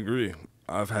 I agree.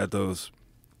 I've had those,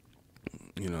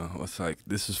 it's like,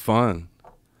 this is fun.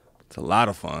 It's a lot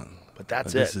of fun. But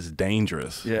that's This is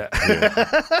dangerous. Yeah.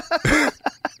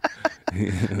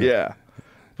 Yeah.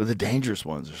 But the dangerous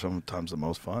ones are sometimes the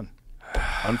most fun,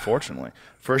 unfortunately,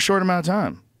 for a short amount of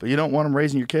time. But you don't want them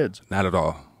raising your kids. Not at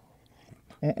all.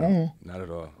 Not at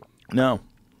all. No.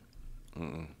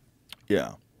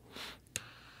 Yeah.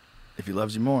 If he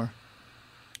loves you more,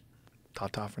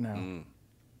 ta-ta for now.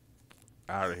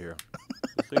 Out of here.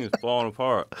 This thing is falling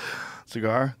apart.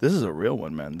 Cigar? This is a real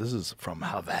one, man. This is from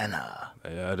Havana.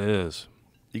 Yeah, it is.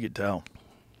 You could tell.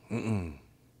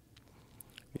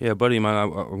 Yeah, buddy of mine, I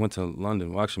went to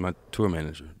London. Well, actually, my tour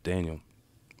manager, Daniel,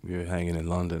 we were hanging in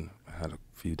London. I had a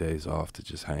few days off to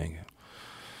just hang.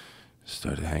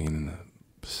 Started hanging in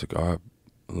the cigar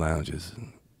lounges.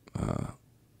 And,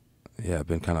 yeah, I've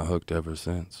been kind of hooked ever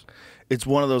since. It's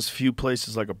one of those few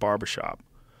places like a barbershop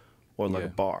or like Yeah.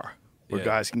 a bar where Yeah.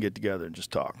 guys can get together and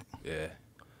just talk. Yeah,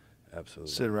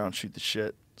 absolutely. Sit around, shoot the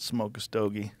shit, smoke a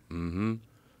stogie,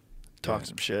 talk Yeah,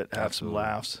 some shit, have absolutely. some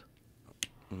laughs.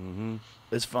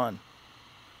 It's fun.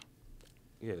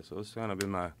 Yeah, so it's kind of been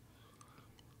my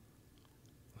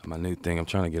new thing. I'm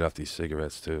trying to get off these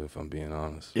cigarettes too, if I'm being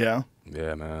honest. Yeah?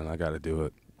 Yeah, man, I got to do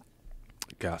it.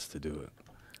 Gots to do it.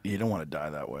 You don't want to die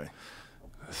that way.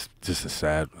 It's just a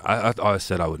sad. I always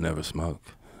said I would never smoke,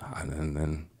 and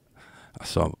then I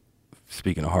saw.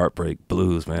 Speaking of heartbreak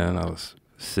blues, man, I was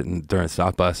sitting during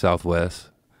South by Southwest,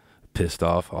 pissed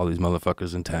off all these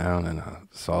motherfuckers in town, and I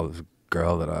saw this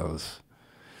girl that I was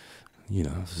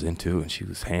into, and she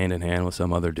was hand in hand with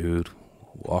some other dude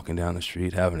walking down the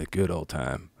street having a good old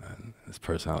time. And this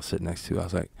person I was sitting next to, I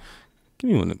was like, give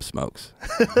me one of them smokes.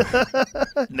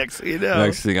 Next thing you know.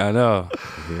 Next thing I know,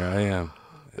 here I am.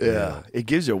 Yeah. It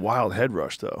gives you a wild head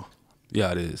rush, though.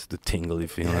 Yeah, it is. The tingly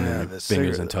feeling Yeah, in the your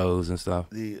fingers and cigarette- toes and stuff.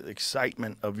 The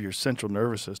excitement of your central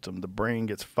nervous system, the brain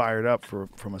gets fired up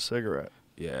from a cigarette.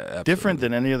 Yeah, absolutely. Different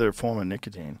than any other form of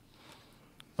nicotine.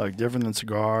 Like different than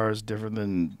cigars, different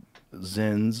than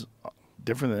Zins,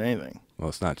 different than anything. Well,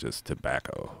 it's not just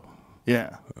tobacco.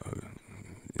 Yeah.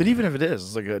 But even if it is,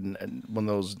 it's like one of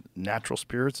those natural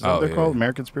spirits, is that Oh, what they're yeah, called? yeah.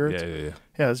 American spirits? Yeah.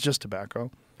 Yeah, it's just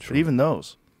tobacco. True. But even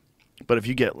those. But if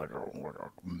you get like a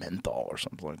menthol or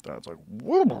something like that, it's like,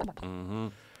 whoa.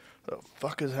 The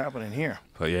fuck is happening here?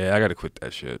 But yeah, I got to quit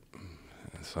that shit.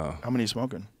 So How many are you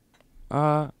smoking?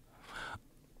 I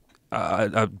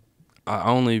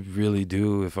only really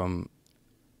do if I'm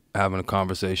having a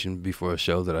conversation before a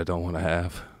show that I don't want to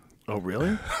have. Oh,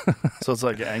 really? So it's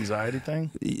like an anxiety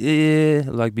thing? Yeah,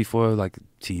 like before like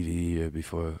TV or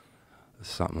before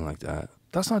something like that.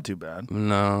 That's not too bad.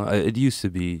 No, it used to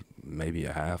be maybe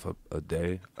a half a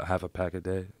day, a half a pack a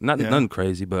day. Yeah. Nothing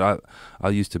crazy, but I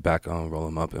used tobacco and roll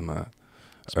them up in my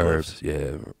herbs.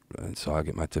 Yeah, and so I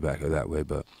get my tobacco that way.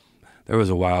 But there was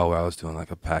a while where I was doing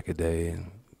like a pack a day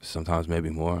and sometimes maybe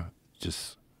more.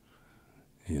 Just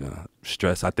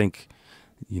stress. I think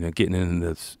getting into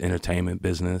this entertainment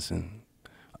business and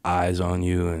eyes on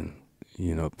you and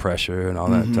pressure and all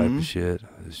that type of shit.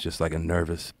 It's just like a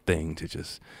nervous thing to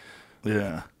just.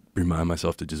 Yeah. Remind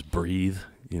myself to just breathe,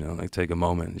 like take a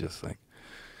moment and just like,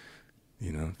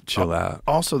 chill out.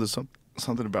 Also, there's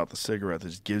something about the cigarette that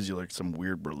just gives you like some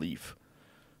weird relief.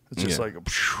 It's just Yeah. like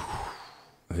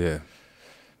Yeah.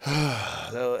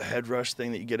 the head rush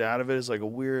thing that you get out of it is like a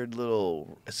weird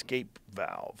little escape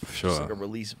valve. Sure. Just like a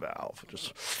release valve.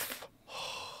 Just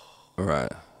All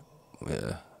right.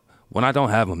 Yeah. When I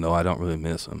don't have them though, I don't really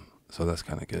miss them. So that's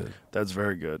kind of good. that's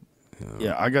very good.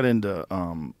 Yeah, I got into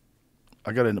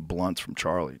blunts from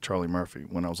Charlie Murphy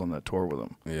when I was on that tour with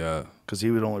him Yeah. because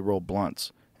he would only roll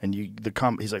blunts, and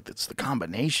he's like, it's the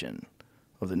combination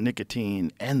of the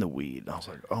nicotine and the weed. And I was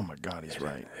like, oh my god, he's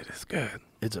right. It is good.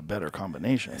 It's a better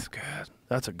combination. It's good.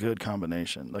 That's a good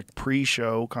combination. Like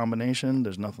pre-show combination,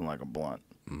 there's nothing like a blunt.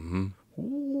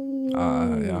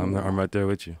 Yeah, I'm right there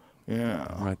with you. Yeah,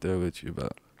 I'm right there with you,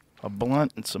 but a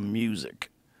blunt and some music.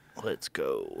 Let's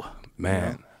go.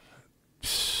 man,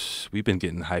 we've been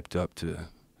getting hyped up to.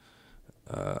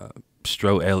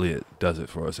 Stro Elliott does it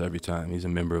for us every time. He's a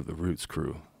member of the Roots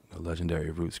crew, the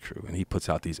legendary Roots crew, and he puts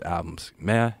out these albums.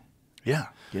 Man, Yeah,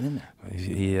 get in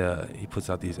there. he puts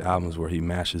out these albums where he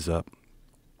mashes up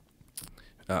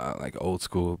like old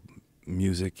school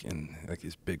music and like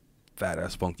his big fat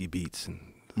ass funky beats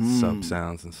and sub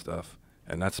sounds and stuff.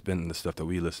 And that's been the stuff that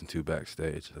we listen to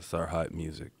backstage. That's our hype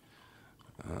music.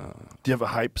 Do you have a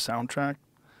hype soundtrack?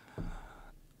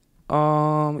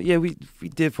 Yeah, we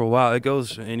did for a while. It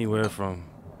goes anywhere from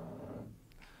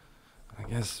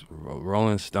Yes,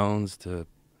 Rolling Stones to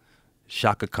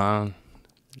Shaka Khan.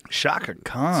 Shaka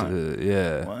Khan.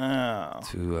 Yeah. Wow.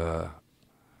 To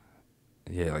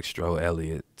like Stroh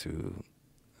Elliott to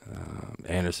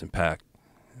Anderson .Paak,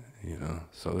 you know.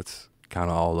 So it's kind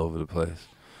of all over the place.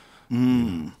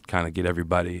 Kind of get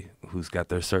everybody who's got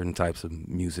their certain types of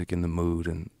music in the mood,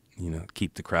 and you know,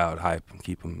 keep the crowd hype and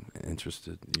keep them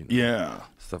interested. You know, Yeah.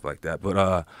 stuff like that.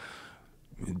 But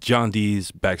John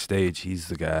D's backstage. He's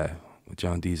the guy.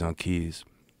 John D's on keys.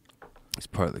 He's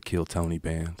part of the Kill Tony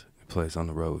band. He plays on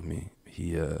the road with me.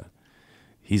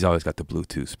 He's always got the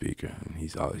Bluetooth speaker, and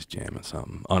he's always jamming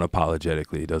something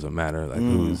unapologetically. It doesn't matter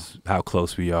like how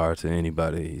close we are to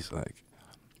anybody. He's like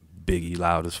Biggie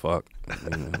loud as fuck.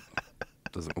 You know,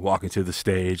 doesn't walk into the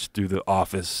stage through the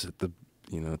office at the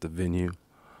venue.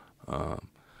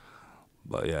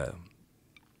 But yeah,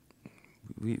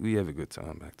 we have a good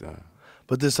time back there.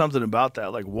 But there's something about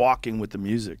that, like walking with the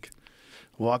music,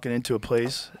 walking into a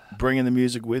place, bringing the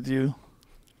music with you.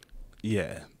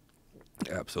 Yeah,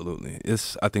 absolutely.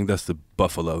 I think that's the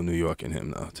Buffalo, New York in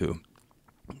him though too.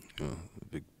 You know,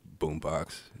 big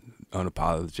boombox,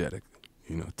 unapologetic.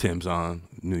 You know, Tim's on,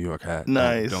 New York hat.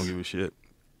 Nice. Don't give a shit.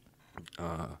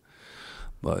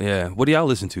 But yeah, what do y'all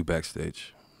listen to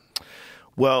backstage?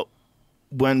 Well,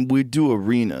 when we do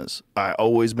arenas, I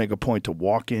always make a point to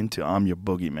walk into I'm Your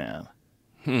Boogeyman.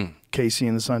 Casey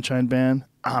and the Sunshine Band,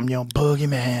 I'm your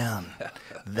boogeyman.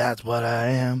 That's what I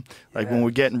am. Like when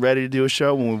we're getting ready to do a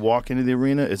show, when we walk into the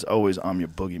arena, it's always I'm your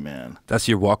boogeyman. That's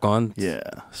your walk-on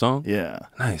song? Yeah.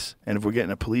 Nice. And if we're getting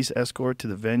a police escort to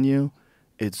the venue,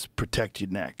 it's protect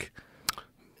your neck.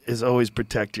 It's always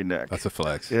protect your neck. That's a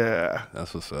flex. Yeah.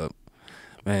 That's what's up.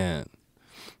 Man,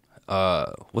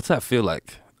 what's that feel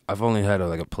like? I've only had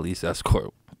a police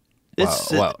escort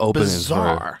while opening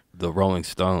bizarre. for the Rolling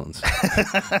Stones.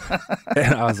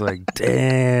 And I was like,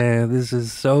 damn, this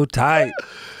is so tight.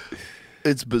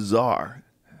 It's bizarre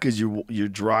because you're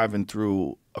driving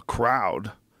through a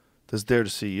crowd that's there to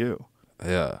see you.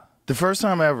 Yeah. The first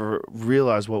time I ever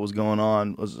realized what was going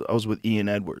on was I was with Ian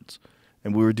Edwards,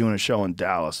 and we were doing a show in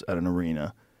Dallas at an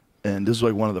arena, and this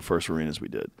was like one of the first arenas we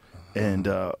did. And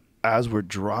as we're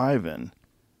driving,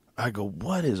 I go,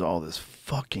 what is all this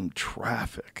fucking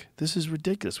traffic? This is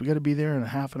ridiculous. We got to be there in a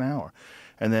half an hour.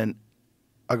 And then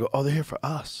I go, oh, they're here for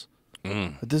us.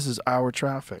 This is our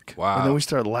traffic. Wow. And then we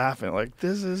start laughing like,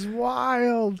 this is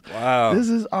wild. Wow. This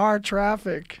is our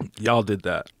traffic. Y'all did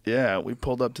that. Yeah, we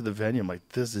pulled up to the venue. I'm like,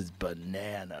 this is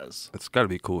bananas. It's got to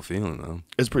be a cool feeling, though.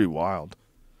 It's pretty wild.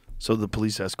 So the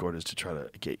police escort is to try to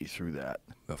get you through that.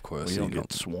 Of course. So you don't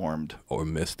get swarmed. Or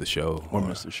miss the show. Or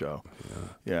miss the show.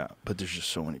 Yeah, but there's just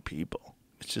so many people.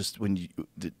 It's just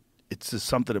it's just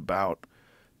something about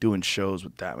doing shows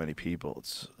with that many people.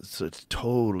 It's a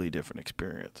totally different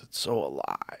experience. It's so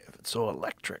alive. It's so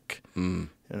electric. You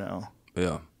know?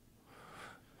 Yeah.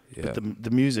 Yeah. But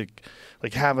the music,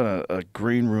 like having a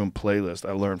green room playlist,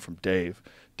 I learned from Dave.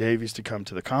 Dave used to come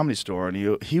to the Comedy Store,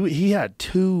 and he had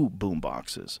 2 boom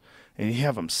boxes, and he'd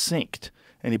have them synced.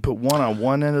 And he put one on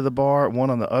one end of the bar,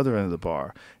 one on the other end of the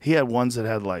bar. He had ones that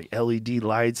had like LED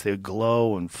lights, they would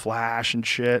glow and flash and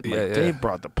shit. Like Dave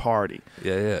brought the party.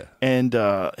 Yeah. And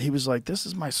he was like, this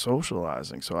is my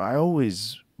socializing. So I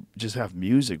always just have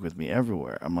music with me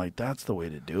everywhere. I'm like, that's the way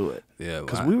to do it. Yeah.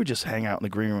 Because we would just hang out in the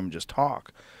green room and just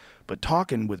talk. But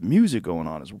talking with music going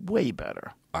on is way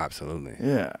better. Absolutely.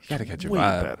 Yeah. You got to get your way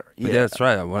vibe. Better. Yeah, that's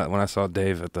right. When I saw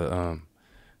Dave at the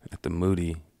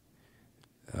Moody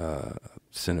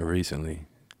Center recently,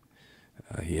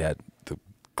 he had the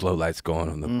glow lights going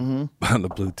on the on the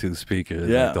Bluetooth speaker.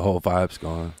 Yeah. Like the whole vibe's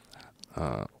going.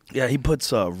 Yeah, he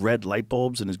puts red light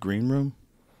bulbs in his green room.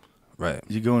 Right.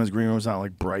 You go in his green room, it's not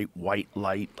like bright white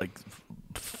light, like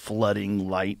flooding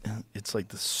light. It's like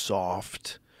the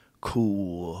soft,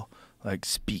 cool, like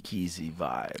speakeasy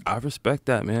vibe. I respect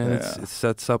that, man. Yeah. It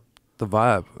sets up the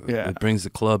vibe. Yeah. It brings the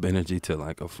club energy to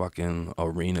like a fucking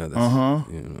arena.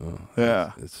 That's, you know.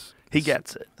 Yeah. He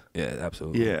gets it. Yeah,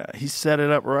 absolutely. Yeah, he set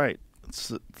it up right. It's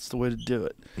the way to do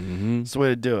it. It's the way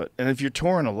to do it. And if you're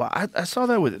touring a lot, I saw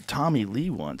that with Tommy Lee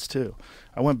once too.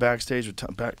 I went backstage with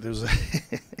there was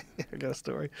I got a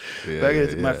story.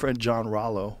 My friend John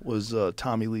Rollo was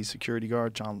Tommy Lee's security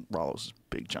guard. John Rollo's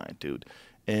a big giant dude.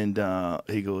 And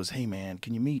he goes, hey, man,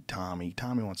 can you meet Tommy?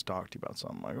 Tommy wants to talk to you about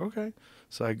something. I'm like, okay.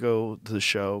 So I go to the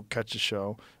show, catch the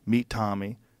show, meet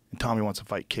Tommy, and Tommy wants to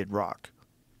fight Kid Rock.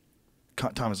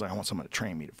 Tommy's like, I want someone to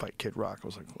train me to fight Kid Rock. I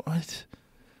was like, what?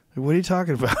 Like, what are you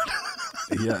talking about?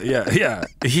 Yeah.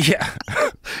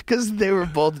 Because they were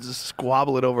both just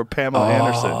squabbling over Pamela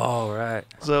Anderson. Oh, right.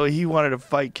 So he wanted to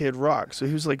fight Kid Rock. So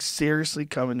he was like seriously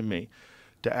coming to me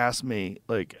to ask me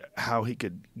like how he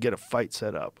could get a fight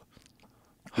set up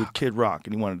with Kid Rock,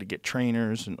 and he wanted to get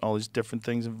trainers and all these different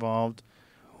things involved.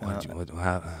 I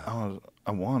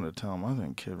wanted to tell him I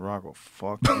think Kid Rock will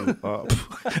fuck you up.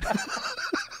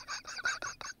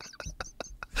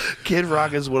 Kid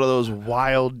Rock is one of those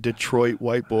wild Detroit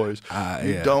white boys.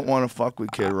 You don't want to fuck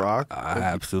with Kid Rock. I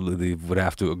absolutely would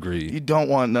have to agree. You don't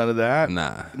want none of that.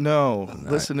 Nah. No.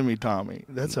 Listen to me, Tommy.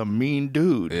 That's a mean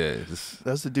dude. Yeah,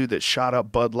 That's the dude that shot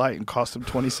up Bud Light and cost him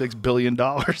 $26 billion.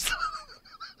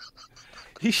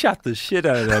 he shot the shit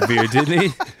out of that beer, didn't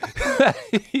he?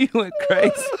 He went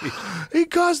crazy. He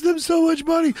cost them so much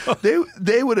money.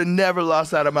 They would have never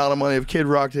lost that amount of money if Kid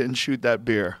Rock didn't shoot that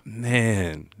beer.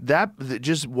 Man.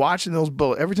 Just watching those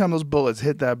bullets, every time those bullets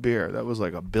hit that beer, that was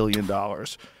like $1 billion. I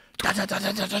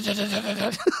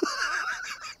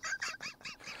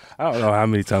don't know how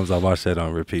many times I watched that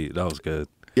on repeat. That was good.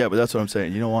 Yeah, but that's what I'm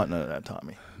saying. You don't want none of that,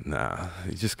 Tommy. Nah,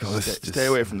 you just go. Stay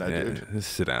away from that dude.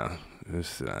 Just sit down.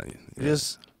 Just sit down. Yeah.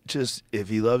 Just if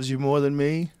he loves you more than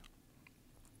me,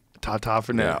 ta-ta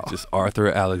for now. Just Arthur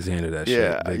Alexander that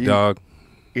Yeah, shit. Big dog.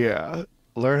 Yeah.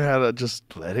 Learn how to just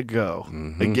let it go.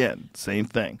 Mm-hmm. Again, same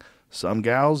thing. Some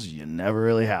gals, you never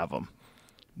really have them.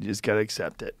 You just got to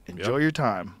accept it. Enjoy your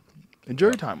time. Enjoy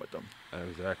your time with them.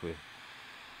 Exactly.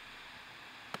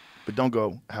 But don't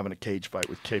go having a cage fight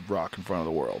with Kid Rock in front of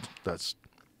the world. That's...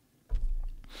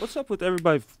 What's up with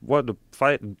everybody wanting to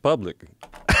fight in public?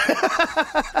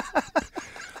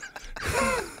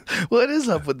 What is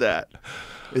up with that?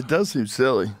 It does seem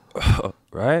silly.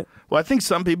 Right? Well, I think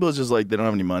some people, it's just like they don't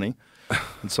have any money.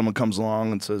 And someone comes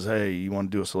along and says, hey, you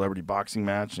want to do a celebrity boxing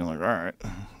match? And you're like, all right.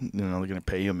 You know, they're going to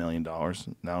pay you $1 million.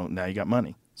 Now you got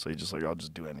money. So you're just like, I'll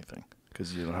just do anything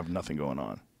because you don't have nothing going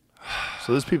on.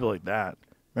 So there's people like that.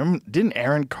 Remember, didn't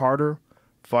Aaron Carter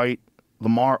fight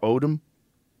Lamar Odom?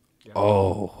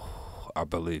 Oh, I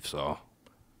believe so.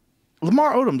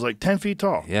 Lamar Odom's like 10 feet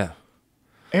tall. Yeah.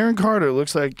 Aaron Carter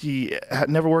looks like he had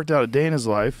never worked out a day in his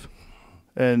life,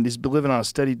 and he's been living on a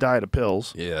steady diet of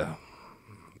pills. Yeah.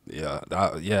 Yeah.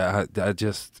 I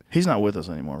just... He's not with us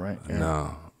anymore, right? Aaron?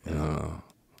 No.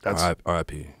 That's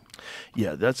R.I.P.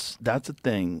 Yeah, that's the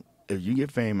thing. If you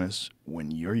get famous when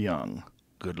you're young,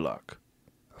 good luck.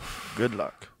 Good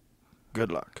luck.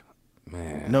 Good luck.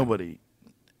 Man. Nobody.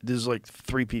 There's like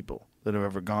 3 people that have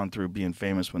ever gone through being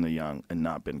famous when they're young and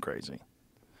not been crazy.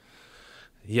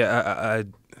 Yeah,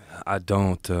 I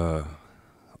don't understand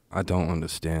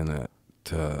that.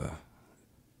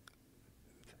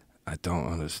 I don't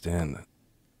understand that.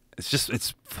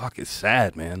 It's fucking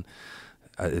sad, man.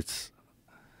 It's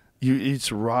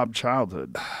robbed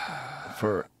childhood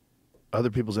for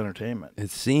other people's entertainment.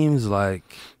 It seems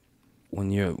like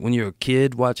when you're a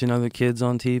kid watching other kids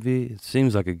on TV, it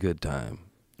seems like a good time.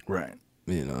 Right.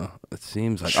 You know, it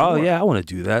seems like, Sure. oh yeah, I want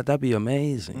to do that. That'd be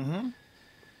amazing. Mm-hmm.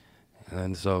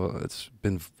 And so it's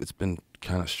been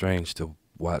kind of strange to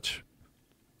watch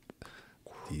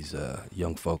these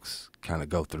young folks kind of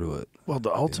go through it. Well,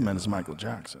 the ultimate is Michael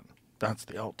Jackson. That's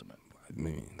the ultimate. I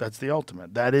mean, That's the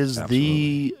ultimate. That is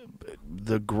Absolutely.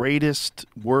 the greatest,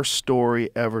 worst story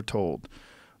ever told.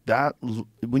 That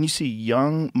when you see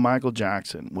young Michael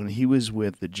Jackson, when he was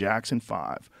with the Jackson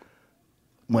 5,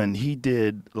 when he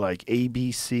did like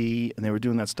ABC and they were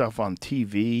doing that stuff on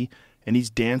TV and he's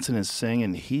dancing and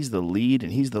singing, he's the lead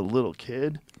and he's the little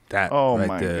kid. that Oh right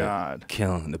my there, God.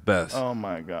 killing the best. Oh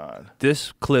my God.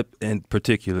 This clip in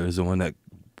particular is the one that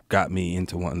got me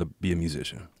into wanting to be a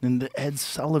musician. And the Ed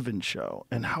Sullivan Show.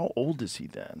 And how old is he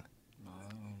then?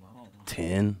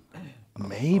 10,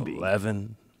 Maybe.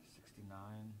 11. 69.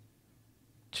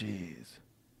 Jeez.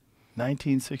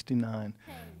 1969.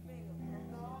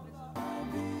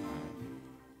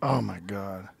 Oh my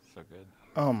God. So good.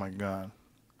 Oh my God.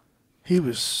 He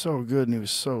was so good and he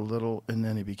was so little and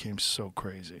then he became so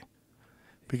crazy.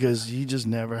 Because he just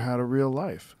never had a real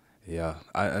life. Yeah,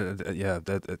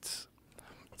 it's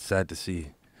sad to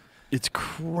see. It's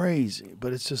crazy,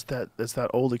 but it's just that's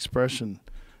that old expression,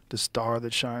 the star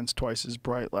that shines twice as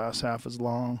bright lasts half as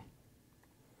long.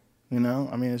 You know?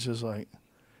 I mean, it's just like,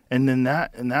 and then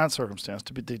in that circumstance,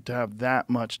 to have that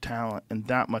much talent and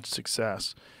that much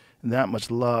success and that much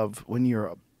love when you're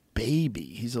a baby.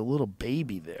 He's a little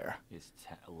baby there. He's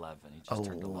 11. He just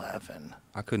turned 11.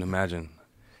 I couldn't imagine.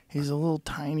 He's a little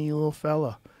tiny little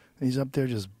fella. And he's up there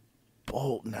just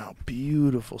bolting out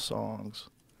beautiful songs.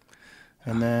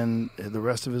 And then the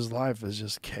rest of his life is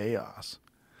just chaos.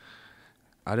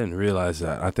 I didn't realize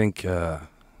that. I think as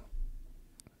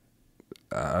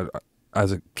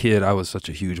a kid, I was such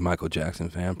a huge Michael Jackson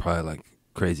fan, probably like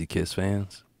crazy Kiss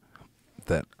fans,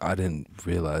 that I didn't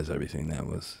realize everything that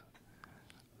was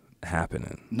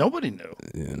happening. Nobody knew.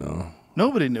 You know.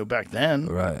 Nobody knew back then.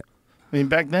 Right. I mean,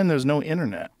 back then there's no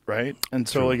internet, right? And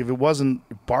so, True. like, if it wasn't,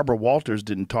 Barbara Walters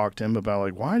didn't talk to him about,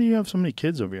 like, why do you have so many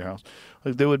kids over your house?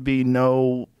 Like, there would be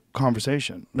no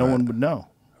conversation. No one would know.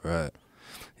 Right.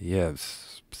 Yeah.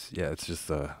 It's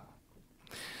just I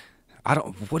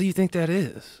don't. What do you think that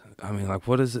is? I mean, like,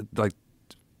 what is it like?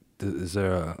 Is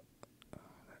there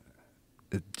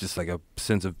just like a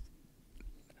sense of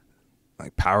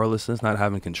like powerlessness, not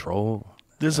having control?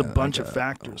 There's a bunch of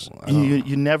factors.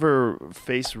 You never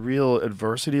face real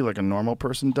adversity like a normal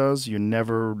person does. You're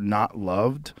never not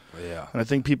loved. Yeah. And I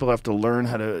think people have to learn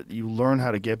how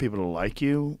to get people to like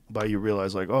you by you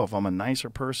realize, like, oh, if I'm a nicer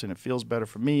person, it feels better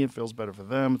for me, it feels better for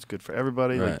them, it's good for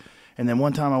everybody. Right. Like, and then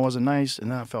one time I wasn't nice,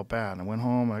 and then I felt bad. And I went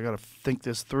home, and I got to think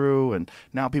this through, and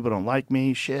now people don't like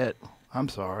me. Shit, I'm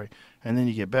sorry. And then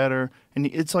you get better. And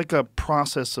it's like a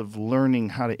process of learning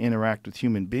how to interact with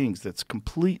human beings that's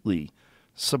completely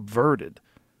subverted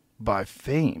by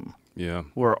fame. Yeah.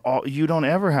 Where you don't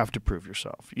ever have to prove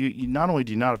yourself. You not only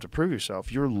do you not have to prove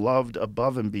yourself, you're loved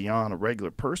above and beyond a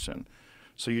regular person.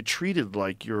 So you're treated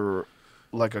like you're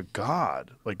like a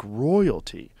god, like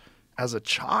royalty, as a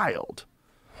child.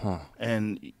 Huh.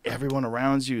 And everyone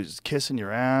around you is kissing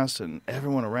your ass, and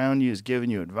everyone around you is giving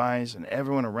you advice, and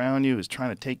everyone around you is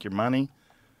trying to take your money.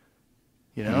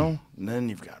 You know? And then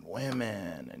you've got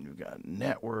women, and you've got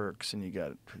networks, and you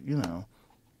got, you know,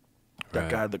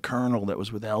 that guy, the Colonel that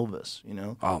was with Elvis, you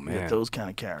know? Oh, You man. got those kind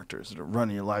of characters that are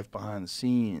running your life behind the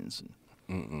scenes.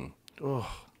 And,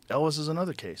 Elvis is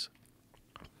another case.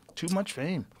 Too much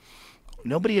fame.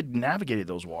 Nobody had navigated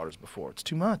those waters before. It's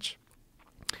too much.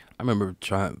 I remember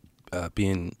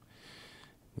being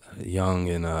young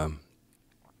and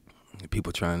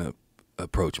people trying to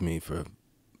approach me for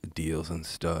deals and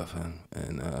stuff,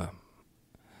 and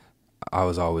I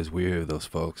was always weary of those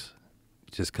folks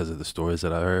just because of the stories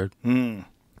that I heard. And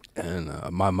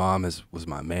my mom was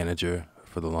my manager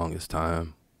for the longest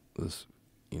time. Was,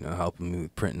 you know, helping me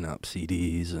with printing up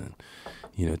CDs and,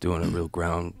 you know, doing a real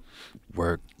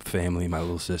groundwork family. My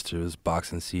little sister was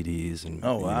boxing CDs and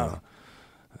Oh, wow. You know,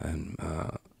 and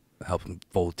helping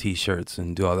fold T-shirts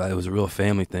and do all that. It was a real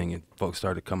family thing, and folks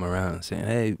started coming around and saying,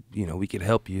 hey, you know, we could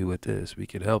help you with this. We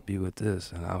could help you with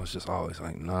this. And I was just always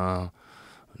like, no.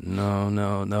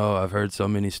 I've heard so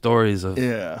many stories of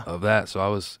that. So I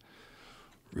was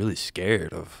really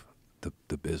scared of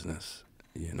the business,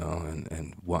 you know,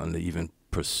 and wanting to even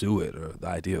pursue it, or the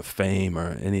idea of fame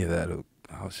or any of that.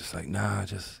 I was just like, nah,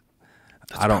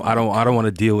 I don't want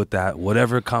to deal with that.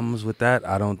 Whatever comes with that,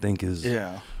 I don't think is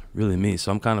really me.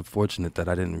 So I'm kind of fortunate that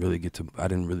I didn't really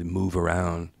move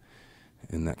around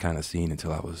in that kind of scene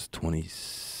until I was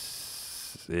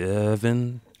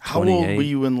 27. How 28. old were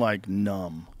you in, like,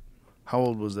 Numb? How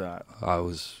old was that? I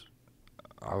was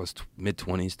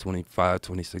mid-20s, 25,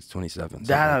 26, 27.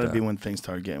 That had to be when things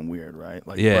started getting weird, right?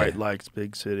 Like, bright lights,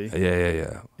 big city.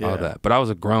 Yeah. All that. But I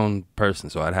was a grown person,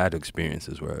 so I'd had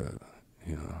experiences where,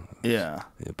 you know.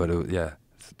 But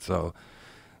so,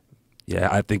 yeah,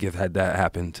 I think if had that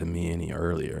happened to me any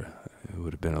earlier, it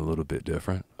would have been a little bit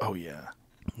different. Oh, yeah.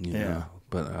 You know?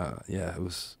 But, it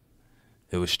was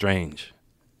strange,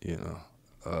 you know.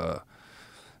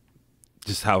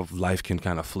 Just how life can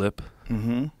kind of flip.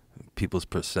 Mm-hmm. People's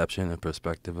perception and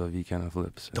perspective of you kind of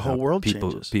flips. The whole world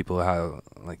changes. People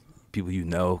you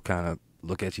know kind of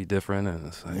look at you different, and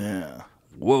it's like,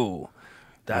 whoa.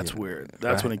 That's weird.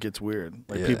 That's when it gets weird.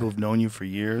 Like, people have known you for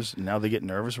years, and now they get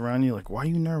nervous around you. Like, why are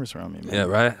you nervous around me, man? Yeah,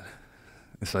 right?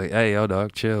 It's like, hey, yo,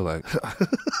 dog, chill. Like,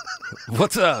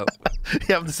 what's up?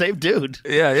 Yeah, I'm the same dude.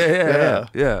 Yeah.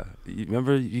 You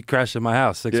remember you crashed at my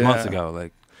house 6 months ago?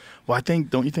 Like, well,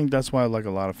 don't you think that's why, like,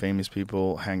 a lot of famous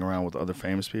people hang around with other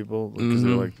famous people? Because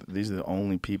they're like, these are the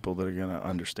only people that are going to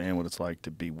understand what it's like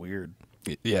to be weird.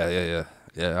 Yeah.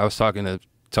 I was talking to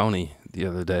Tony the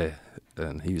other day,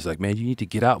 and he was like, man, you need to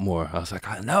get out more. I was like,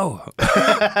 I know.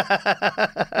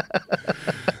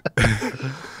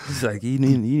 He's like, you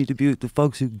need to be with the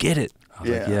folks who get it. I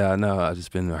was like, yeah, I know. I've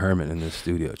just been a hermit in this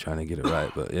studio trying to get it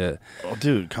right. But yeah. Oh,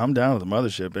 dude, come down to the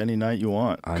mothership any night you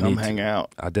want. Come hang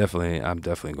out. I'm definitely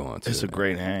going to. It's a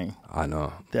great hang. I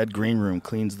know. That green room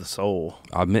cleans the soul.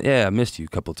 I missed you a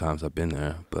couple of times. I've been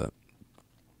there, but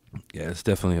yeah, it's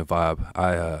definitely a vibe.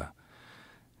 I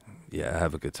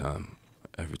have a good time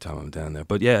every time I'm down there.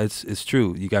 But yeah, it's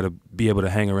true. You got to be able to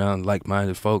hang around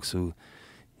like-minded folks who,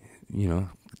 you know,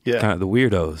 kind of the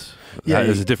weirdos. Yeah,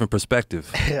 there's a different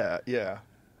perspective. Yeah,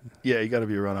 you got to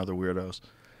be around other weirdos.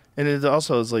 And it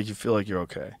also is like you feel like you're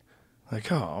okay. Like,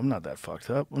 oh, I'm not that fucked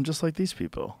up. I'm just like these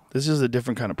people. This is a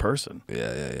different kind of person.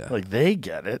 Yeah. Like, they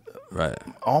get it. Right.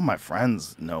 All my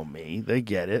friends know me. They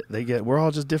get it. We're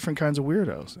all just different kinds of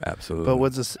weirdos. Absolutely.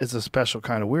 But it's a special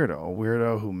kind of weirdo. A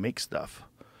weirdo who makes stuff.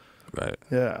 Right.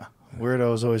 Yeah.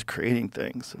 Weirdo is always creating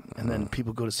things. And then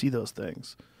people go to see those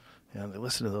things. You know, they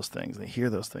listen to those things. They hear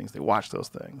those things. They watch those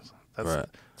things.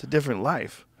 It's a different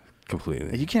life.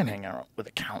 Completely. You can't hang out with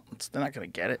accountants. They're not going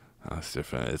to get it. Oh, it's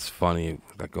different. It's funny,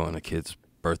 like going to kids'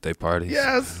 birthday parties.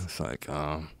 Yes. It's like,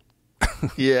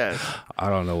 Yes. I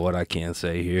don't know what I can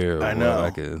say here. Or I know.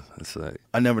 It's like,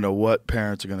 I never know what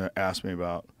parents are going to ask me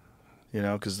about. You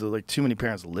know, because like too many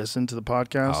parents listen to the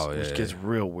podcast, which gets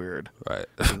real weird. Right.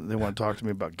 They want to talk to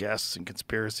me about guests and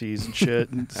conspiracies and shit.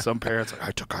 And some parents are like,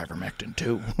 I took ivermectin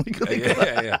too.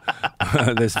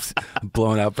 yeah. There's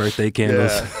blown out birthday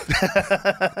candles.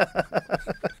 Yeah.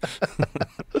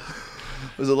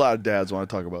 There's a lot of dads want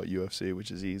to talk about UFC,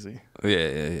 which is easy.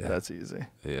 Yeah. That's easy.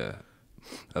 Yeah.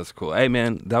 That's cool. Hey,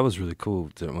 man, that was really cool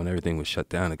when everything was shut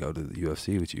down to go to the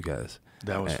UFC with you guys.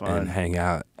 That was fun. And hang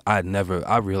out. I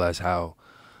realized how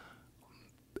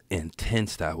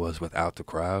intense that was without the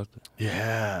crowd.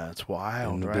 Yeah, it's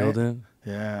wild, in the right? building.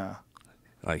 Yeah.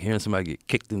 Like hearing somebody get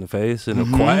kicked in the face in a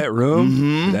quiet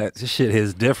room, that shit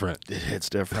is different. It hits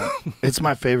different. It's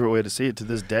my favorite way to see it to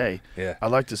this day. Yeah. I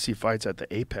like to see fights at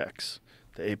the Apex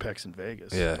in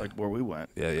Vegas. Yeah. Like where we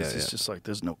went. It's just like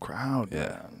there's no crowd,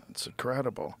 man. It's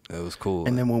incredible. It was cool.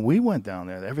 And then when we went down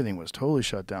there, everything was totally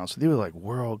shut down. So they were like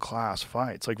world-class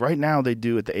fights. Like right now they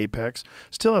do at the Apex,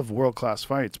 still have world-class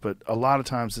fights, but a lot of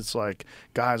times it's like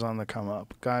guys on the come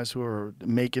up, guys who are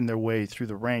making their way through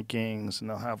the rankings, and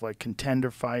they'll have like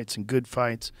contender fights and good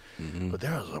fights. But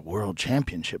there was like world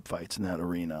championship fights in that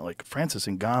arena. Like Francis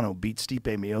Ngannou beat Stipe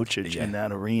Miocic in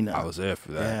that arena. I was there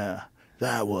for that. Yeah.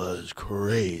 That was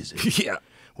crazy. Yeah.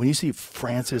 When you see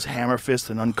Francis hammer fist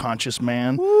an unconscious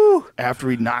man after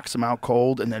he knocks him out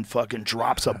cold and then fucking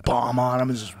drops a bomb on him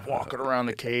and is just walking around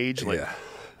the cage like,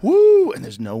 woo! And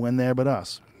there's no one there but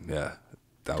us. Yeah.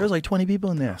 There's like 20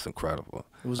 people in there. That's incredible.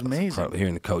 It was amazing. Incredible.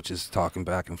 Hearing the coaches talking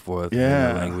back and forth,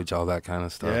 Yeah. the language, all that kind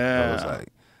of stuff. Yeah. It was like,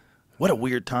 what a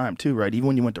weird time, too, right? Even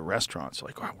when you went to restaurants,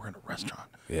 like, wow, we're in a restaurant.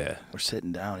 yeah. We're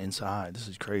sitting down inside. This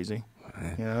is crazy.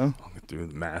 You know? Threw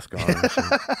the mask on. And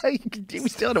shit. We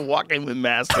still had to walk in with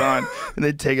masks on and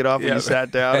then take it off when you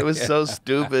sat down. It was so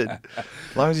stupid.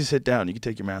 As long as you sit down, you can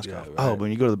take your mask off. Right. Oh, but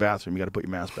when you go to the bathroom, you got to put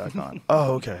your mask back on.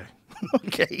 Oh, okay.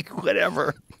 Okay,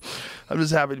 whatever. I'm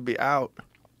just happy to be out.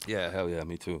 Yeah, hell yeah,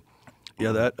 me too.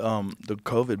 Yeah, that the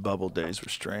COVID bubble days were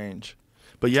strange.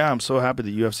 But yeah, I'm so happy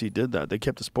the UFC did that. They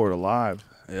kept the sport alive.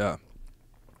 Yeah.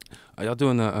 Are y'all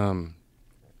doing the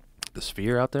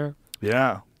Sphere out there?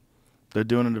 Yeah. They're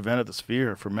doing an event at the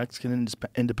Sphere for Mexican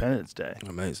Independence Day.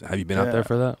 Amazing. Have you been out there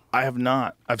for that? I have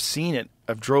not. I've seen it.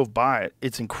 I've drove by it.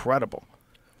 It's incredible.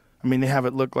 I mean, they have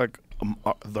it look like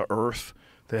the Earth.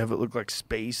 They have it look like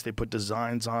space. They put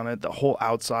designs on it. The whole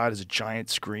outside is a giant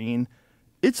screen.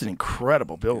 It's an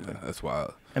incredible building. Yeah, that's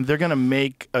wild. And they're going to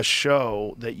make a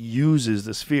show that uses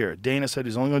the Sphere. Dana said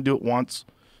he's only going to do it once.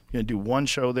 He's going to do one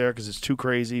show there because it's too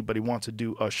crazy, but he wants to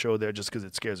do a show there just because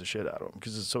it scares the shit out of him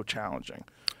because it's so challenging.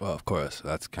 Well, of course.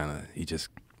 That's kind of, he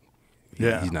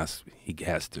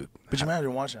has to. But you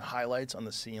imagine watching highlights on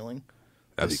the ceiling?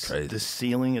 That'd be crazy. The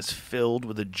ceiling is filled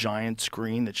with a giant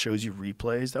screen that shows you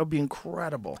replays. That would be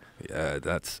incredible.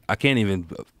 Yeah, I can't even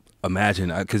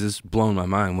imagine, because it's blown my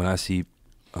mind when I see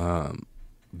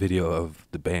video of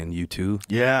the band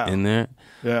U2 in there.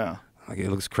 Yeah. Like, it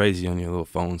looks crazy on your little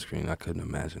phone screen. I couldn't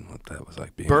imagine what that was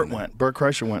like being Bert there. went. Bert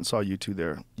Kreischer went and saw U2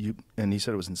 there, and he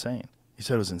said it was insane. He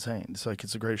said it was insane. It's like,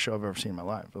 it's the greatest show I've ever seen in my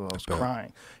life. I was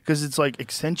crying. Because it's like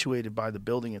accentuated by the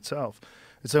building itself.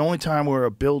 It's the only time where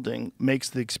a building makes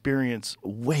the experience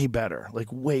way better, like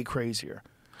way crazier.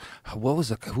 What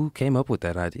was who came up with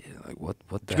that idea? Like, what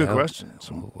the It's a good hell? question.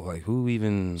 Like, who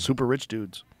even? Super rich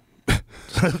dudes.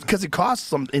 Because it costs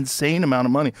some insane amount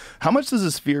of money. How much does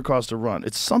a Sphere cost to run?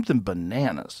 It's something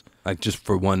bananas. Like, just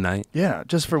for one night? Yeah,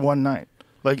 just for one night.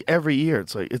 Like every year,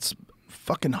 it's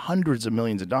fucking hundreds of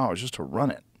millions of dollars just to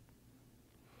run it.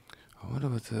 I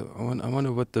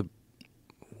wonder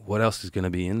what else is going to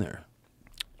be in there.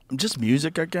 Just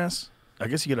music, I guess. I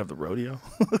guess you could have the rodeo.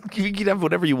 You could have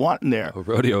whatever you want in there. A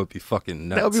rodeo would be fucking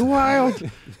nuts. That would be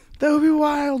wild. That would be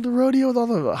wild. The rodeo with all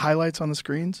the highlights on the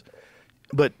screens.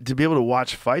 But to be able to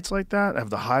watch fights like that, have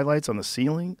the highlights on the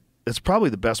ceiling, that's probably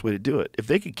the best way to do it. If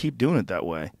they could keep doing it that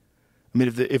way. I mean,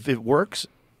 if it works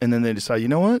and then they decide, you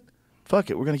know what? Fuck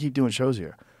it. We're going to keep doing shows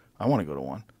here. I want to go to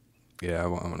one. Yeah, I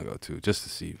want to go too, just to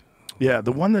see. Yeah,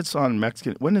 the one that's on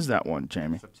Mexican. When is that one,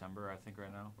 Jamie? September, I think,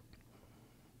 right now.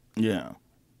 Yeah.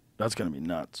 That's going to be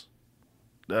nuts.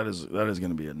 That is going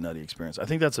to be a nutty experience. I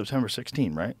think that's September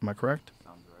 16, right? Am I correct?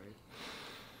 Sounds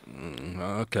right.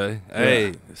 Okay.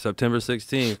 Hey, September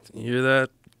 16th. You hear that?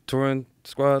 Touring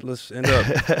squad, let's end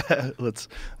up. Let's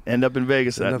end up in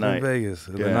Vegas that End night. up in Vegas.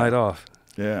 The Yeah. night off.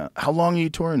 Yeah. How long are you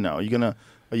touring now?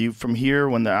 Are you from here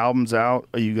when the album's out?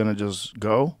 Are you gonna just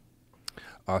go?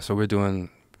 So we're doing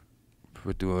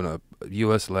a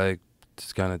U.S. leg,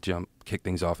 just kind of kick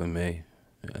things off in May,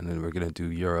 and then we're gonna do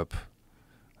Europe,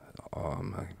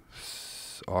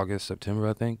 August, September,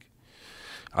 I think.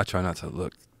 I try not to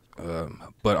look,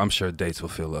 but I'm sure dates will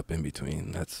fill up in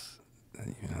between. That's,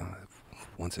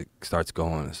 once it starts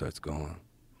going, it starts going.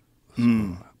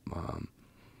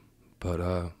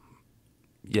 So,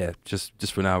 yeah,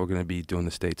 just for now, we're gonna be doing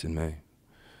the States in May.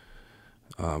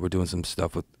 We're doing some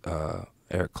stuff with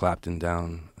Eric Clapton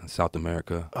down in South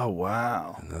America. Oh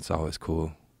wow. And that's always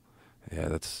cool. Yeah,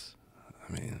 that's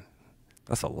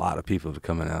a lot of people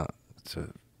coming out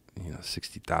to,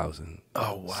 60,000,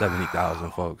 Oh wow.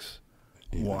 70,000 folks.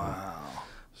 Wow.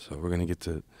 So we're gonna get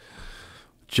to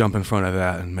jump in front of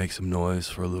that and make some noise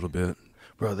for a little bit.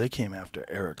 Bro, they came after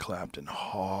Eric Clapton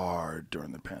hard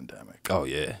during the pandemic. Oh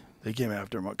yeah, They came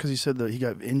after him because he said that he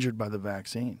got injured by the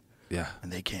vaccine. yeah,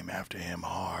 And they came after him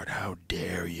hard. How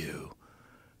dare you?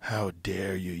 How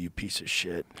dare you, you piece of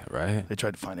shit. right. They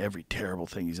tried to find every terrible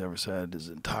thing he's ever said his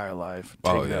entire life,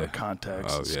 Oh, take it out yeah. of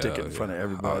context, Oh, stick yeah, it in oh, front of yeah.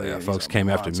 everybody. Oh, yeah. He's Folks a came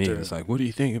after me. monster. It's like, what do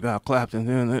you think about Clapton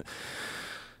doing that?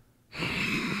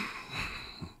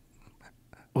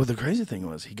 Well, the crazy thing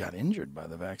was he got injured by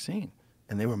the vaccine,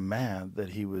 and they were mad that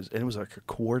and it was like a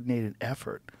coordinated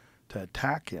effort to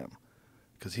attack him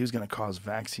because he was going to cause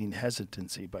vaccine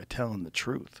hesitancy by telling the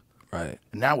truth. Right.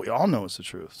 And now we all know it's the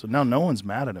truth. So now no one's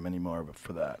mad at him anymore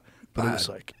for that. But it was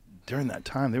like during that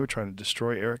time, they were trying to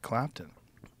destroy Eric Clapton.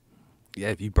 Yeah,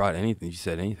 if you brought anything, you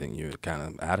said anything, you were kind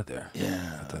of out of there.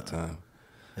 Yeah. At that time.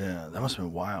 Yeah, that must have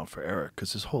been wild for Eric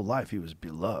because his whole life he was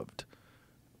beloved.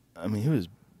 I mean, he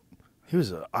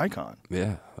was an icon.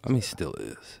 Yeah, I mean, he still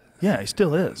is. Yeah, he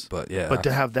still is. But yeah, But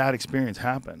to have that experience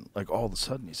happen, like all of a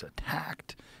sudden he's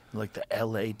attacked, in like the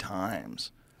L.A.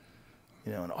 Times,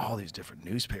 and all these different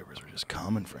newspapers were just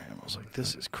coming for him. I was like,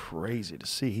 this is crazy to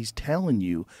see. He's telling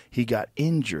you he got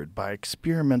injured by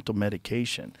experimental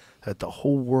medication that the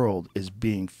whole world is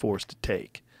being forced to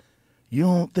take. You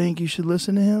don't think you should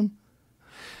listen to him?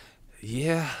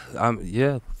 yeah,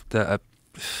 yeah, that.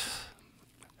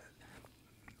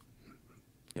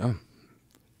 Yeah.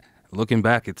 Looking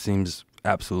back, it seems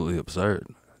absolutely absurd.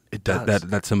 It does.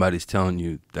 That somebody's telling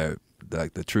you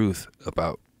like the truth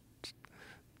about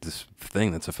this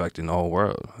thing that's affecting the whole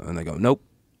world, and they go, nope,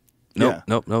 Yeah.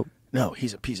 nope. No,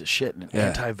 he's a piece of shit and an Yeah.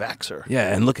 anti-vaxxer.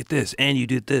 Yeah, and look at this, and you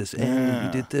did this, and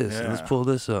you did this, and let's yeah. pull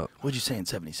this up. What'd you say in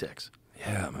 76?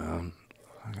 Yeah, man.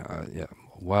 Yeah,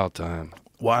 wild time.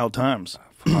 Wild times.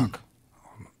 Fuck.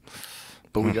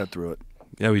 But we got through it.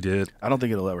 Yeah, we did. I don't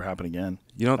think it'll ever happen again.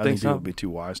 You don't I think think people so? would be too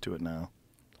wise to it now.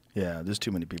 Yeah, there's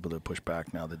too many people that push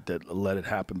back now that let it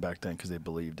happen back then because they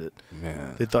believed it.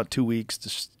 Yeah. They thought 2 weeks to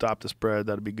stop the spread,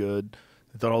 that'd be good.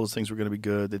 They thought all those things were going to be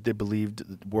good. They believed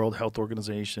the World Health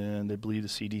Organization. They believed the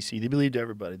CDC. They believed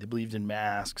everybody. They believed in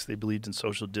masks. They believed in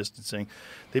social distancing.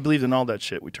 They believed in all that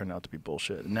shit. We turned out to be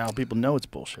bullshit. And now people know it's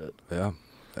bullshit. Yeah,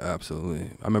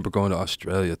 absolutely. I remember going to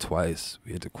Australia twice.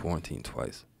 We had to quarantine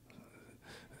twice.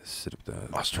 Sit up there.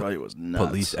 Australia was nuts.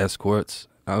 Police escorts.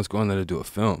 I was going there to do a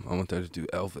film. I went there to do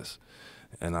Elvis,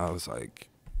 and I was like,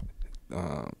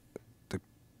 they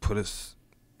put us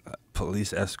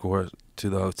police escort to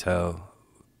the hotel,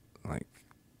 like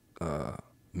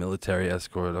military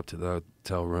escort up to the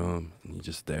hotel room, and you're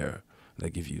just there.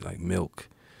 They give you like milk,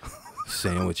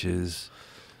 sandwiches,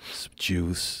 some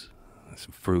juice,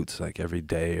 some fruits like every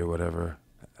day or whatever.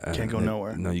 Can't go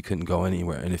nowhere. No, you couldn't go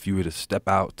anywhere. And if you were to step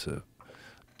out to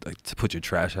put your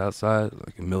trash outside,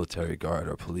 like a military guard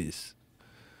or police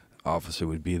officer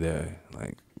would be there,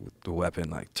 like with the weapon,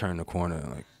 like turn the corner,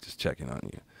 like just checking on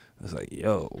you. It's like,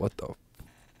 yo, what the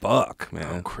fuck, man?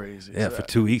 How crazy is Yeah, that? for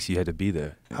 2 weeks you had to be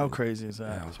there. How crazy is that?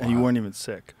 Yeah, it was And you wild. weren't even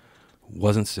sick,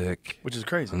 Wasn't sick, which is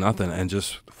crazy. nothing, and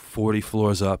just 40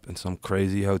 floors up in some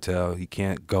crazy hotel. You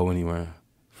can't go anywhere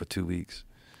for 2 weeks.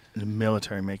 The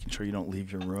military making sure you don't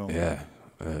leave your room. Yeah,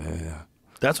 yeah,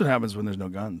 That's what happens when there's no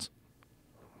guns.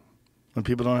 When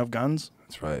people don't have guns,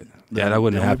 that's right. the, Yeah, that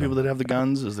wouldn't the only happen. people that have the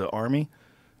guns is the army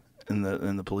and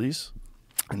the police,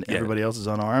 and Yeah. everybody else is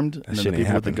unarmed. And then shit the ain't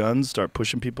people with the happening. guns start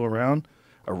pushing people around,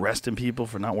 arresting people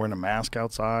for not wearing a mask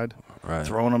outside, Right.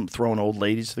 throwing old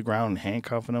ladies to the ground and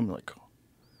handcuffing them. Like,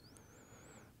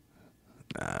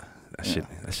 Nah,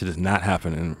 That shit is not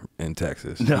happening in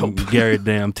Texas. Nope. Gary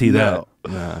damn T that.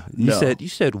 No. Nah. No. You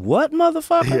said what,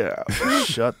 motherfucker? Yeah,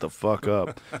 shut the fuck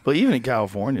up. But even in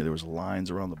California, there was lines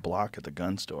around the block at the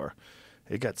gun store.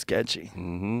 It got sketchy.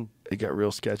 Mm-hmm. It got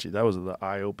real sketchy. That was the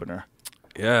eye opener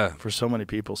Yeah. for so many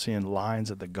people seeing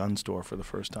lines at the gun store for the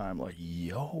first time. Like,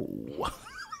 yo,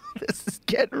 this is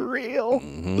getting real.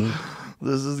 Mm-hmm.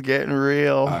 This is getting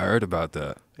real. I heard about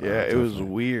that. Yeah, it was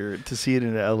weird to see it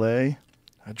in L.A.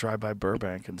 I drive by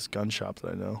Burbank and this gun shop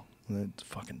that I know. And it's a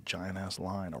fucking giant ass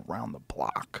line around the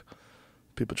block.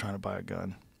 People trying to buy a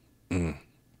gun. Mm.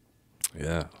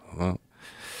 Yeah. Well,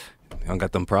 you don't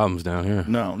got them problems down here.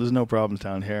 No, there's no problems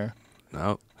down here.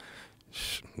 No.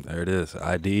 There it is.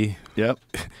 ID. Yep.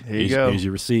 Here you go. Here's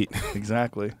your receipt.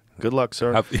 Exactly. Good luck,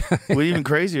 sir. What even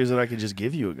crazier is that I could just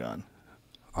give you a gun.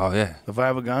 Oh, yeah. If I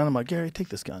have a gun, I'm like, Gary, take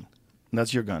this gun. And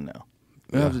that's your gun now.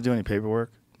 You don't have to do any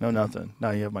paperwork. No, nothing.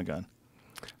 Now you have my gun.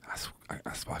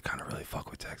 That's why I kind of really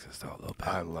fuck with Texas, though, a little bit.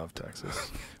 I love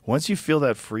Texas. Once you feel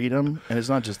that freedom, and it's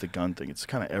not just the gun thing, it's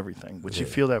kind of everything. Once you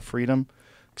feel that freedom,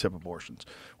 except abortions.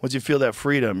 Once you feel that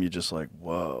freedom, you're just like,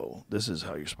 whoa, this is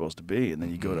how you're supposed to be. And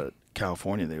then you go to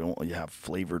California, you have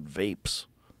flavored vapes.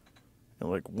 You're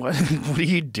like, what? What are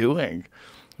you doing?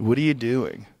 What are you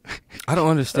doing? I don't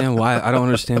understand why. I don't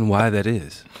understand why that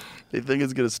is. They think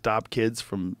it's going to stop kids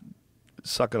from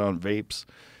sucking on vapes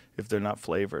if they're not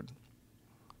flavored.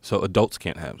 So adults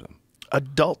can't have them.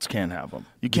 Adults can't have them.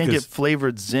 You can't get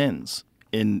flavored Zins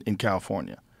in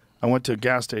California. I went to a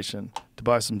gas station to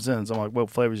buy some Zins. I'm like,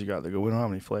 what flavors you got? They go, we don't have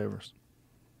any flavors.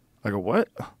 I go, what?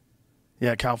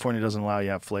 Yeah, California doesn't allow you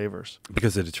to have flavors.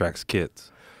 Because it attracts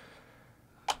kids.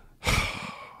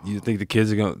 You think the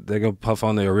kids are they're gonna puff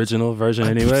on the original version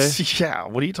anyway? Yeah,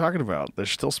 what are you talking about? They're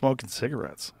still smoking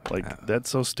cigarettes. Like,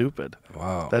 that's so stupid.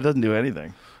 Wow. That doesn't do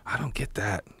anything. I don't get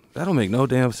that. That don't make no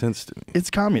damn sense to me. It's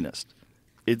communist.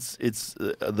 It's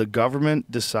the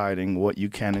government deciding what you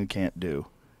can and can't do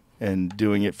and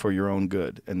doing it for your own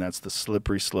good. And that's the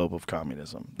slippery slope of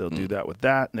communism. They'll do that with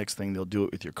that. Next thing, they'll do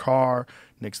it with your car.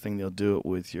 Next thing, they'll do it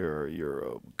with your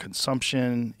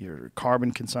consumption, your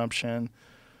carbon consumption.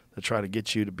 They try to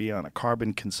get you to be on a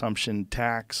carbon consumption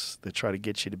tax. They try to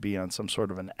get you to be on some sort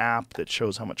of an app that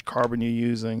shows how much carbon you're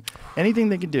using. Anything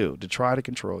they can do to try to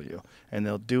control you. And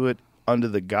they'll do it under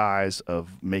the guise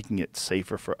of making it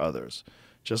safer for others,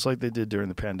 just like they did during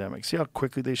the pandemic. See how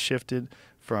quickly they shifted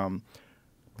from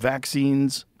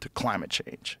vaccines to climate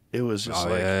change? It was just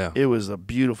it was a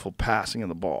beautiful passing of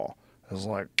the ball. It was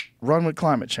like, run with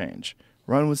climate change.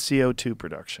 Run with CO2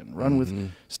 production. Run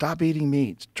with stop eating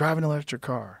meat. Drive an electric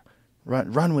car.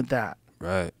 Run with that.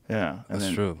 Right. Yeah.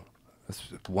 That's true. That's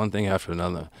one thing after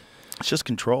another. It's just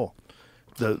control.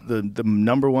 The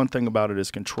number one thing about it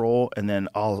is control, and then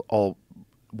all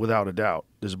without a doubt,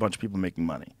 there's a bunch of people making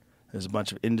money. There's a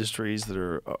bunch of industries that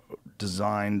are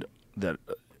designed that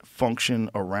function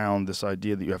around this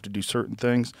idea that you have to do certain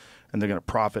things, and they're going to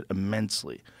profit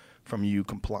immensely from you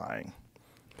complying.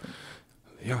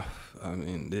 Yeah, I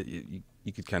mean,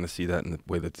 you could kind of see that in the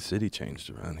way that the city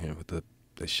changed around here.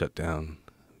 They shut down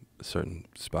certain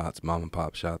spots, mom and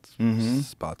pop shops.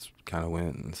 Spots kind of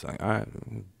went, and it's like, all right,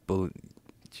 bullet,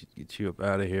 get you up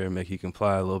out of here, make you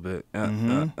comply a little bit.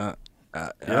 Now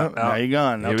you're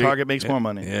gone. Now Target makes more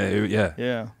money.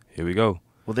 Yeah. Here we go.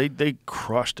 Well, they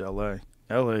crushed L.A.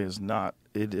 L.A. is not.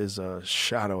 It is a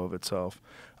shadow of itself.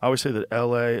 I always say that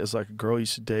L.A. is like a girl you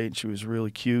used to date, and she was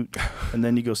really cute, and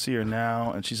then you go see her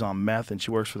now, and she's on meth, and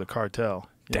she works for the cartel.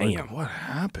 You're Damn. like, what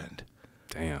happened?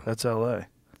 Damn. That's L.A.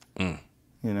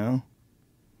 You know?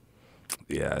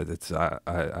 Yeah,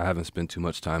 I haven't spent too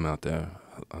much time out there.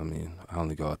 I mean, I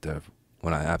only go out there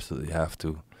when I absolutely have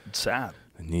to. It's sad.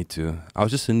 I need to. I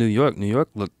was just in New York. New York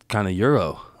looked kind of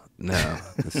Euro now.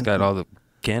 It's got all the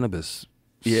cannabis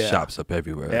shops up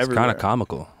everywhere. It's kind of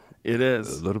comical. It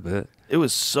is. A little bit. It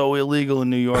was so illegal in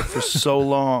New York for so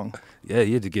long. Yeah,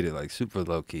 you had to get it like super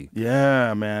low key.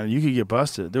 Yeah, man. You could get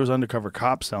busted. There was undercover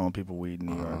cops selling people weed in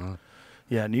New York.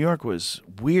 Yeah, New York was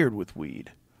weird with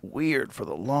weed. Weird for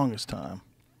the longest time.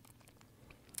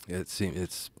 It's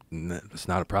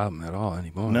not a problem at all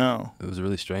anymore. No. It was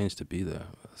really strange to be there.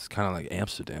 It's kind of like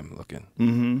Amsterdam looking.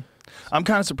 I'm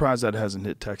kind of surprised that hasn't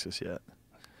hit Texas yet.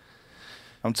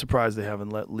 I'm surprised they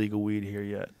haven't let legal weed here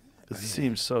yet. It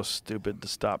seems so stupid to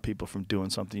stop people from doing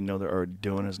something you know they're already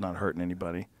doing is not hurting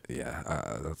anybody.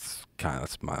 Yeah,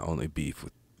 that's my only beef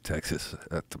with Texas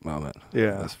at the moment.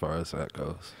 Yeah, as far as that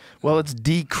goes. Well, it's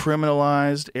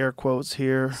decriminalized, air quotes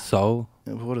here. So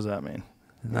what does that mean?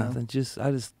 Nothing.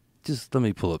 I just just let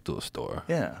me pull up to a store.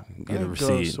 Yeah. Get I'll a go to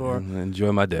the receipt store. and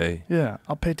enjoy my day. Yeah,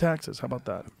 I'll pay taxes. How about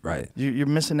that? Right. You're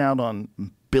missing out on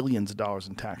billions of dollars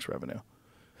in tax revenue.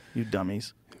 You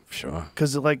dummies. Sure.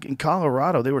 Because like in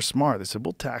Colorado, they were smart. They said,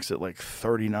 we'll tax it like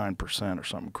 39% or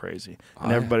something crazy.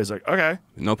 And everybody's like, okay,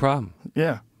 No problem.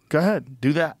 yeah, go ahead.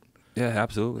 Do that. Yeah,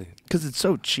 absolutely. Because it's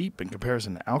so cheap in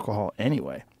comparison to alcohol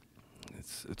anyway.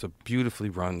 It's a beautifully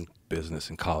run business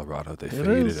in Colorado. They It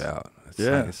figured is. it out.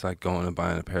 Yeah. It's like going and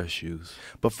buying a pair of shoes.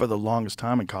 But for the longest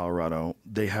time in Colorado,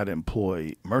 they had to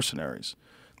employ mercenaries.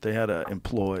 They had to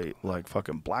employ like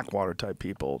fucking Blackwater type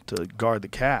people to guard the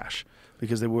cash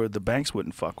because the banks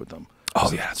wouldn't fuck with them. Oh,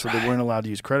 so, yeah, that's so right. they weren't allowed to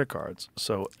use credit cards.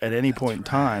 So at any point in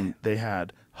time, they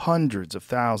had hundreds of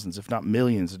thousands, if not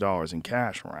millions of dollars in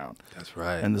cash around. That's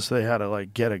right. And so they had to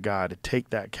like get a guy to take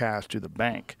that cash to the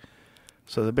bank.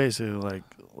 So they're basically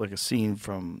like a scene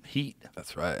from Heat.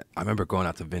 That's right. I remember going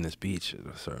out to Venice Beach at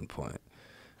a certain point.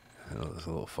 And it was a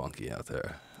little funky out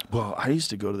there. Well, I used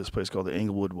to go to this place called the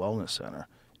Inglewood Wellness Center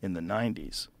in the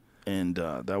 90s. And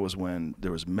that was when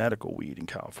there was medical weed in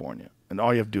California. And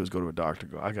all you have to do is go to a doctor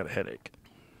and go, I got a headache.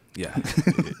 Yeah.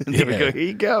 And they would go, here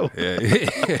you go.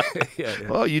 Yeah.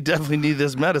 Well, you definitely need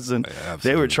this medicine. Yeah, They were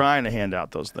absolutely. trying to hand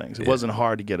out those things. It wasn't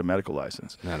hard to get a medical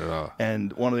license. Not at all.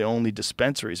 And one of the only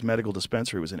medical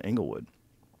dispensary was in Inglewood.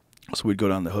 So we'd go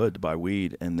down the hood to buy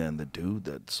weed, and then the dude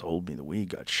that sold me the weed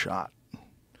got shot.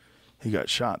 He got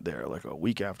shot there like a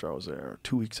week after I was there, or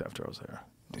 2 weeks after I was there.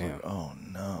 I was Damn. like, oh,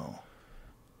 no.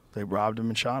 They robbed him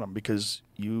and shot him because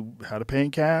you had to pay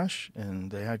in cash,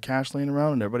 and they had cash laying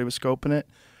around, and everybody was scoping it,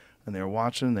 and they were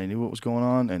watching, and they knew what was going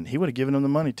on, and he would have given them the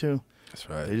money, too. That's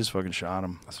right. They just fucking shot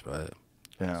him. That's right.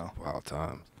 Yeah. Wild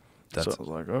times. So I was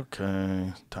like,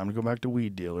 okay, time to go back to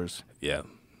weed dealers. Yeah.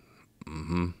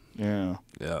 Mm-hmm. Yeah.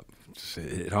 Yeah.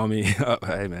 Shit, homie.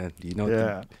 Hey, man. You know,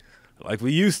 Yeah. like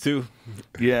we used to.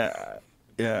 Yeah.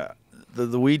 Yeah.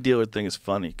 The weed dealer thing is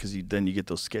funny because then you get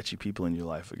those sketchy people in your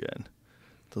life again.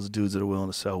 Those dudes that are willing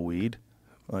to sell weed.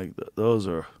 Like, those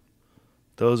are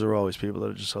always people that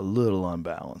are just a little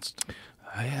unbalanced.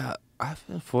 Yeah, I've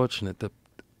been fortunate that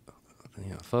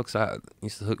folks I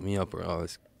used to hook me up were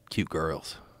always cute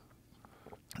girls.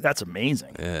 That's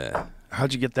amazing. Yeah,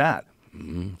 How'd you get that?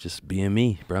 just being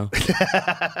me, bro.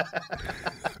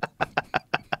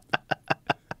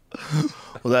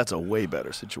 Well, that's a way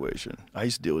better situation. I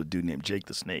used to deal with a dude named Jake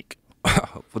the Snake.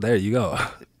 Well, there you go.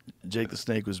 Jake the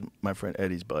Snake was my friend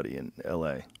Eddie's buddy in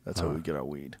L.A. That's how we get our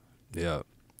weed. Yeah,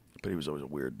 But he was always a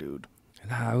weird dude.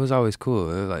 nah, it was always cool.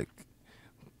 It was like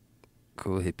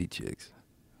cool hippie chicks.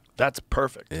 That's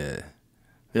perfect. Yeah,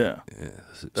 Yeah.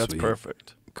 That's sweet.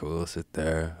 perfect. Cool, sit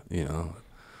there,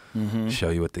 Mm-hmm. show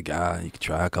you what they got. You could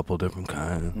try a couple different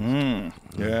kinds.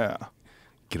 Yeah.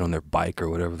 Get on their bike or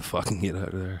whatever the fuck and get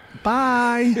out of there.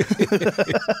 Bye.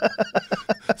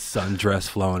 Sundress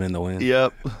flowing in the wind.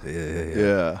 Yep. Yeah.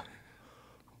 Yeah.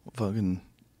 Fucking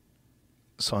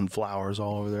sunflowers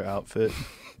all over their outfit.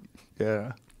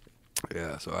 Yeah.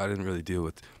 Yeah, so I didn't really deal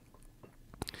with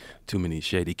too many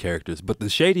shady characters. But the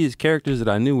shadiest characters that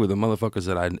I knew were the motherfuckers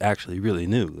that I actually really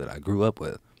knew, that I grew up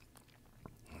with.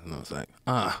 And I was like,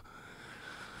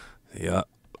 yeah.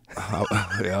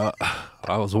 Yeah,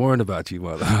 I was warned about you,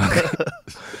 mother.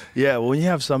 Yeah, well, when you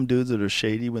have some dudes that are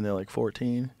shady when they're like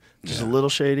 14, just a little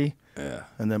shady, Yeah.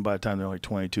 and then by the time they're like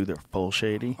 22, they're full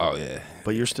shady. Oh, yeah.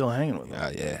 But you're still hanging with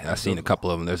them. Yeah. I've seen a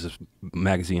couple of them. There's this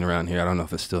magazine around here. I don't know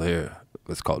if it's still here.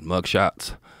 It's called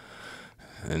Mugshots.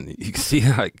 And you can see,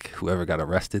 like, whoever got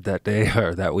arrested that day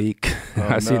or that week.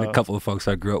 I seen a couple of folks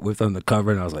I grew up with on the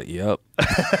cover, and I was like, yep.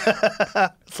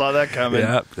 Saw that coming.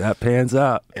 Yep, that pans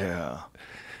out. Yeah.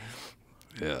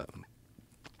 Yeah.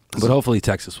 But hopefully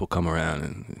Texas will come around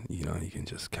and, you can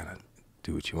just kind of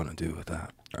do what you want to do with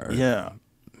that. Or, Yeah.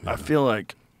 I feel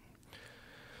like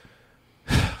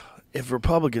if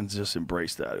Republicans just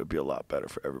embraced that, it would be a lot better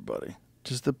for everybody.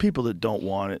 Just the people that don't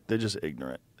want it, they're just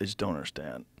ignorant. They just don't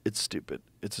understand. It's stupid.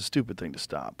 It's a stupid thing to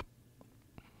stop.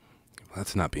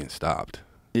 That's not being stopped.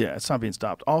 Yeah, it's not being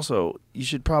stopped. Also, you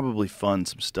should probably fund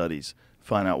some studies,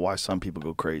 find out why some people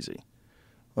go crazy.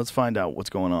 Let's find out what's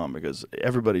going on, because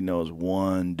everybody knows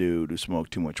one dude who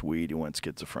smoked too much weed who went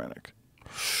schizophrenic.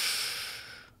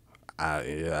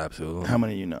 Yeah, absolutely. How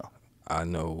many you know? I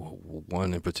know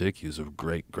one in particular who's a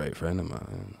great, great friend of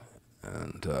mine.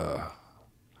 And,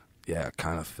 yeah, I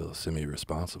kind of feel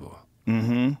semi-responsible.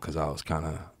 Mm-hmm. Because I was kind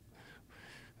of,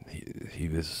 he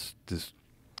was this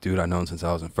dude I've known since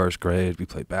I was in first grade. We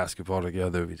played basketball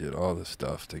together. We did all this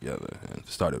stuff together. And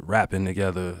started rapping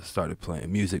together, started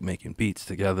playing music, making beats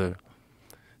together.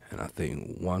 And I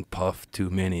think one puff too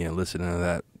many and listening to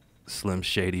that Slim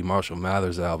Shady Marshall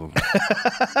Mathers album.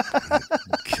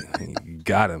 You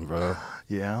got him, bro.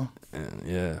 Yeah. And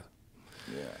yeah.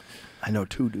 I know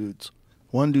 2 dudes.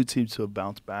 One dude seems to have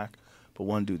bounced back, but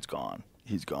one dude's gone.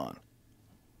 He's gone.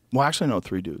 Well, actually, I know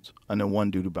 3 dudes. I know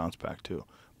one dude who bounced back too.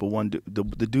 But one dude, the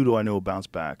dude who I know who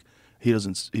bounced back, he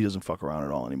doesn't fuck around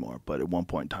at all anymore. But at one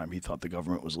point in time, he thought the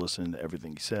government was listening to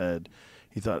everything he said.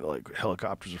 He thought like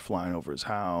helicopters were flying over his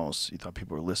house. He thought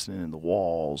people were listening in the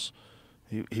walls.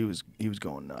 He was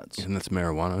going nuts. And that's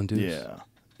marijuana induced?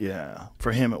 Yeah.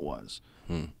 For him, it was.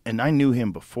 And I knew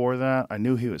him before that. I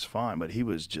knew he was fine, but he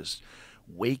was just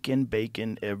waking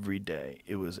bacon every day.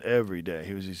 It was every day.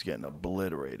 He was just getting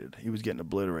obliterated. He was getting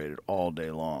obliterated all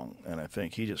day long. And I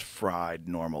think he just fried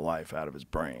normal life out of his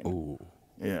brain. Ooh.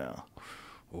 Yeah.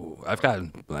 Ooh. I've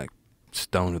gotten like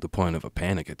stoned to the point of a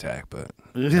panic attack, but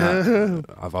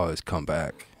I've always come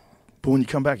back. But when you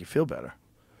come back, you feel better.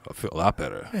 I feel a lot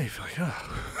better. Yeah, you feel like,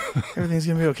 oh, everything's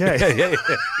going to be okay.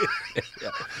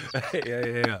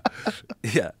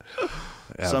 Yeah.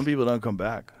 Some people don't come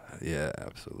back. Yeah,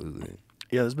 absolutely.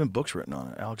 Yeah, there's been books written on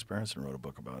it. Alex Berenson wrote a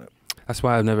book about it. That's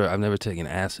why I've never taken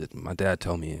acid. My dad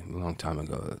told me a long time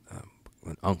ago that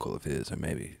an uncle of his, or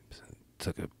maybe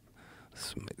took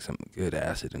some good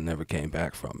acid and never came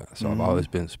back from it. So I've always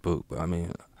been spooked. But I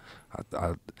mean,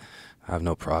 I have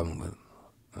no problem with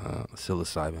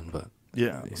psilocybin, but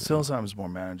yeah, psilocybin is more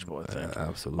manageable, I think.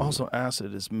 Absolutely. Also,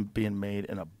 acid is being made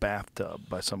in a bathtub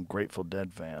by some Grateful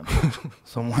Dead fan.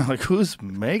 So I'm like, who's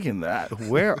making that?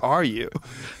 Where are you?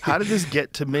 How did this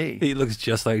get to me? He looks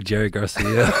just like Jerry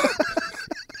Garcia.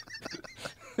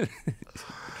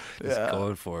 Just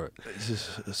going for it. It's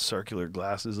just circular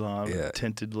glasses on, Yeah.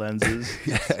 tinted lenses.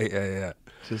 Yeah.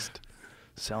 Just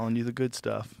selling you the good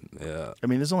stuff. Yeah. I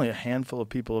mean, there's only a handful of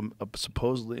people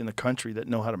supposedly in the country that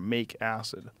know how to make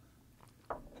acid.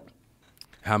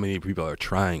 How many people are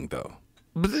trying, though?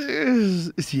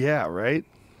 Yeah, right?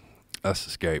 That's the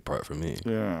scary part for me.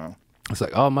 Yeah. It's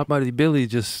like, oh, my buddy Billy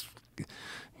just,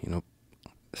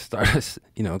 started,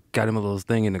 got him a little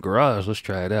thing in the garage. Let's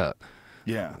try it out.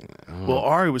 Yeah. Well,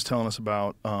 Ari was telling us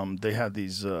about they had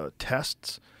these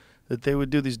tests that they would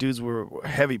do. These dudes were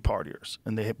heavy partiers,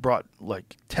 and they had brought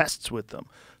like tests with them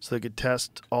so they could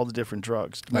test all the different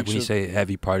drugs. Like when you say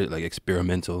heavy party, like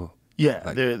experimental. Yeah,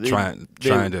 like they trying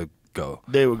to go.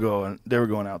 They were going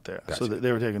out there. Gotcha. So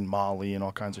they were taking Molly and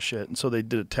all kinds of shit. And so they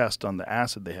did a test on the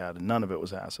acid they had, and none of it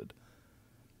was acid.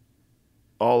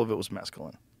 All of it was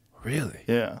mescaline. Really?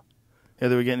 Yeah. Yeah,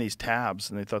 they were getting these tabs,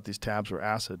 and they thought these tabs were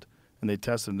acid. And they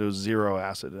tested, and there was 0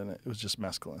 acid in it. It was just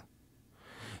mescaline.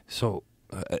 So,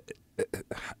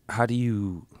 how do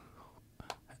you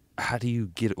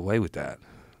get away with that?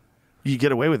 You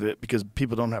get away with it because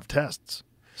people don't have tests.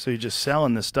 So you're just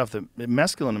selling this stuff that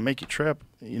mescaline to make you trip.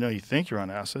 You think you're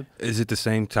on acid. Is it the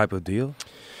same type of deal?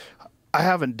 I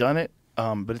haven't done it,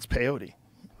 but it's peyote.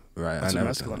 Right. That's I what never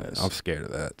mescaline done it. is. I'm scared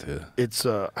of that too. It's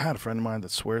I had a friend of mine that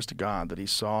swears to God that he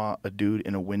saw a dude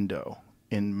in a window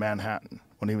in Manhattan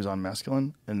when he was on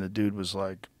mescaline, and the dude was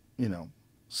like,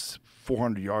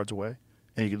 400 yards away,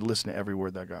 and he could listen to every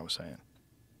word that guy was saying.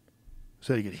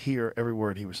 So he could hear every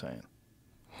word he was saying.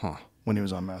 Huh. When he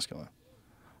was on mescaline.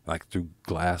 Like through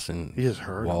glass and He just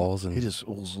heard walls him. and He just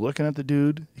was looking at the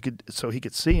dude. He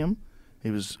could see him.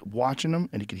 He was watching him,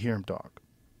 and he could hear him talk.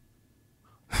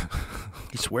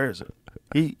 He swears it.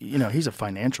 He's a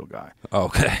financial guy.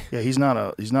 Okay. Yeah, he's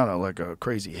not like a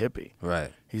crazy hippie.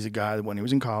 Right. He's a guy that when he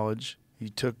was in college, he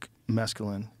took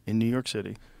mescaline in New York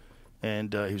City,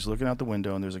 and he was looking out the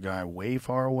window, and there's a guy way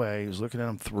far away. He was looking at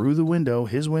him through the window,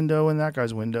 his window and that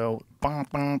guy's window.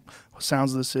 Bump, bump,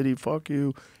 sounds of the city, fuck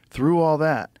you. Through all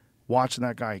that, watching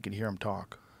that guy, he could hear him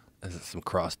talk. Is it some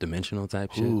cross-dimensional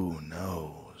type shit? Who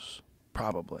knows?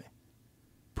 Probably.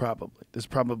 There's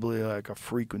probably like a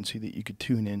frequency that you could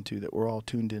tune into that we're all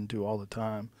tuned into all the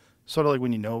time. Sort of like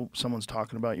when someone's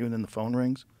talking about you and then the phone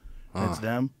rings and it's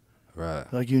them. Right.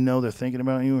 Like they're thinking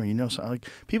about you, or something. Like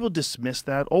people dismiss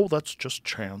that. Oh, that's just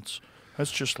chance.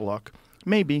 That's just luck.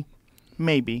 Maybe.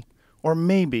 Or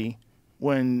maybe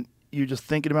when you're just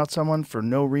thinking about someone for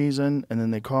no reason and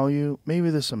then they call you, maybe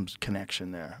there's some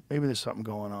connection there. Maybe there's something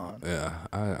going on. Yeah,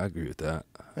 I agree with that.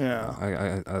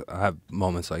 Yeah. I have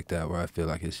moments like that where I feel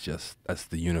like that's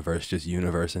the universe just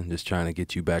universing, just trying to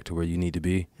get you back to where you need to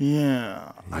be.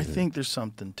 Yeah. I think there's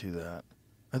something to that.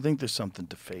 I think there's something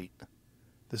to fate.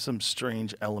 There's some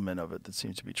strange element of it that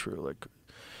seems to be true. Like,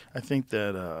 I think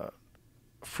that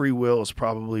free will is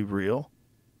probably real.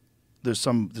 There's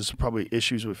probably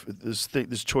issues with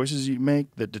there's choices you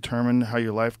make that determine how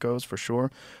your life goes for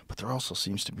sure, but there also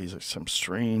seems to be like some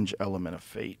strange element of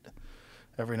fate.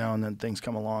 Every now and then things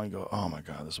come along and go, oh my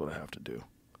God, this is what I have to do.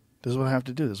 This is what I have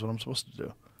to do. This is what I'm supposed to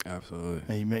do. Absolutely.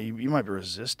 And you might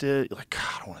resist it. You're like, God,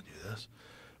 I don't want to do this.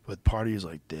 But part of you is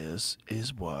like, this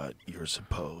is what you're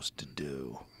supposed to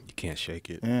do. You can't shake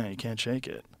it. Yeah, you can't shake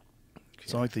it.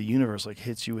 It's not like the universe like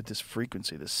hits you with this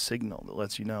frequency, this signal that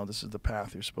lets you know this is the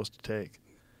path you're supposed to take.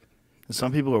 And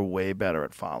some people are way better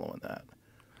at following that.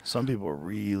 Some people are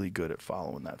really good at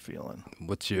following that feeling.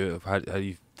 How do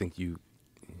you think you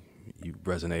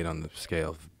resonate on the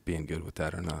scale of being good with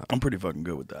that or not? I'm pretty fucking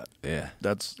good with that. Yeah.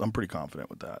 I'm pretty confident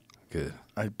with that. Good.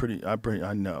 I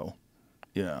know.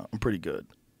 Yeah, I'm pretty good.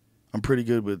 I'm pretty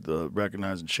good with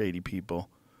recognizing shady people.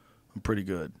 I'm pretty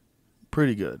good.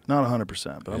 Pretty good. Not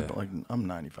 100%, but I'm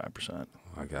 95%.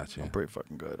 I got you. I'm pretty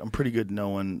fucking good. I'm pretty good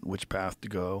knowing which path to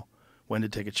go, when to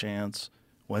take a chance,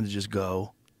 when to just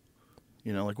go.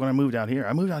 You know, like when I moved out here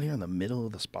in the middle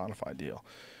of the Spotify deal.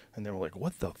 And they were like,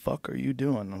 "What the fuck are you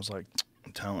doing?" And I was like,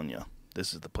 "I'm telling you,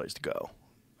 this is the place to go.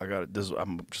 I got it.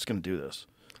 I'm just going to do this.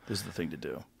 This is the thing to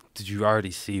do." Did you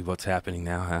already see what's happening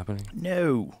now happening?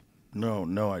 No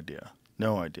idea.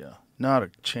 No idea. Not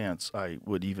a chance I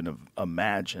would even have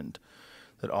imagined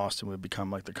that Austin would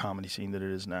become like the comedy scene that it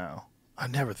is now. I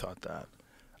never thought that.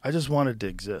 I just wanted to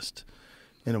exist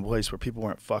in a place where people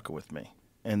weren't fucking with me.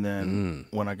 And then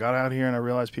when I got out here and I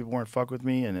realized people weren't fucking with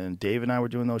me, and then Dave and I were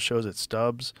doing those shows at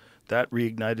Stubbs, that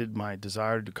reignited my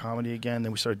desire to do comedy again.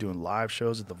 Then we started doing live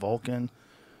shows at the Vulcan.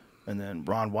 And then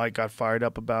Ron White got fired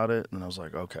up about it. And I was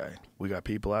like, okay, we got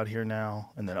people out here now.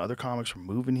 And then other comics were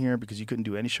moving here because you couldn't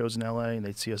do any shows in L.A. And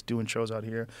they'd see us doing shows out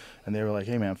here. And they were like,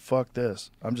 hey, man, fuck this.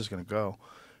 I'm just going to go.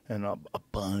 And a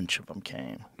bunch of them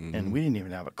came. And we didn't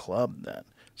even have a club then.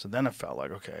 So then I felt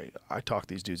like, okay, I talked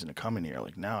these dudes into coming here.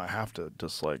 Like, now I have to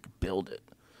just, like, build it.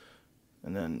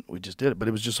 And then we just did it. But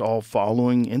it was just all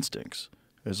following instincts.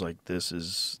 It was like, this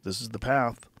is the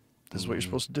path. This is what you're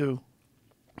supposed to do.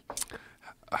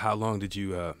 How long did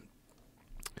you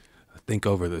think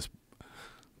over this,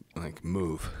 like,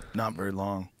 move? Not very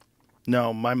long.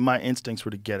 No, my instincts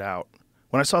were to get out.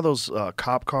 When I saw those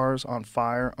cop cars on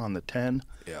fire on the 10,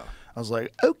 I was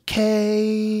like,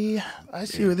 okay, I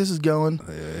see where this is going.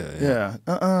 Yeah.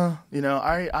 You know,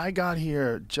 I got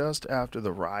here just after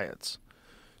the riots.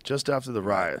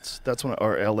 That's when,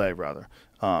 or L.A. rather.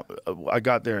 I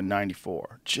got there in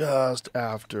 '94, just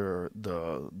after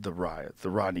the riots, the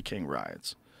Rodney King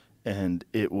riots. And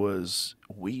it was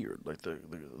weird. Like the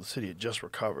city had just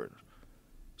recovered.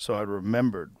 So I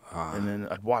remembered, and then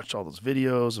I'd watched all those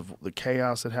videos of the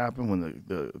chaos that happened when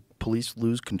the police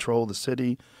lose control of the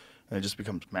city, and it just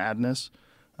becomes madness.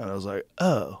 And I was like,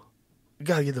 oh, we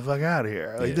gotta get the fuck out of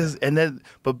here. Like this. And then,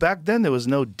 but back then there was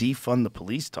no defund the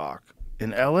police talk. In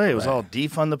LA, it was all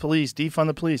defund the police, defund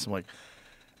the police. I'm like,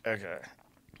 okay.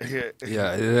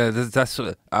 Yeah, that's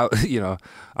what I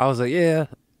was like, yeah.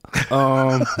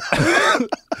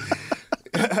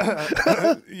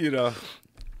 You know,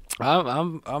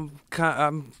 I'm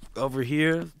over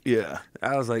here. Yeah.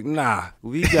 I was like, nah,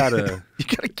 we gotta. You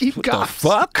gotta keep what cops. The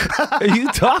fuck are you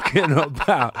talking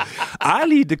about? I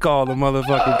need to call the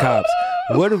motherfucking cops.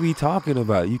 What are we talking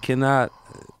about? You cannot.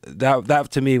 That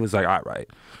to me was like, all right,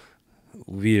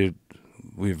 we've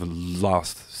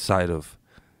lost sight of.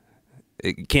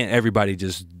 It can't everybody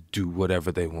just do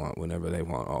whatever they want, whenever they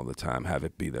want, all the time. Have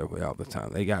it be their way all the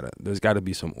time. There's got to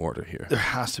be some order here. There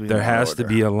has to be. There has to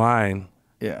be a line.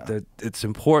 Yeah. That it's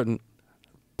important.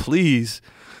 Please,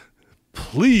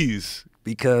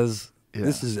 because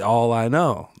this is all I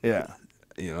know. Yeah.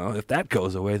 You know, if that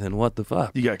goes away, then what the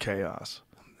fuck? You got chaos.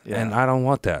 Yeah. And I don't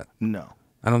want that. No.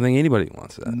 I don't think anybody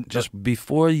wants that. Just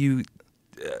before you.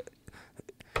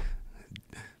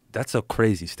 That's a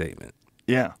crazy statement.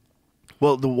 Yeah.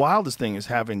 Well, the wildest thing is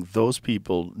having those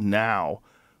people now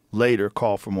later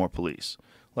call for more police.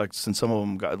 Like, since some of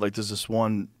them got, like, there's this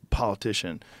one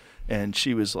politician, and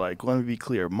she was like, let me be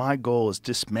clear, my goal is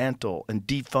dismantle and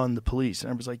defund the police. And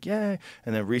everybody's like, yay.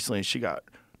 And then recently she got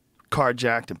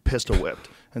carjacked and pistol whipped.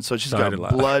 And so she's got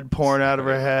blood pouring out of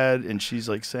her head, and she's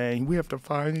like saying, we have to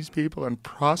find these people and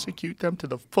prosecute them to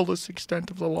the fullest extent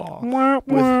of the law.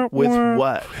 With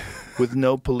what? With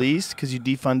no police? Because you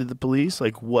defunded the police?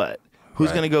 Like what?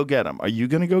 Who's going to go get him? Are you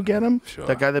going to go get him? Sure.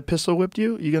 That guy that pistol whipped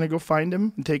you? You going to go find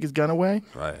him and take his gun away?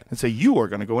 Right. And say, you are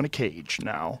going to go in a cage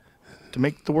now to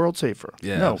make the world safer.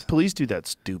 Yeah. No, police do that,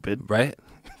 stupid. Right?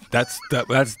 That's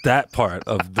that part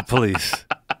of the police.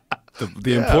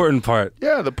 The important part.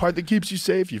 Yeah, the part that keeps you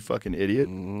safe, you fucking idiot.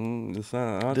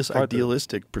 This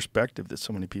idealistic perspective that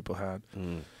so many people had.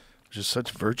 Just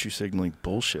such virtue signaling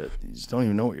bullshit. You just don't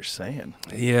even know what you're saying.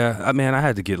 Yeah, I mean, I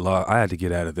had to get I had to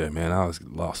get out of there, man. I was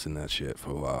lost in that shit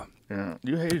for a while. Yeah,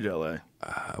 you hated L.A.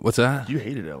 What's that? You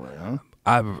hated L.A., huh?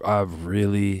 I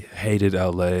really hated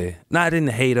LA. No, I didn't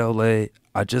hate LA.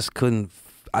 I just couldn't.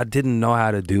 I didn't know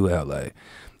how to do LA,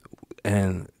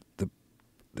 and the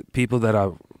people that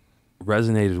I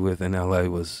resonated with in LA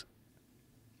was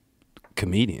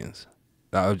comedians.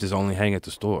 I would just only hang at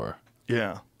the store.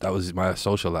 Yeah. That was my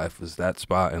social life, was that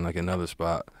spot and like another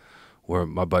spot where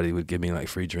my buddy would give me like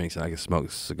free drinks and I could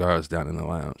smoke cigars down in the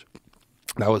lounge.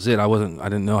 That was it. I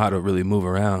didn't know how to really move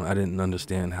around. I didn't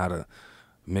understand how to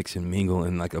mix and mingle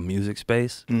in like a music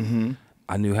space. Mm-hmm.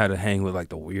 I knew how to hang with like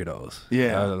the weirdos.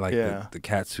 Yeah. Like yeah. the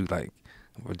cats who like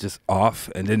were just off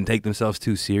and didn't take themselves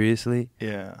too seriously.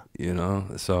 Yeah. You know?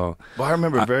 So Well, I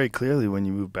remember very clearly when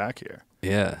you moved back here.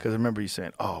 yeah. Because I remember you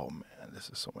saying, "Oh man, this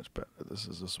is so much better. This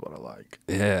is what I like."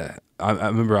 Yeah. I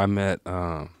remember I met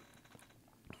Ron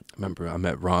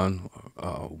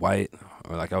White,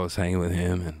 or like I was hanging with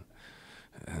him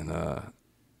and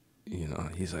you know,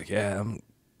 he's like, "Yeah, I'm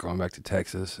going back to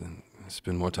Texas and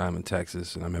spend more time in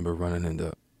Texas." And I remember running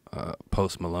into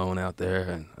Post Malone out there,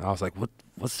 and I was like,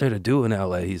 what's there to do in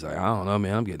LA? He's like, "I don't know,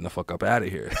 man, I'm getting the fuck up out of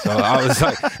here." So I was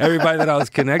like, everybody that I was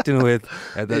connecting with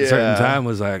at that certain time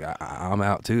was like, I'm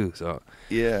out too. So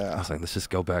I was like, let's just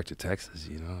go back to Texas,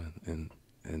 you know,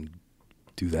 and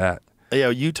do that. Yeah,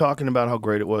 you talking about how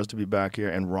great it was to be back here,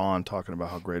 and Ron talking about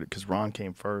how great it, because Ron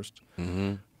came first.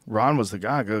 Mm-hmm. Ron was the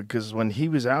guy, because when he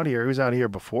was out here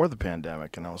before the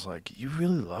pandemic, and I was like, "You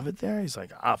really love it there?" He's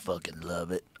like, "I fucking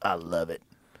love it. I love it."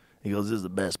 He goes, "This is the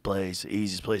best place, the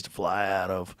easiest place to fly out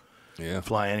of. Yeah.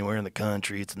 Fly anywhere in the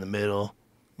country. It's in the middle.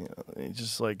 You know, it's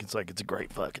just like it's a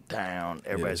great fucking town.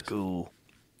 Everybody's is. cool."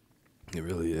 It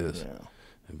really is. Yeah.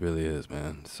 It really is,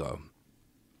 man. So,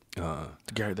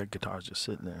 Gary, that guitar's just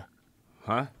sitting there.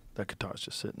 huh? That guitar's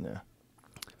just sitting there.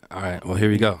 All right. Well, here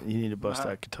we go. You need to bust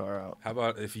that guitar out. How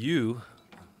about if I'm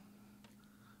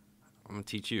gonna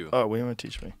teach you. Oh, you want to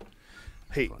teach me?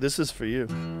 Hey, this is for you.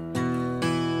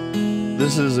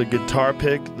 This is a guitar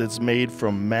pick that's made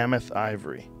from mammoth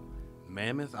ivory.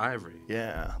 Mammoth ivory.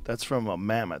 Yeah, that's from a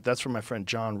mammoth. That's from my friend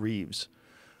John Reeves.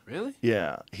 Really?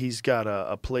 Yeah, he's got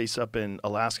a place up in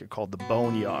Alaska called the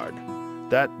Boneyard.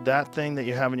 That thing that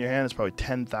you have in your hand is probably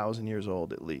 10,000 years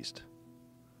old at least.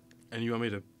 And you want me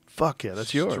to Fuck yeah,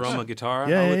 that's yours. strum a guitar?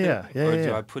 Yeah, out yeah, with yeah, it? yeah. Or yeah.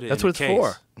 do I put it That's in what a it's case?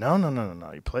 for. No.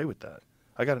 You play with that.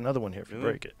 I got another one here if you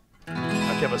Really? break it. I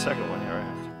have a second one here.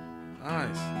 Right?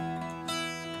 Nice.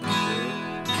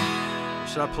 What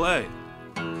should I play?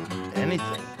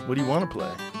 Anything. What do you want to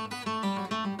play?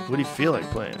 What do you feel like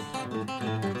playing?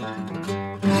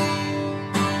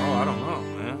 Oh, I don't know,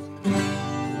 man.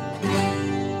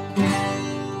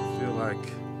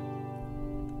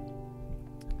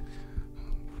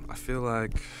 I feel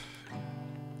like Do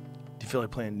you feel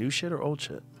like playing new shit or old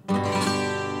shit? let's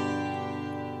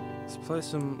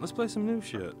play some new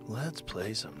shit. Let's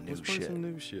play some new Let's play shit. some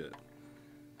new shit.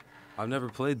 I've never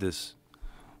played this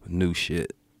new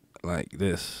shit like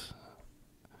this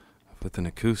with an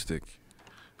acoustic.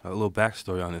 A little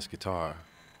backstory on this guitar.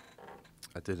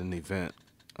 I did an event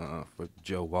for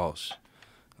Joe Walsh,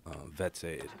 Vets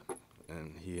Aid,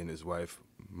 and he and his wife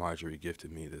Marjorie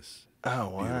gifted me this Oh,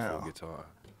 beautiful wow. guitar,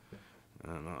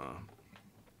 and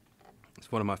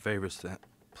it's one of my favorites to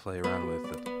play around with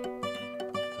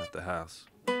at the house.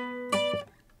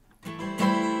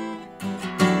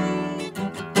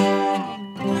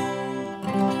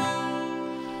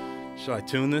 Should I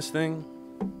tune this thing?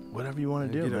 Whatever you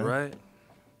want to do, Get man. it right?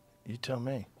 You tell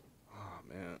me. Oh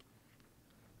man.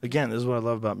 Again, this is what I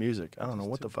love about music. I don't know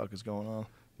what the fuck is going on.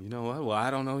 You know what? Well,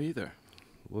 I don't know either.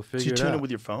 We'll figure So you it tune out. it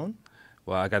with your phone?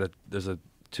 Well, there's a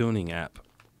tuning app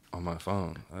on my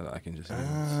phone that I can just use.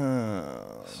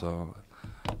 Oh. So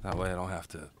that way I don't have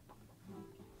to,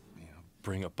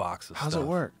 bring a box of How's stuff. it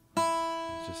work?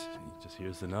 It just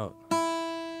hears the note,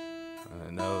 and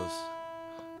it knows,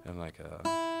 and like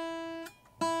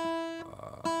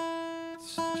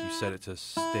if you set it to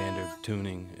standard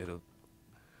tuning, it'll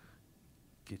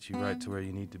get you right to where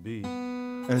you need to be.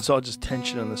 And it's all just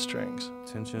tension on the strings.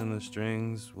 Tension in the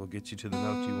strings will get you to the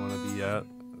note you want to be at.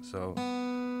 So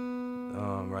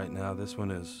right now the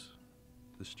string is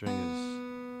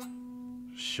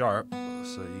sharp,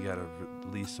 so you gotta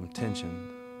release some tension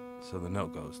so the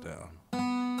note goes down.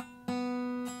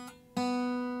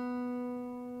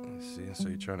 See, so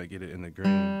you're trying to get it in the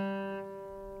green.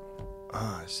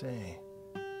 Ah, I see.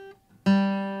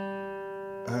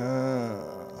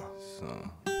 So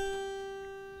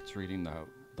It's reading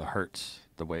the hertz,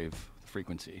 the wave, the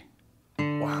frequency.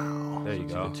 Wow. there you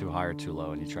It's go. either too high or too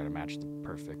low, and you try to match the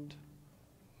perfect.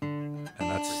 And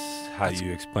that's how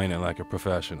you explain it like a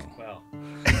professional. Well,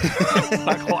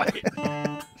 not quite.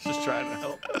 Just trying to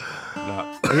help.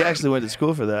 No. He actually went to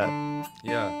school for that.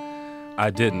 Yeah. I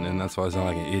didn't, and that's why I sound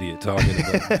like an idiot talking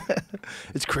about it.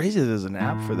 It's crazy there's an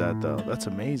app for that though. That's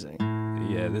amazing.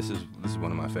 Yeah, this is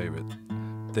one of my favorite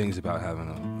things about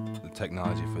having the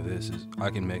technology for this is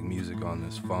I can make music on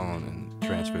this phone and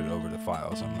transfer it over to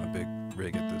files on my big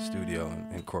rig at the studio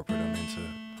and incorporate them into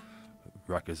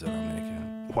records that I'm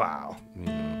making. Wow. You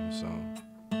know, so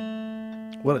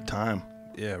What a time.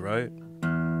 yeah, right?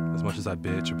 As much as I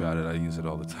bitch about it, I use it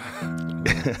all the time.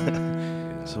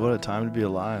 So what a time to be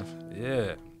alive.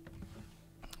 Yeah.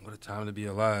 What a time to be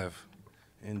alive.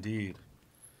 Indeed.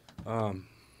 We have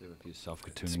a few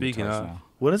self-tuning Speaking guitars of- now.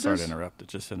 What is Sorry this? to interrupt.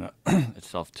 It's just in a it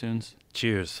self-tunes.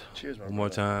 Cheers. Cheers, my One more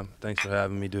brother. time. Thanks for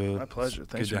having me, dude. My pleasure.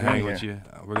 Thanks Good for to hang being with here.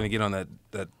 you. We're gonna get on that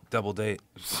double date.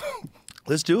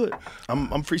 Let's do it.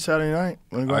 I'm free Saturday night.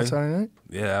 Want to go Are out you? Saturday night?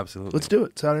 Yeah, absolutely. Let's do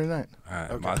it. Saturday night. All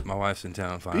right. Okay. My wife's in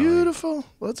town finally. Beautiful.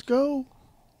 Let's go.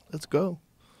 Let's go.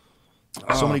 So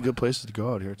Oh. many good places to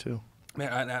go out here too.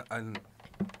 Man,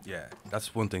 yeah,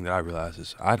 that's one thing that I realize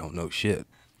is I don't know shit.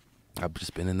 I've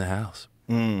just been in the house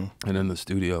and in the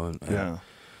studio, and Yeah.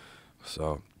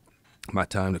 so my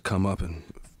time to come up and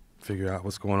figure out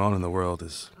what's going on in the world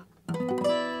is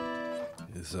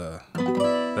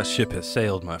that ship has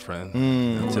sailed, my friend,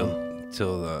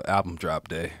 until the album drop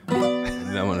day.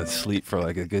 And I'm gonna sleep for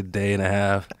like a good day and a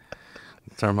half,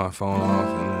 turn my phone off,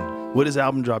 and then What is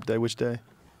album drop day? Which day?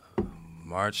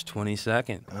 March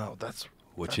 22nd, Oh, that's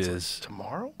which that's is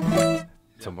tomorrow.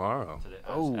 tomorrow.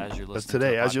 Oh, as you're listening that's to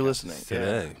today. the As you're podcast. listening.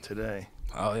 Today. Yeah, today.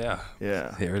 Oh yeah,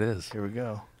 Yeah. here it is. Here we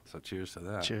go. So cheers to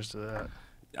that. Cheers to that.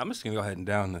 I'm just gonna go ahead and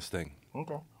down this thing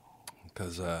Okay.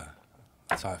 because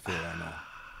that's how I feel right now.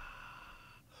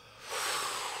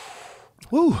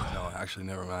 Woo. No, actually,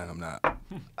 never mind. I'm not.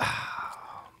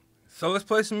 So let's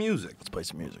play some music, Let's play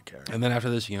some music, Harry. and then after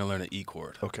this, you're gonna learn an E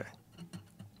chord. Okay.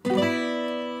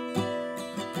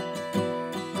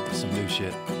 Some new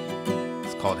shit.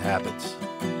 It's called Habits.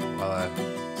 While I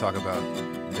talk about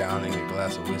downing a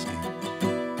glass of whiskey.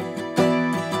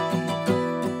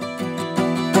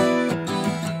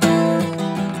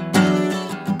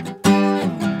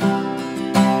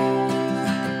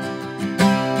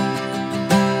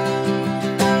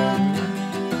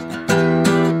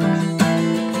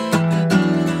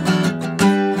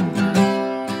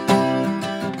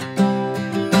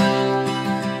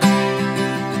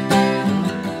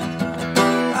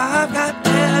 I've got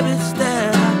habits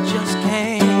that I just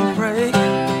can't break.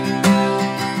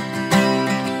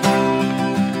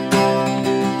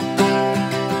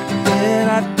 When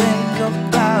I think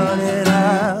about it,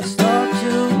 I start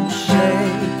to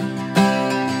shake.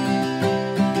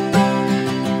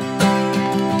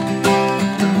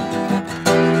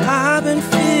 I've been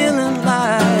feeling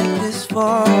like this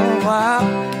for a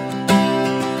while.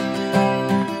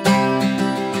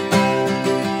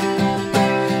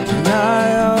 And I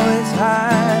always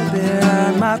hide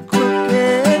behind my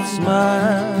crooked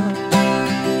smile.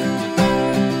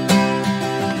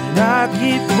 And I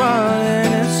keep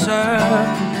running in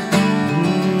circles,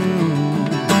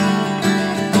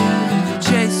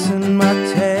 chasing my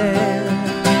tail.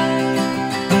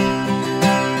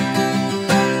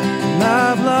 And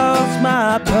I've lost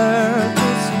my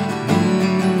purpose.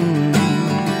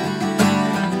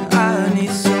 I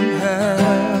need some help.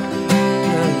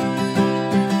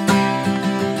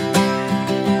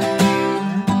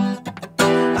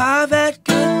 I've had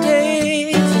good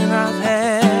days and I've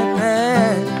had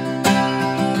bad.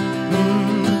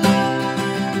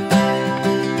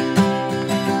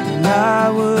 And I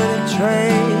wouldn't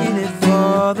trade it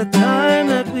for the time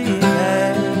that we've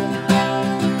had.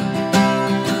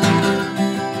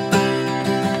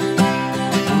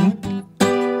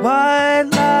 White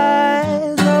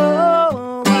lies,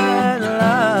 oh, white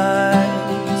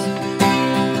lies.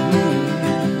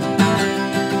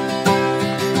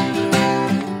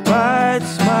 White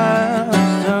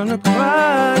smiles turn to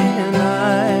crying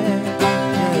eyes.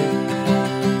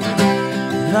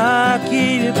 And I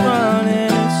keep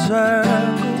running in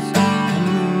circles,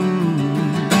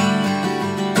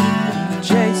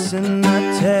 chasing my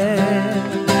tail.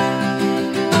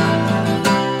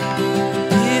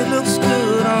 It looks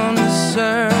good on the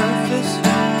surface,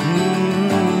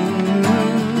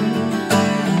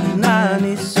 and I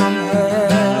need some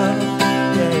help.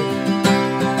 Yeah.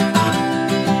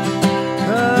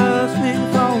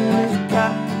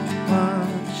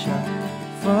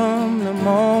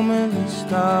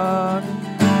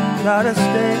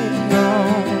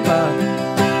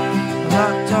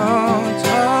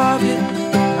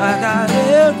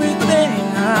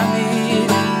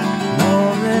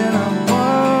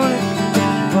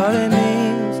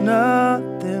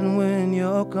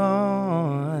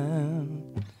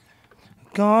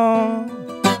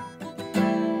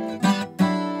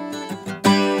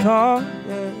 gone,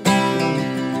 yeah.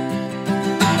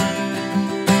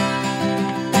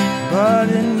 But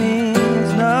it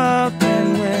means nothing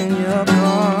when you're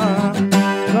gone,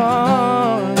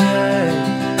 gone, yeah.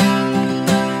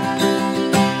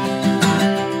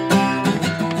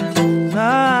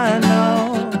 I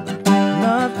know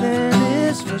nothing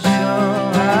is for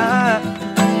sure.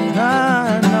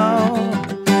 I know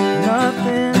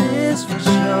nothing is for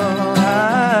sure.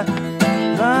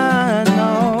 I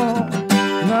know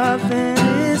nothing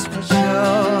is for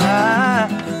sure.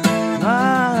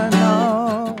 I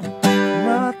know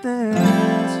nothing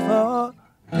is for sure.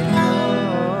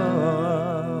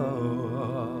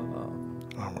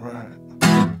 All right.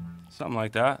 Something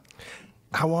like that.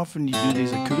 How often do you do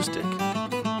these acoustic?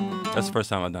 That's the first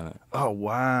time I've done it. Oh,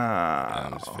 wow.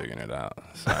 I'm just figuring it out.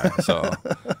 Sorry. So,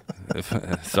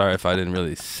 sorry if I didn't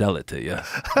really sell it to you.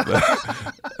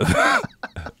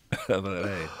 But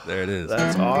hey, there it is.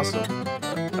 That's awesome.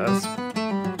 That's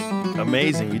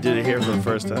amazing. You did it here for the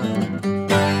first time.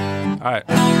 All right.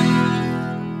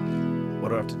 What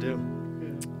do I have to do?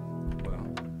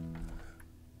 Well,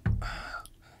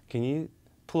 can you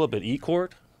pull up an E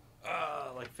chord?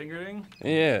 Like fingering,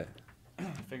 Yeah.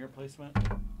 finger placement.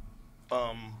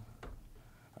 Are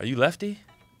you lefty?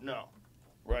 No.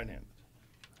 Right-handed.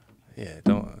 Yeah.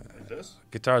 Don't. Like this?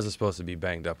 Guitars are supposed to be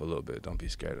banged up a little bit. Don't be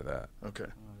scared of that. Okay.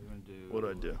 What do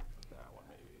I do? That one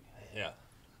maybe. Yeah.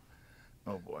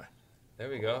 Oh, boy. There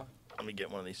we go. Let me get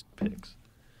one of these picks.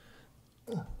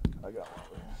 I got one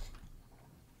over here.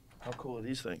 How cool are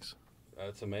these things?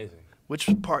 That's amazing. Which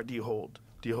part do you hold?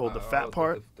 Do you hold the fat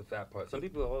part? The fat part. Some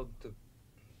people hold the.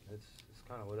 It's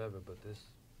kind of whatever, but this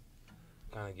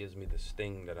kind of gives me the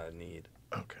sting that I need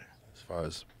Okay. as far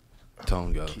as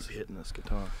tone goes. Keep hitting this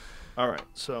guitar. All right,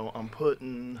 so I'm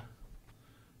putting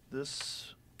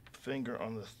this finger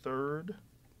on the third,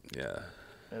 Yeah.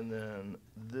 and then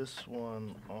this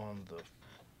one on the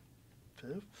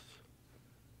fifth,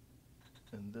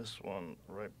 and this one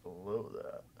right below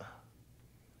that.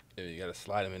 Yeah, you gotta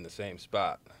slide them in the same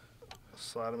spot.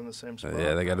 Slide them in the same spot.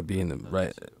 Yeah, they gotta be in the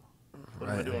right. What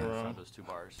am I doing In front wrong? of those two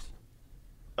bars.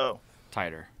 Oh,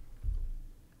 Tighter.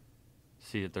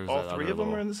 See if there's all that three other of them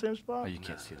little, are in the same spot? Oh, you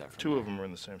can't see that from Two there. of them are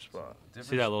in the same spot.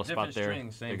 See that little spot different there?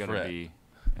 string, same They're gonna fret. be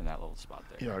in that little spot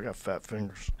there. Yeah, I got fat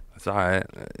fingers. It's all right.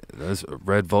 There's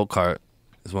Red Volkart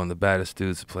is one of the baddest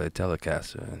dudes to play a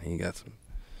Telecaster, and he got some.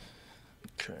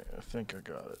 Okay, I think I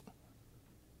got it.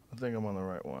 I think I'm on the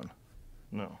right one.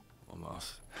 No,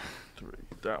 Almost. 3.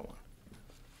 That one.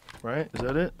 Right? Is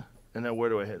that it? And then where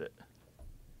do I hit it?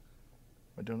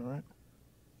 Am I doing it right?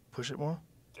 Push it more?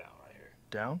 Down right here.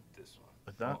 Down? This one.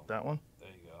 Like that? Oh. That one? There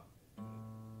you go.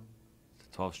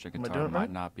 The 12-string Am I guitar doing it might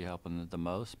right? not be helping the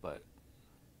most, but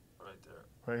Right there.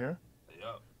 Right here?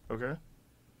 Yup. Okay.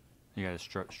 you gotta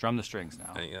strum the strings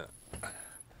now. There you go.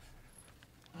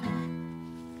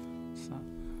 It's not.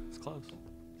 It's close.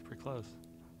 It's pretty close.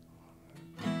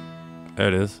 There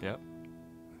it is. Yep.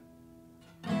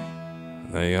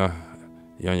 There you go.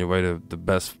 You're on your way to the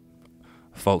best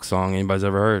folk song anybody's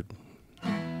ever heard.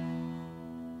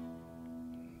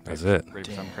 That's it. Ready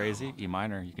for something crazy? E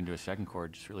minor. You can do a second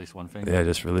chord. Just release one finger. Yeah,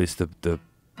 just release the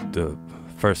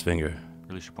first finger.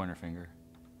 Release your pointer finger.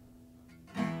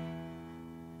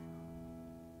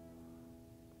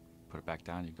 Put it back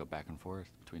down. You go back and forth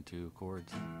between two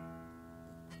chords.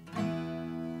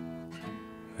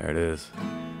 There it is.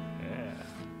 Yeah.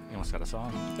 You almost got a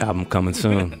song. Album coming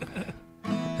soon.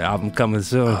 Album coming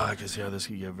soon. Oh, I can see how this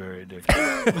could get very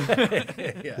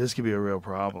addictive. This could be a real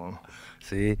problem.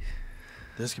 See?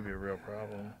 This could be a real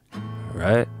problem.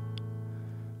 Right?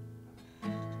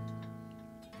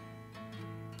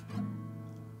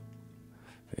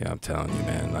 Yeah, I'm telling you,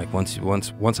 man. Like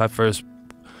once I first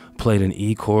played an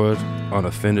E chord on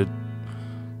a Fender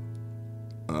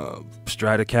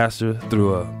Stratocaster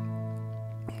through a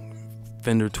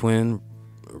Fender Twin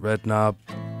red knob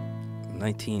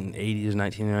 1980s,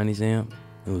 1990s amp,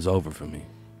 it was over for me.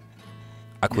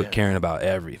 I quit Yeah. caring about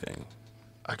everything.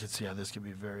 I could see how this could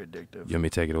be very addictive. You want me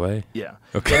to take it away? Yeah.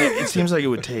 Okay. And it seems like it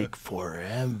would take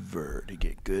forever to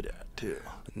get good at, too.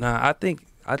 Nah, I think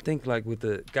like with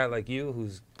a guy like you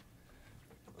who's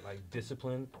like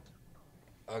disciplined,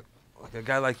 like a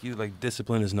guy like you, like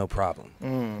discipline is no problem,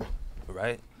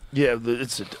 right? Yeah,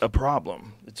 it's a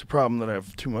problem. It's a problem that I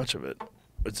have too much of it.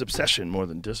 It's obsession more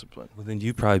than discipline. Well, then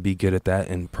you'd probably be good at that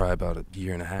in probably about a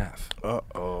year and a half,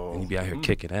 Uh-oh. and you'd be out here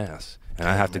kicking ass. And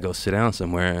I have to go sit down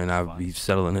somewhere, and I'd be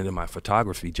settling into my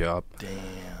photography job Damn.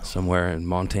 somewhere in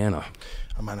Montana.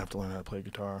 I might have to learn how to play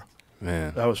guitar.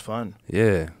 Man, That was fun.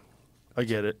 yeah, I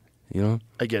get it. you know,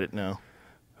 I get it now.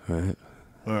 right?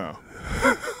 Wow.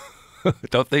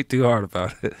 Don't think too hard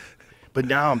about it. But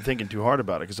now I'm thinking too hard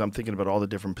about it because I'm thinking about all the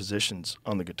different positions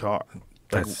on the guitar.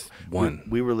 That's one.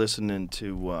 We were listening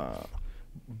to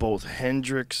both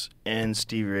Hendrix and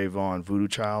Stevie Ray Vaughan, Voodoo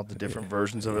Child, the different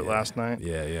versions of it last night.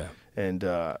 Yeah, yeah. And,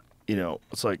 you know,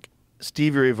 it's like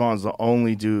Stevie Ray Vaughan's the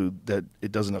only dude that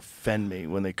it doesn't offend me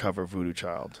when they cover Voodoo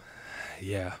Child.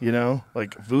 Yeah. You know?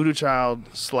 Like Voodoo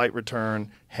Child, Slight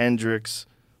Return, Hendrix,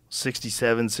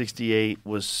 67, 68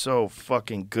 was so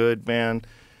fucking good, man.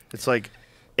 It's like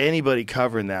anybody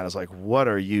covering that is like, what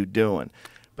are you doing?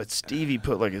 But Stevie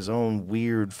put like his own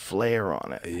weird flair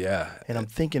on it. Yeah. And I'm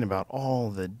thinking about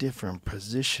all the different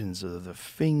positions of the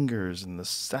fingers and the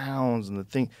sounds and the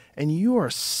thing. And you are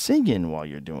singing while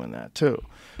you're doing that too.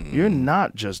 You're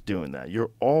not just doing that. You're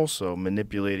also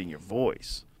manipulating your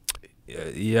voice.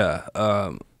 Yeah.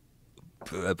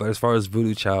 But as far as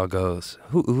Voodoo Child goes,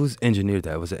 who's engineered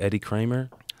that? Was it Eddie Kramer?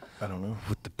 I don't know.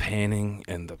 With the panning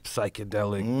and the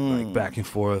psychedelic, like back and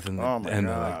forth, and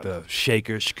like the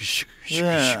shakers.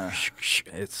 Yeah.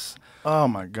 It's Oh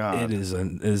my God. it is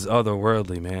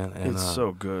otherworldly, man. And It's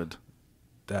so good.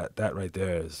 that right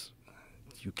there is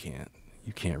you can't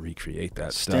recreate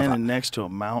that Standing stuff. next to a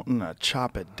mountain, I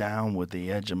chop it down with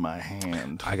the edge of my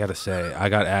hand. I gotta say, I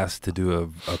got asked to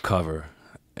do a cover,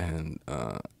 and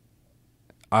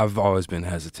I've always been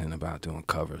hesitant about doing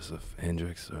covers of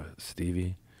Hendrix or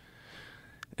Stevie.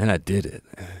 And I did it.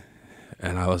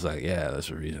 And I was like, yeah, that's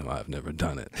the reason why I've never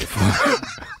done it before.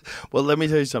 Well, let me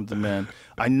tell you something, man.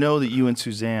 I know that you and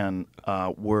Suzanne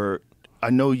I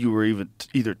know you were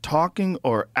either talking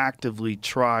or actively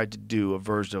tried to do a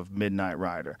version of Midnight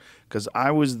Rider. Because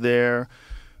I was there,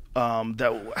 how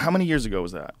many years ago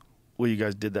was that? Where you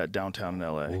guys did that downtown in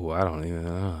L.A.? Oh, I don't even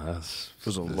know. It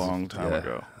was a long time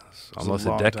ago. It was Almost a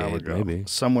long time decade, ago. maybe.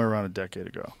 Somewhere around a decade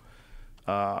ago.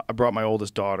 I brought my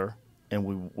oldest daughter,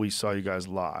 and we saw you guys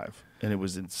live, and it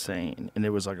was insane. And it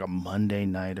was like a Monday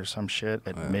night or some shit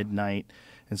at midnight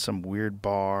in some weird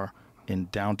bar in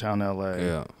downtown LA.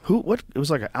 Yeah. It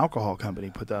was like an alcohol company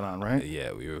put that on, right?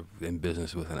 Yeah, we were in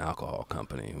business with an alcohol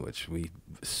company, which we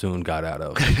soon got out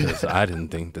of because I didn't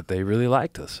think that they really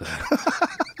liked us.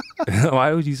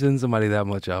 Why would you send somebody that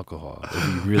much alcohol if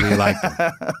you really liked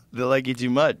them? They like you too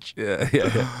much. Yeah.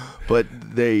 But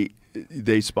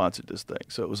they sponsored this thing,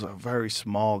 so it was a very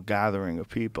small gathering of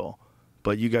people.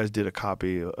 But you guys did a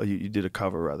you did a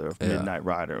cover rather of Midnight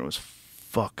Rider, and it was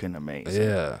fucking amazing.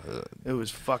 Yeah. It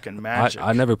was fucking magic.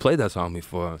 I never played that song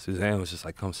before. Suzanne was just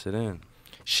like, come sit in.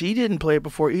 She didn't play it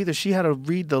before either. She had to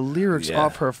read the lyrics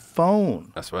off her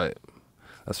phone. That's right.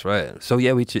 So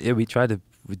yeah, we tried to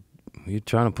we were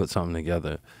trying to put something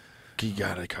together. You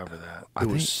gotta cover that. It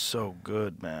was so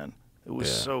good, man. It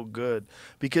was so good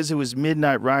because it was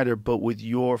Midnight Rider, but with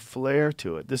your flair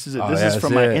to it. This is it. This is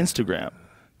from my Instagram.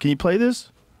 Can you play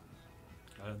this?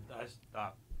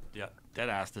 Yeah,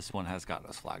 deadass. This one has gotten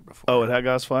us flagged before. Oh, it had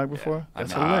got us flagged before? Yeah.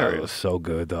 That's It hilarious. was so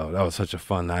good though. That was such a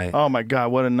fun night. Oh my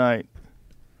God, what a night.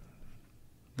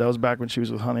 That was back when she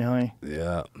was with Honey Honey.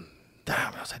 Yeah.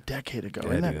 Damn, that was a decade ago. Yeah,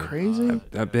 Isn't that dude. crazy?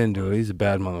 I've been to it. He's a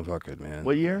bad motherfucker, man.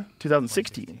 What year?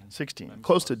 2016. 16.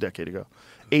 Close to a decade ago.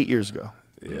 8 years ago.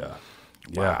 Yeah.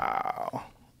 Wow.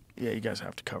 Yeah, you guys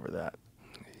have to cover that.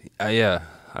 Yeah.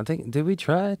 I think, did we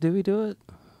try? Did we do it?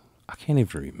 I can't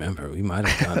even remember. We might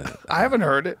have done it. I haven't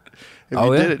heard it. If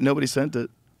you did it, nobody sent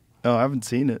it. No, I haven't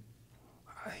seen it.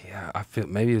 Yeah, I feel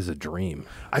maybe it was a dream.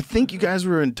 I think you guys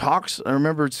were in talks. I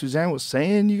remember Suzanne was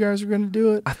saying you guys were going to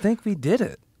do it. I think we did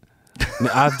it.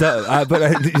 I've done,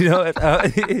 but you know what?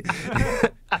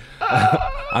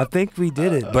 I think we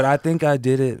did it, but I think I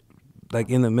did it like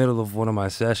in the middle of one of my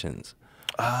sessions.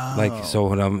 Oh. Like, so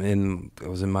when I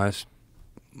was in my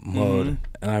mode,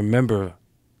 and I remember,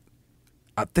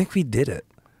 I think we did it.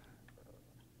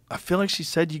 I feel like she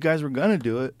said you guys were going to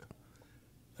do it.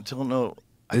 Until no.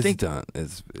 It's done.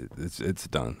 It's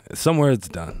done. Somewhere it's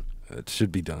done. It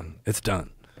should be done. It's done.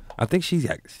 I think she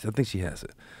has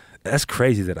it. That's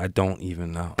crazy that I don't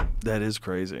even know. That is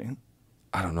crazy.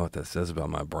 I don't know what that says about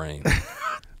my brain.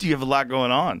 Do you have a lot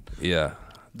going on? Yeah.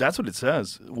 That's what it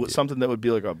says. Something that would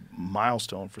be like a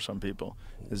milestone for some people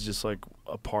is just like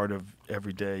a part of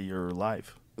everyday your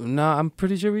life. No, I'm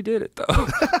pretty sure we did it though.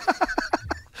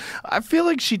 I feel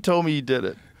like she told me you did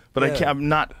it, but I'm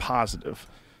not positive.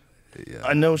 Yeah.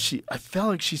 I felt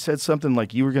like she said something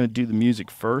like you were going to do the music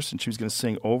first and she was going to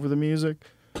sing over the music.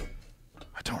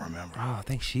 I don't remember. Oh, I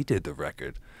think she did the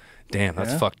record. Damn,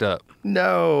 that's fucked up.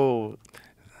 No.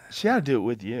 She had to do it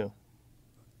with you.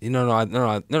 No.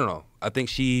 I think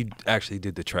she actually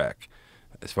did the track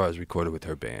as far as recorded with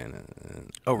her band.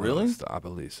 And oh, really? I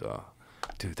believe so.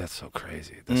 Dude, that's so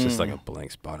crazy. That's just like a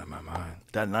blank spot in my mind.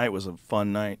 That night was a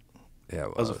fun night. Yeah,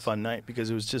 That was a fun night because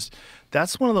it was just,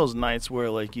 that's one of those nights where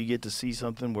like you get to see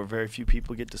something where very few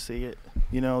people get to see it.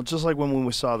 You know, just like when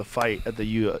we saw the fight at the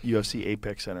UFC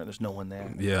Apex Center, there's no one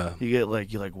there. Yeah. You're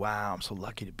like, wow, I'm so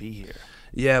lucky to be here.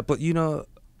 Yeah, but you know,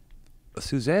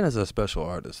 Suzanne is a special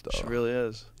artist though. She really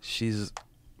is. She's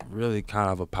really kind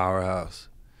of a powerhouse.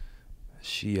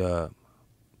 She, I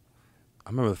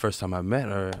remember the first time I met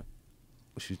her,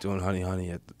 she was doing Honey Honey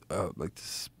at like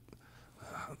this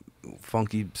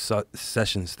funky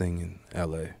sessions thing in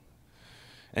LA.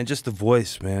 And just the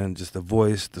voice, man, just the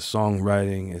voice, the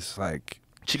songwriting, it's like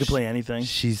She could play anything.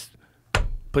 She's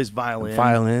Plays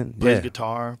violin. Plays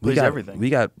guitar, plays everything. We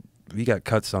got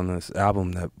cuts on this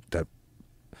album that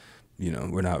you know,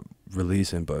 we're not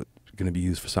releasing but gonna be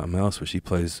used for something else, where she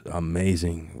plays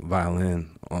amazing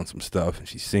violin on some stuff and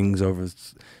she sings over.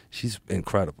 She's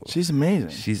incredible. She's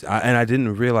amazing. And I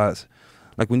didn't realize,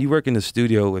 like when you work in the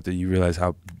studio with her, you realize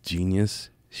how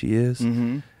genius she is.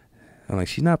 Mm-hmm. And like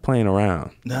she's not playing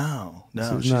around. No,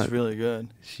 she's really good.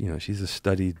 You know, she's a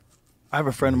studied. I have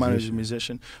a friend of mine who's a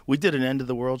musician. We did an End of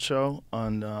the World show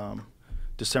on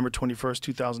December 21st,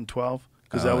 2012.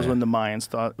 Because that was when the Mayans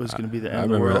thought it was going to be the end of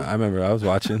the world. I remember I was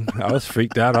watching. I was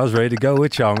freaked out. I was ready to go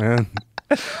with y'all, man.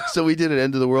 So we did an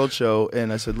End of the World show,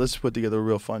 and I said, let's put together a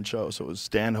real fun show. So it was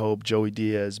Stanhope, Joey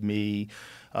Diaz, me,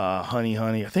 Honey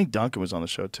Honey. I think Duncan was on the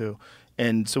show, too.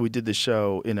 And so we did this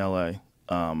show in L.A.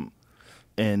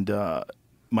 And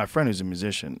my friend who's a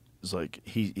musician is like,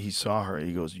 he saw her.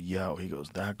 He goes,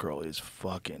 that girl is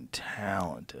fucking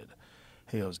talented.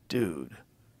 He goes, dude.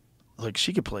 Like,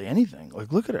 she could play anything.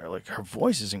 Like, look at her. Like, her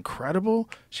voice is incredible.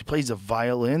 She plays the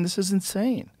violin. This is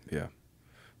insane. Yeah.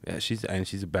 Yeah, she's a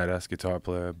badass guitar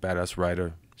player, badass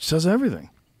writer. She does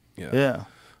everything. Yeah.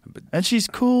 And she's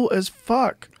cool as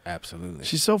fuck. Absolutely.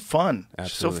 She's so fun. Absolutely.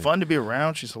 She's so fun to be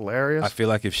around. She's hilarious. I feel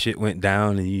like if shit went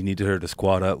down and you needed her to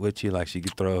squat up with you, like she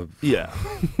could throw. Yeah.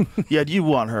 Yeah, you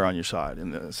want her on your side in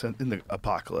the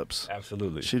apocalypse.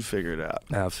 Absolutely. She'd figure it out.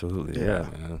 Absolutely. Yeah,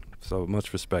 man. So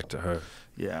much respect to her.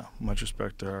 Yeah, much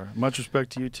respect to her. Much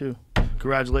respect to you, too.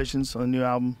 Congratulations on the new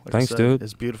album. Like Thanks, I said, dude.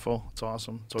 It's beautiful. It's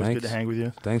awesome. It's always good to hang with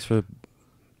you. Thanks for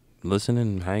listening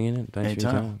and hanging it. Thanks for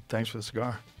your time. Thanks for the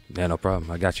cigar. Yeah, no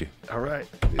problem. I got you. All right.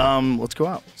 Let's go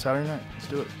out. Saturday night. Let's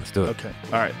do it. Let's do it. Okay.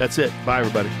 All right. That's it. Bye,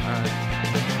 everybody. All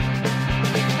right.